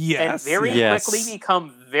Harvard? Yes. And very quickly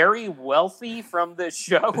become very wealthy from this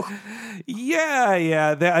show?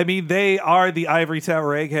 Yeah. They are the ivory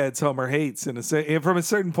tower eggheads Homer hates from a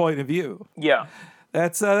certain point of view. Yeah.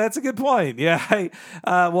 That's a good point. Yeah.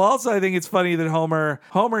 Also, I think it's funny that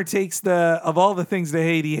Homer takes of all the things to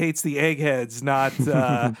hate, he hates the eggheads, not.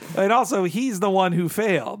 And also, he's the one who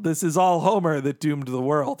failed. This is all Homer that doomed the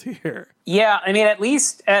world here. Yeah, at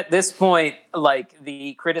least at this point,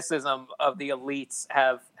 the criticism of the elites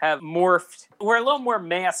have morphed. We're a little more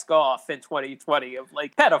mask off in 2020 of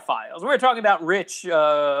pedophiles. We're talking about rich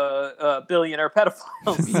billionaire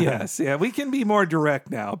pedophiles. Yes, yeah, we can be more direct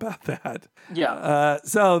now about that. Yeah.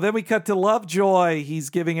 So then we cut to Lovejoy.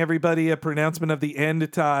 He's giving everybody a pronouncement of the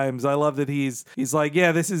end times. I love that he's like,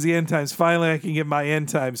 yeah, this is the end times. Finally, I can give my end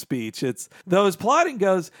time speech. It's though as plotting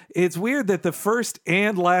goes, it's weird that the first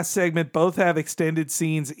and last segment both have extended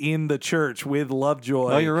scenes in the church with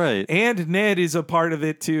Lovejoy. Oh, you're right. And Ned is a part of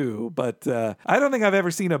it too. But I don't think I've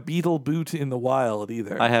ever seen a beetle boot in the wild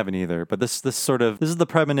either. I haven't either. But this is the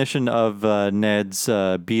premonition of Ned's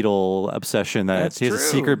Beatle obsession. That he has a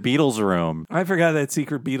secret Beatles room. I forgot that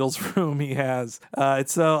secret Beatles room he has.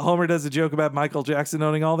 It's Homer does a joke about Michael Jackson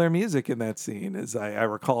owning all their music in that scene, as I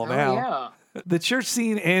recall now. Yeah. The church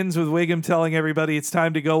scene ends with Wiggum telling everybody it's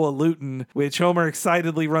time to go a-lootin', which Homer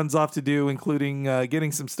excitedly runs off to do, including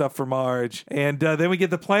getting some stuff for Marge. And then we get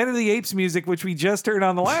the Planet of the Apes music, which we just heard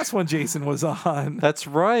on the last one Jason was on. That's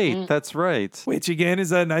right. That's right. Which, again,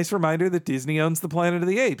 is a nice reminder that Disney owns the Planet of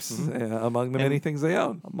the Apes, among the many things they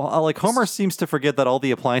own. Homer seems to forget that all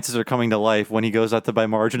the appliances are coming to life when he goes out to buy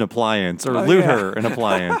Marge an appliance or loot her an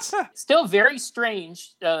appliance. Still very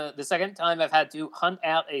strange. The second time I've had to hunt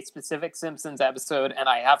out a specific Simpsons episode, and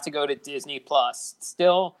I have to go to Disney Plus.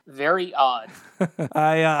 Still very odd.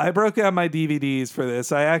 I broke out my DVDs for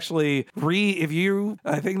this. I actually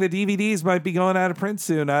I think the DVDs might be going out of print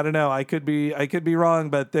soon. I don't know. I could be wrong,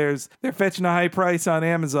 but they're fetching a high price on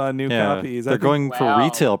Amazon. New copies. They're going for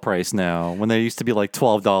retail price now when they used to be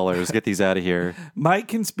 $12. Get these out of here. My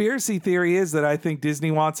conspiracy theory is that I think Disney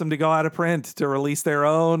wants them to go out of print to release their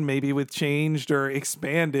own, maybe with changed or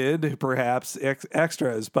expanded, perhaps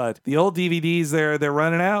extras. But the old DVDs, they're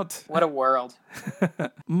running out. What a world.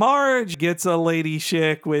 Marge gets a lady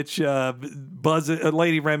shick, which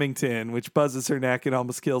Lady Remington, which buzzes her neck and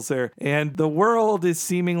almost kills her. And the world is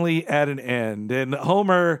seemingly at an end. And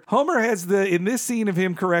Homer has in this scene of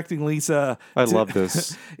him correcting Lisa. I love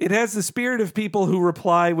this. It has the spirit of people who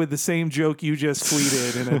reply with the same joke you just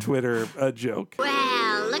tweeted in a Twitter joke.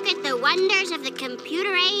 Well, look at the wonders of the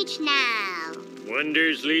computer age now.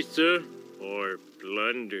 Wonders, Lisa, or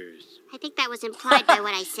blunders? I think that was implied by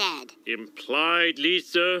what I said. Implied,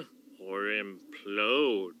 Lisa, or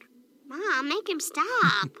implode? Mom, make him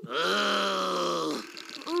stop. Oh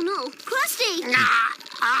no, Krusty!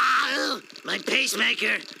 My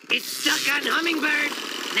pacemaker, it's stuck on Hummingbird.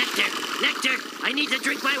 Nectar, I need to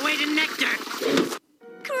drink my weight in nectar.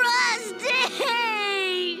 Krusty!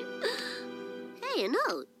 Hey, a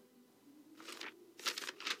note.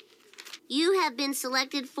 You have been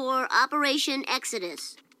selected for Operation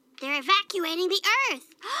Exodus. They're evacuating the Earth.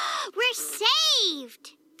 We're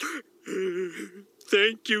saved.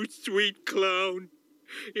 Thank you, sweet clown.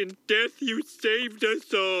 In death, you saved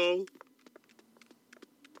us all.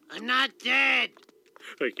 I'm not dead.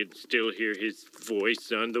 I can still hear his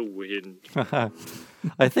voice on the wind.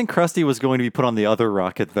 I think Krusty was going to be put on the other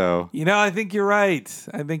rocket, though. I think you're right.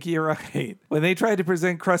 When they tried to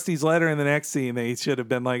present Krusty's letter in the next scene, they should have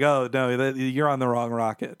been like, oh, no, you're on the wrong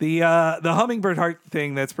rocket. The hummingbird heart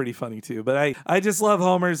thing, that's pretty funny, too. But I just love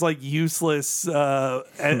Homer's useless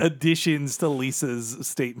additions to Lisa's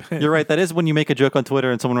statement. You're right. That is when you make a joke on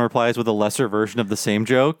Twitter and someone replies with a lesser version of the same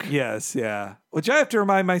joke. Yes, yeah. Which I have to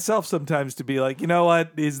remind myself sometimes to be like, you know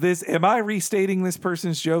what? Am I restating this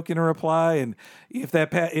person's joke in a reply? And if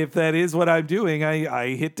if that is what I'm doing,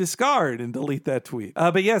 I hit discard and delete that tweet.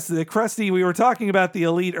 But yes, the Krusty, we were talking about the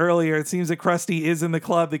elite earlier. It seems that Krusty is in the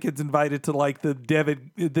club that gets invited to like the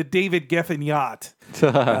David Geffen yacht.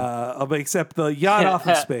 Except the yacht off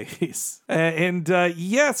of space.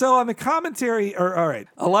 So on the commentary, all right,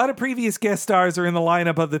 a lot of previous guest stars are in the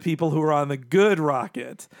lineup of the people who were on the good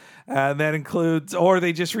rocket. And that includes, or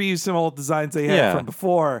they just reused some old designs they had from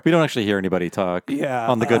before. We don't actually hear anybody talk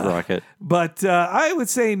on the good rocket. But I would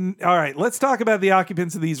say, all right, let's talk about the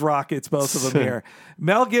occupants of these rockets, both of them here.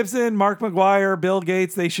 Mel Gibson, Mark McGuire, Bill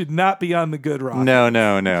Gates, they should not be on the good rocket.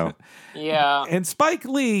 No. Yeah. And Spike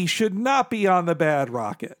Lee should not be on the bad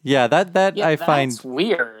rocket. Yeah, I find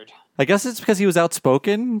weird. I guess it's because he was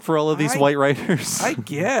outspoken for all of these white writers. I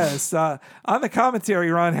guess. On the commentary,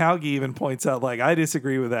 Ron Hauge even points out, like, I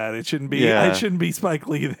disagree with that. It shouldn't be. It shouldn't be Spike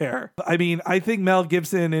Lee there. I mean, I think Mel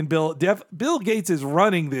Gibson and Bill Gates is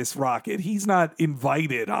running this rocket. He's not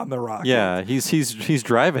invited on the rocket. Yeah, he's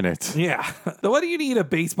driving it. Yeah. So what do you need a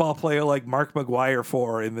baseball player like Mark McGuire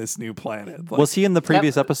for in this new planet? Like, was he in the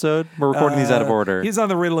previous episode? We're recording these out of order. He's on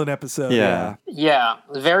the Ritalin episode. Yeah.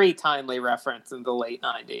 Very timely reference in the late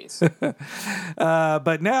 90s.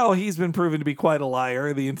 But now he's been proven to be quite a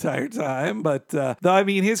liar the entire time. But though, I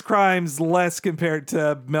mean, his crime's less compared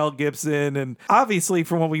to Mel Gibson. And obviously,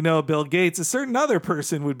 from what we know of Bill Gates, a certain other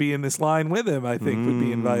person would be in this line with him, I think, would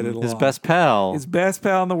be invited along. His best pal. His best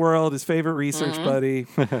pal in the world, his favorite research buddy,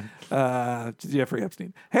 Jeffrey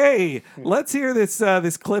Epstein. Hey, let's hear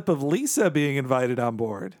this clip of Lisa being invited on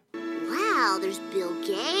board. Wow, there's Bill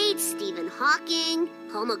Gates, Stephen Hawking,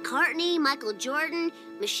 Paul McCartney, Michael Jordan,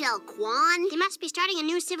 Michelle Kwan. They must be starting a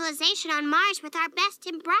new civilization on Mars with our best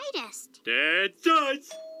and brightest. That's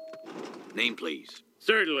us. Name, please.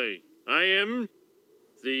 Certainly. I am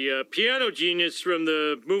the piano genius from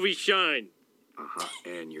the movie Shine.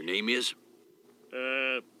 And your name is?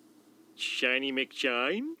 Shiny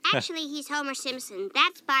McShine? Actually, he's Homer Simpson.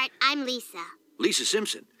 That's Bart. I'm Lisa. Lisa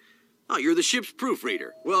Simpson. Oh, you're the ship's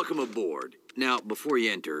proofreader. Welcome aboard. Now, before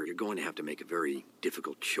you enter, you're going to have to make a very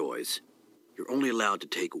difficult choice. You're only allowed to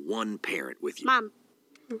take one parent with you. Mom.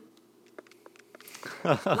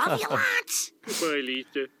 Love you lots. Goodbye,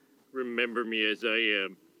 Lisa. Remember me as I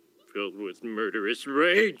am, filled with murderous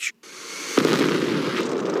rage.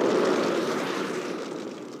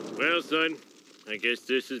 Well, son, I guess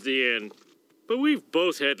this is the end. But we've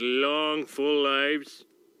both had long, full lives.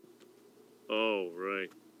 Oh, right.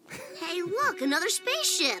 Hey, look, another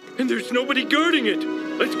spaceship. And there's nobody guarding it.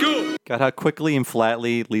 Let's go. God, how quickly and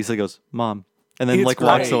flatly Lisa goes, Mom. And then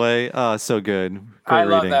walks away. Oh, so good. Great I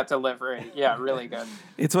love reading. that delivery. Yeah, really good.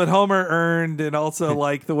 It's what Homer earned, and also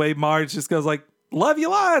like the way Marge just goes like, love you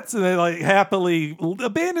lots, and then like happily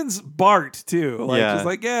abandons Bart too. Like she's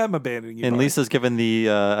like, yeah, I'm abandoning you. And Bart. Lisa's given the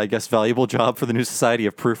I guess valuable job for the new society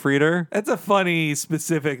of proofreader. That's a funny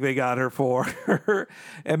specific they got her for.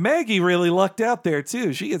 And Maggie really lucked out there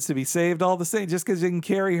too. She gets to be saved all the same just because you can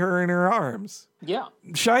carry her in her arms. Yeah.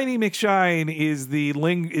 Shiny McShine is the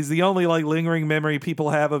only like lingering memory people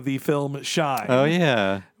have of the film Shine. Oh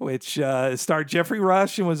yeah, which starred Jeffrey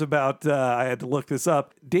Rush and was about I had to look this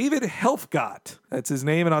up. David Helfgott, that's his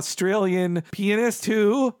name, an Australian pianist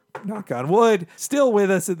who, knock on wood, still with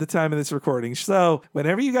us at the time of this recording. So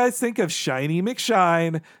whenever you guys think of Shiny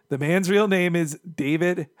McShine, the man's real name is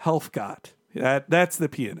David Helfgott. That's the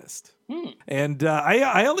pianist. And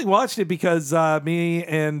I only watched it because me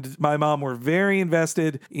and my mom were very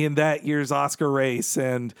invested in that year's Oscar race.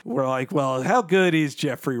 And we're like, well, how good is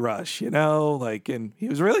Jeffrey Rush? You know, like, and he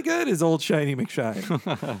was really good as old Shiny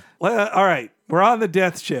McShine. All right. We're on the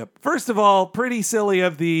death ship. First of all, pretty silly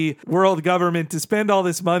of the world government to spend all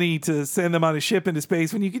this money to send them on a ship into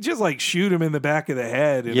space when you could just like shoot them in the back of the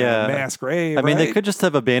head in a mass grave. I mean, right? they could just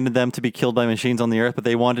have abandoned them to be killed by machines on the Earth, but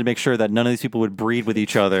they wanted to make sure that none of these people would breed with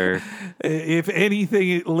each other. If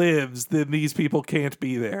anything lives, then these people can't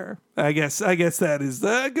be there. I guess that is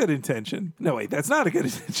a good intention. No, wait, that's not a good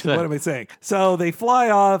intention. What am I saying? So they fly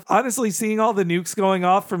off. Honestly, seeing all the nukes going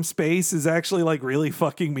off from space is actually like really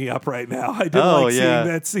fucking me up right now. I didn't like seeing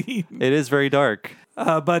that scene. It is very dark.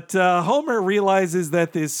 But Homer realizes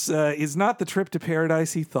that this is not the trip to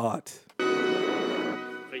paradise he thought.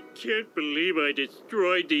 I can't believe I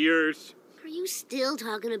destroyed the Earth. Are you still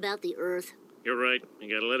talking about the Earth? You're right. I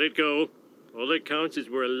gotta let it go. All that counts is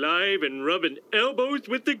we're alive and rubbing elbows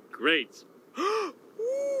with the greats.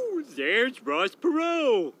 Ooh, there's Ross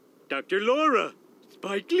Perot, Dr. Laura,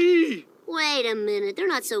 Spike Lee. Wait a minute, they're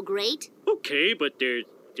not so great. Okay, but there's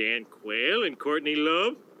Dan Quayle and Courtney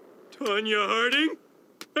Love, Tanya Harding,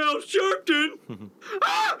 Al Sharpton.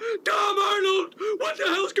 Tom Arnold! What the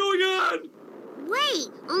hell's going on? Wait,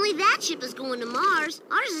 only that ship is going to Mars.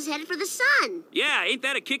 Ours is headed for the sun. Yeah, ain't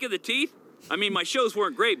that a kick in the teeth? I mean, my shows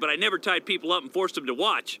weren't great, but I never tied people up and forced them to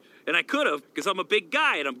watch. And I could have, because I'm a big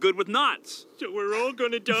guy and I'm good with knots. So we're all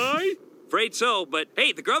gonna die? Afraid so, but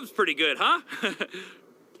hey, the grub's pretty good, huh?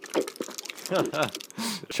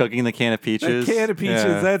 Chugging the can of peaches. The can of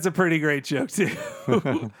peaches, that's a pretty great joke, too.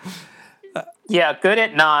 Yeah, good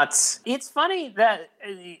at knots. It's funny that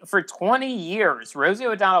for 20 years, Rosie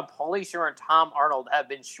O'Donnell, Pauly Shore, and Tom Arnold have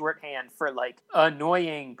been shorthand for, like,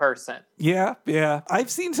 annoying person. Yeah. I've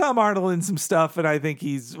seen Tom Arnold in some stuff, and I think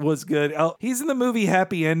was good. He's in the movie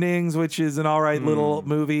Happy Endings, which is an all right little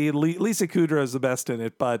movie. Lisa Kudrow's the best in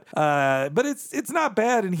it, but it's not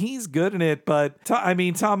bad, and he's good in it. But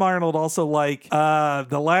Tom Arnold also, like,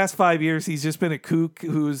 the last 5 years, he's just been a kook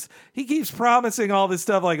he keeps promising all this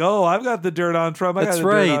stuff, like, oh, I've got the dirt on Trump. That's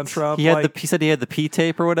right. Dirt on Trump. He said he had the P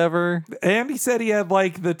tape or whatever. And he said he had,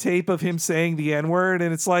 like, the tape of him saying the N-word,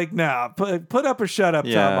 and it's like, nah, put up or shut up,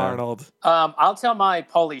 Tom Arnold. I'll tell my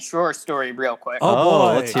Pauly Shore story real quick. Oh,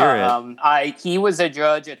 boy. Let's hear it. He was a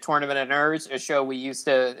judge at Tournament of Nerds, a show we used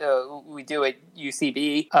to we do at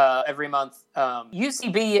UCB every month.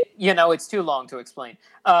 UCB, it's too long to explain.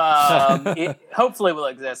 It hopefully will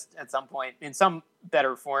exist at some point in some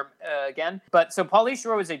better form again. But so Pauly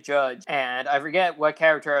Shore was a judge, and I forget what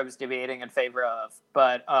character I was debating in favor of.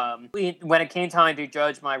 But when it came time to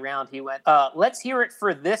judge my round, he went, let's hear it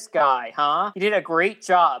for this guy, huh? He did a great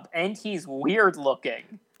job, and he's weird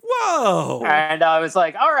looking. Whoa! And I was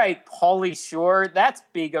like, all right, Pauly Shore, that's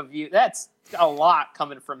big of you. That's a lot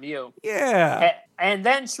coming from you. Yeah. And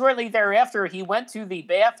then shortly thereafter, he went to the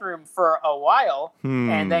bathroom for a while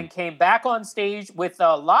and then came back on stage with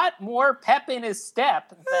a lot more pep in his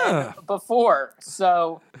step than before.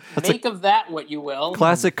 So make of that what you will.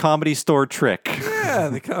 Classic Comedy Store trick. Yeah,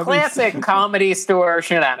 the classic Comedy Store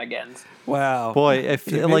shenanigans. Wow. Boy,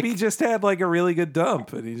 maybe he just had, like, a really good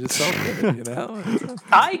dump and he just felt good,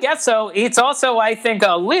 I guess so. It's also, I think,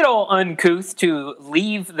 a little uncouth to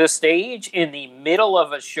leave the stage in the middle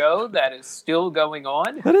of a show that is still going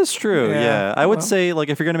on. That is true, yeah. I would say, like,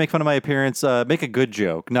 if you're going to make fun of my appearance, make a good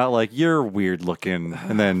joke, not like, you're weird looking,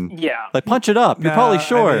 and then, like, punch it up. You're Pauly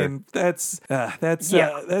Shore. I mean, that's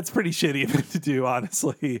pretty shitty of him to do,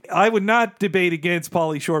 honestly. I would not debate against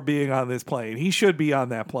Pauly Shore being on this plane. He should be on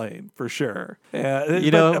that plane, for sure. But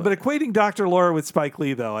equating Dr. Laura with Spike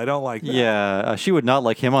Lee, though, I don't like that. Yeah, she would not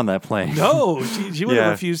like him on that plane. No, she would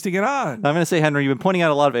have refused to get on. I'm going to say, Henry, you've been pointing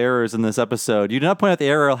out a lot of errors in this episode. You did not point out the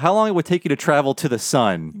error, how long it would take you to travel to the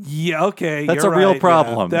sun. Yeah, okay. That's a real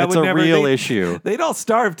problem. That's a real issue. They'd all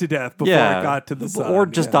starve to death before it got to the sun. Or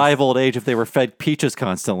just die of old age if they were fed peaches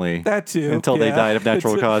constantly. That too. Until they died of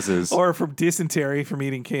natural causes. Or from dysentery from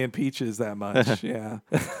eating canned peaches that much. Yeah.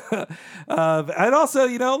 And also,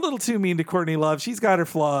 a little too mean to Courtney Love. She's got her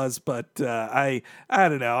flaws, but I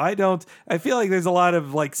don't know. I feel like there's a lot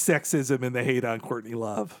of, like, sexism in the hate on Courtney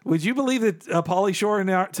Love. Would you believe that Pauly Shore and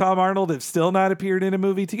Tom Arnold have still not appeared in a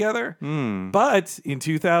movie together? But in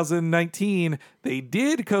 2019, they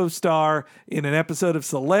did co-star in an episode of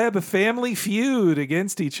Celeb Family Feud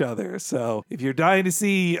against each other. So if you're dying to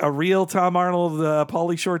see a real Tom Arnold,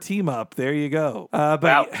 Pauly Shore team up, there you go.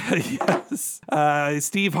 Yes,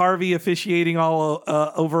 Steve Harvey officiating all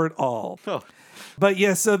over it all. Oh. But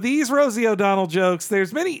yes, so these Rosie O'Donnell jokes,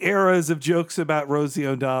 there's many eras of jokes about Rosie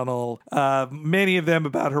O'Donnell, many of them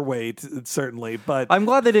about her weight, certainly. But I'm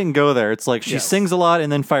glad they didn't go there. It's like she sings a lot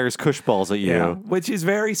and then fires cush balls at you. Yeah, which is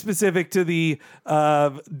very specific to the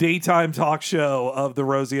daytime talk show of the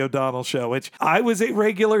Rosie O'Donnell show, which I was a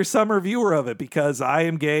regular summer viewer of it because I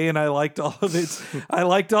am gay and I liked all of it. I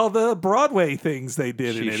liked all the Broadway things they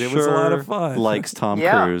did in it. It was a lot of fun. Likes Tom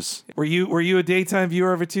Cruise. Were you a daytime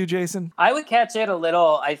viewer of it too, Jason? I would catch it a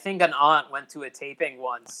little. I think an aunt went to a taping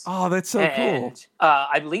once. Oh, that's so cool.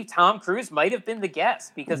 I believe Tom Cruise might have been the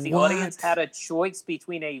guest because the audience had a choice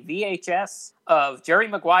between a VHS of Jerry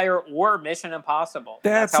Maguire or Mission Impossible.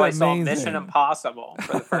 That's how amazing. I saw Mission Impossible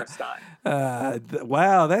for the first time.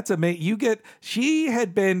 Wow, that's amazing. She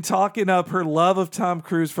had been talking up her love of Tom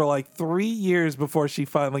Cruise for like 3 years before she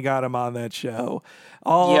finally got him on that show.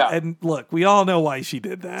 And look, we all know why she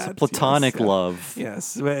did that. It's a platonic love.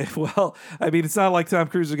 Yes. Well, I mean, it's not like Tom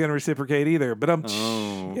Cruise is going to reciprocate either, but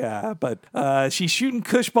she's shooting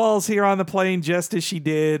cush balls here on the plane just as she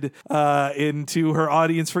did into her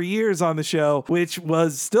audience for years on the show, which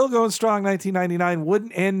was still going strong. 1999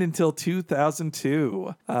 wouldn't end until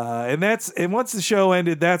 2002. And once the show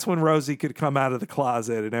ended, that's when Rosie could come out of the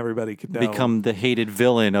closet and everybody could know. Become the hated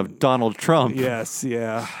villain of Donald Trump. Yes.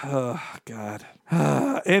 Yeah. Oh, God.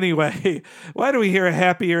 Anyway, why do we hear a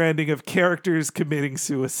happier ending of characters committing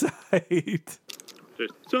suicide? The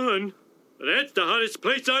sun? That's the hottest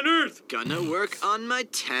place on Earth. Gonna work on my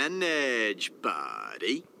tan edge,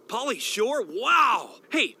 buddy. Pauly Shore? Wow!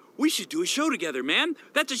 Hey, we should do a show together, man.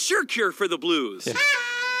 That's a sure cure for the blues.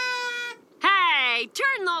 Hey,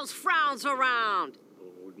 turn those frowns around.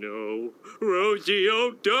 Oh, no. Rosie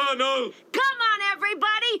O'Donnell! Come on,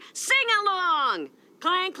 everybody, sing along.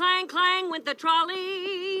 Clang, clang, clang with the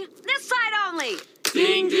trolley. This side only.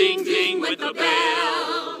 Ding, ding, ding with the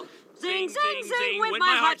bell. Zing, zing, zing with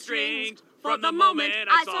my heartstrings. For the moment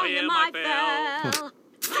I saw him, I fell.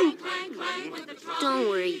 Clang, clang, clang with the trolley. Don't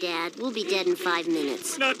worry, Dad. We'll be dead in 5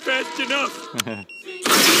 minutes. Not fast enough.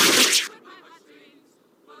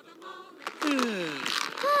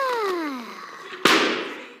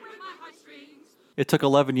 It took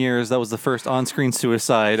 11 years. That was the first on-screen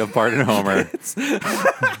suicide of Bart and Homer.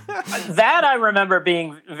 That I remember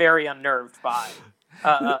being very unnerved by.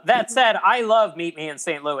 That said, I love Meet Me in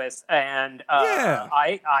St. Louis, and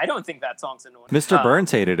I don't think that song's annoying. Mr. Burns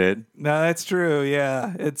hated it. No, that's true.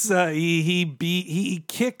 Yeah, it's he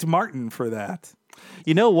kicked Martin for that.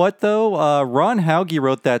 You know what, though? Ron Hauge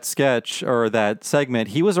wrote that sketch or that segment.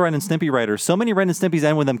 He was a Ren and Stimpy writer. So many Ren and Stimpys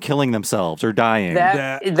end with them killing themselves or dying.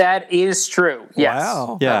 That is true. Yes.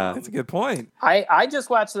 Wow. Yeah. That's a good point. I just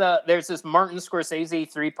watched there's this Martin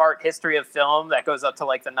Scorsese 3-part history of film that goes up to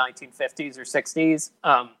like the 1950s or 60s.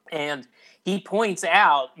 And he points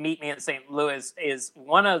out Meet Me in St. Louis is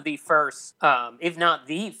one of the first, if not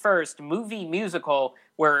the first, movie musical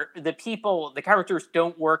where the characters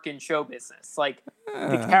don't work in show business. Like,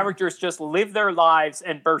 the characters just live their lives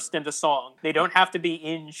and burst into song. They don't have to be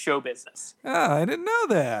in show business. Oh, I didn't know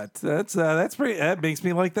that. That's pretty. That makes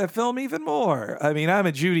me like that film even more. I mean, I'm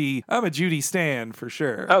a Judy stan for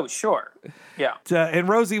sure. Oh, sure. Yeah. And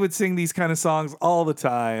Rosie would sing these kind of songs all the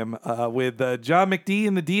time with John McDee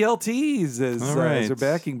and the DLTs as her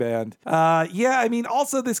backing band. Yeah, I mean,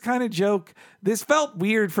 also this kind of joke. This felt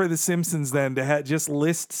weird for The Simpsons then to just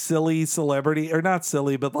list silly celebrity, or not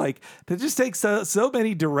silly, but like to just take so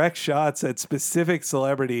many direct shots at specific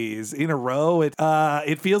celebrities in a row.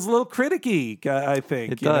 It feels a little criticky, I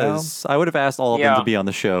think. It does. I would have asked all of them to be on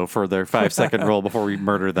the show for their 5-second role before we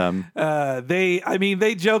murder them.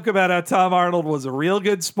 They joke about how Tom Arnold was a real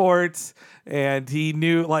good sport. And he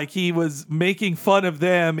knew, like, he was making fun of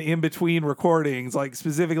them in between recordings. Like,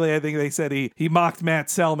 specifically, I think they said he mocked Matt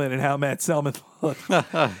Selman and how Matt Selman looked. They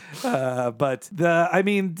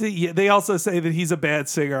also say that he's a bad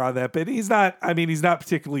singer on that, but he's not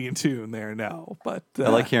particularly in tune there, no. But I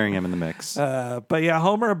like hearing him in the mix. But yeah,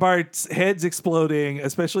 Homer and Bart's heads exploding,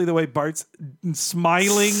 especially the way Bart's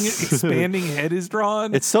smiling, expanding head is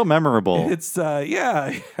drawn. It's so memorable. It's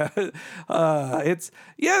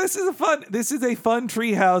this is a fun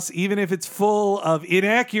treehouse, even if it's full of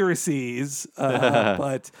inaccuracies.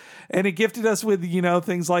 And it gifted us with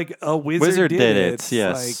things like a wizard did it.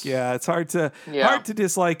 Yes, it's hard to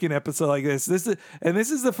dislike an episode like this. This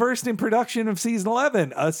is the first in production of season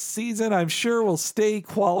 11. A season I'm sure will stay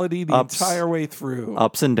quality the entire way through.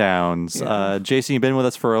 Ups and downs. Jason, you've been with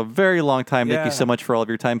us for a very long time. Thank you so much for all of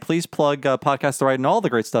your time. Please plug Podcast The Ride and all the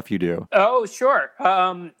great stuff you do. Oh, sure.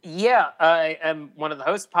 I am one of the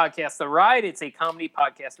hosts of Podcast The Ride. It's a comedy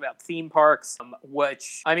podcast about theme parks,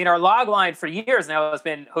 which, I mean, our log line for years now has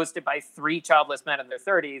been hosted by 3 childless men in their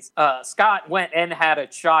 30s. Scott went and had a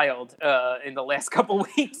child in the last couple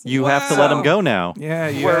weeks. You have to let him go now.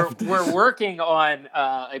 Yeah, we're working on,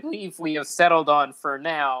 I believe we have settled on for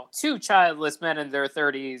now, 2 childless men in their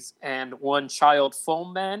 30s and 1 child full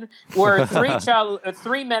man. We're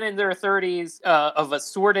 3 men in their 30s of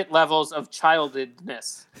assorted levels of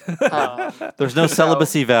childedness. There's no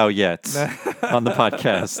celibacy vow yet on the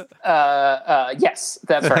podcast. Yes,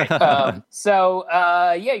 that's right.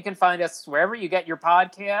 You can find us wherever you get your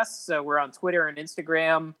podcasts. So we're on Twitter and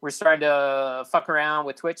Instagram. We're starting to fuck around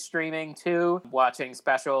with Twitch streaming too, watching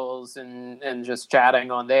specials and just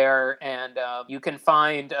chatting on there. And you can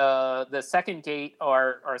find the Second Gate,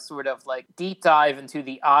 our sort of like deep dive into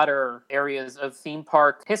the odder areas of theme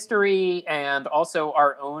park history and also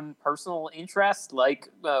our own personal interest, like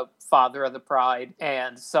Father of the Pride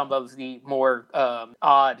and some of the more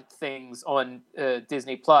odd things on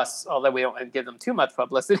Disney Plus, although we don't give them too much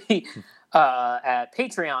publicity, at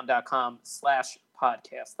patreon.com/podcast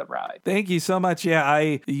the ride. Thank you so much.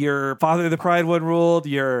 Yeah, your Father of the Pride one ruled.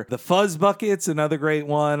 Your the Fuzz Buckets, another great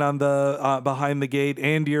one on the Behind the Gate,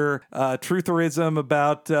 and your Trutherism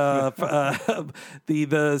about the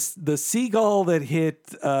seagull that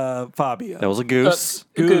hit Fabio. That was a goose.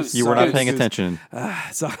 Goose. You were not paying attention.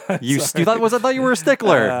 You thought you were a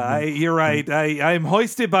stickler. You're right. I'm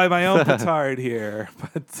hoisted by my own petard here.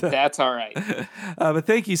 But that's all right. But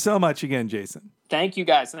thank you so much again, Jason. Thank you,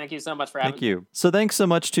 guys. Thank you so much for having me. Thank you. So thanks so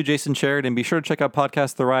much to Jason Sheridan. Be sure to check out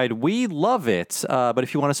Podcast The Ride. We love it. But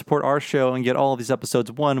if you want to support our show and get all of these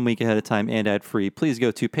episodes 1 week ahead of time and ad-free, please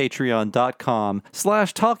go to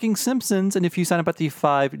patreon.com/TalkingSimpsons. And if you sign up at the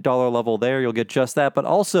 $5 level there, you'll get just that, but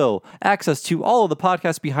also access to all of the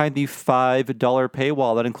podcasts behind the $5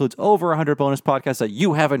 paywall. That includes over 100 bonus podcasts that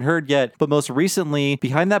you haven't heard yet. But most recently,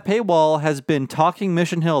 behind that paywall has been Talking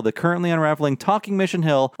Mission Hill, the currently unraveling Talking Mission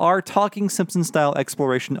Hill, our Talking Simpsons style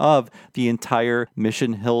exploration of the entire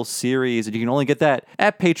Mission Hill series. And you can only get that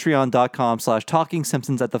at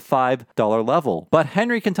patreon.com/TalkingSimpsons at the $5 level. But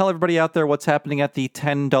Henry can tell everybody out there what's happening at the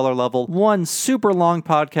 $10 level. One super long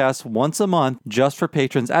podcast once a month just for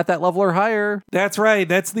patrons at that level or higher. That's right.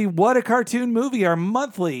 That's the What a Cartoon Movie, our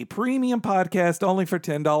monthly premium podcast only for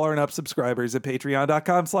 $10 and up subscribers at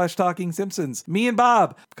patreon.com/TalkingSimpsons. Me and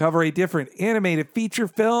Bob cover a different animated feature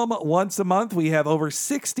film once a month. We have over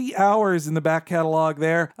 60 hours in the back catalog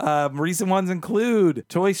there. Recent ones include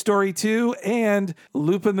Toy Story 2 and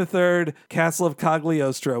Lupin the Third, Castle of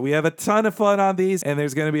Cagliostro. We have a ton of fun on these, and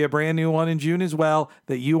there's going to be a brand new one in June as well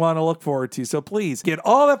that you want to look forward to. So please get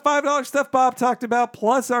all that $5 stuff Bob talked about,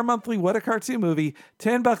 plus our monthly What a Cartoon Movie,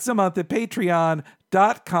 $10 a month at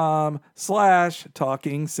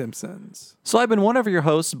patreon.com/TalkingSimpsons. So I've been one of your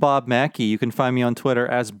hosts, Bob Mackey. You can find me on Twitter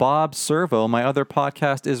as Bob Servo. My other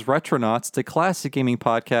podcast is Retronauts, it's a classic gaming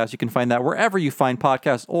podcast. You can find that wherever you find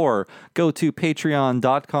podcasts, or go to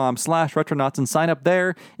patreon.com/Retronauts and sign up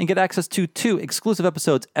there and get access to 2 exclusive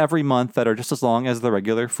episodes every month that are just as long as the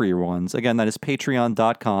regular free ones. Again, that is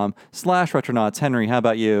patreon.com/Retronauts. Henry, how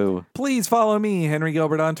about you? Please follow me, Henry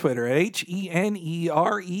Gilbert, on Twitter at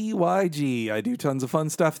HENEREYG. I do tons of fun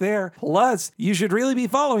stuff there. Plus, you should really be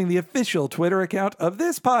following the official Twitter account of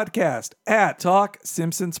this podcast at Talk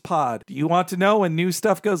Simpsons Pod. Do you want to know when new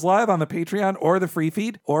stuff goes live on the Patreon or the free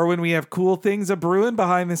feed, or when we have cool things a-brewing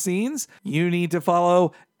behind the scenes? You need to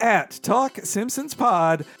follow at Talk Simpsons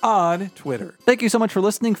Pod on Twitter. Thank you so much for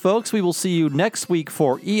listening, folks. We will see you next week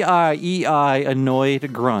for EI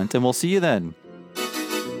Annoyed Grunt, and we'll see you then.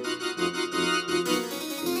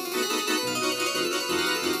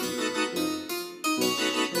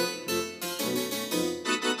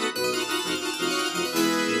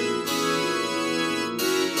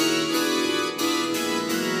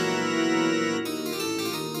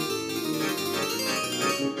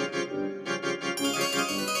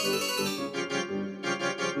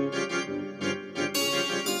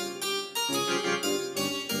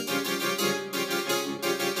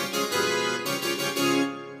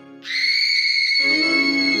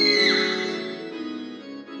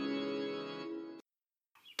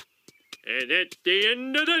 And that's the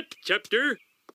end of that chapter.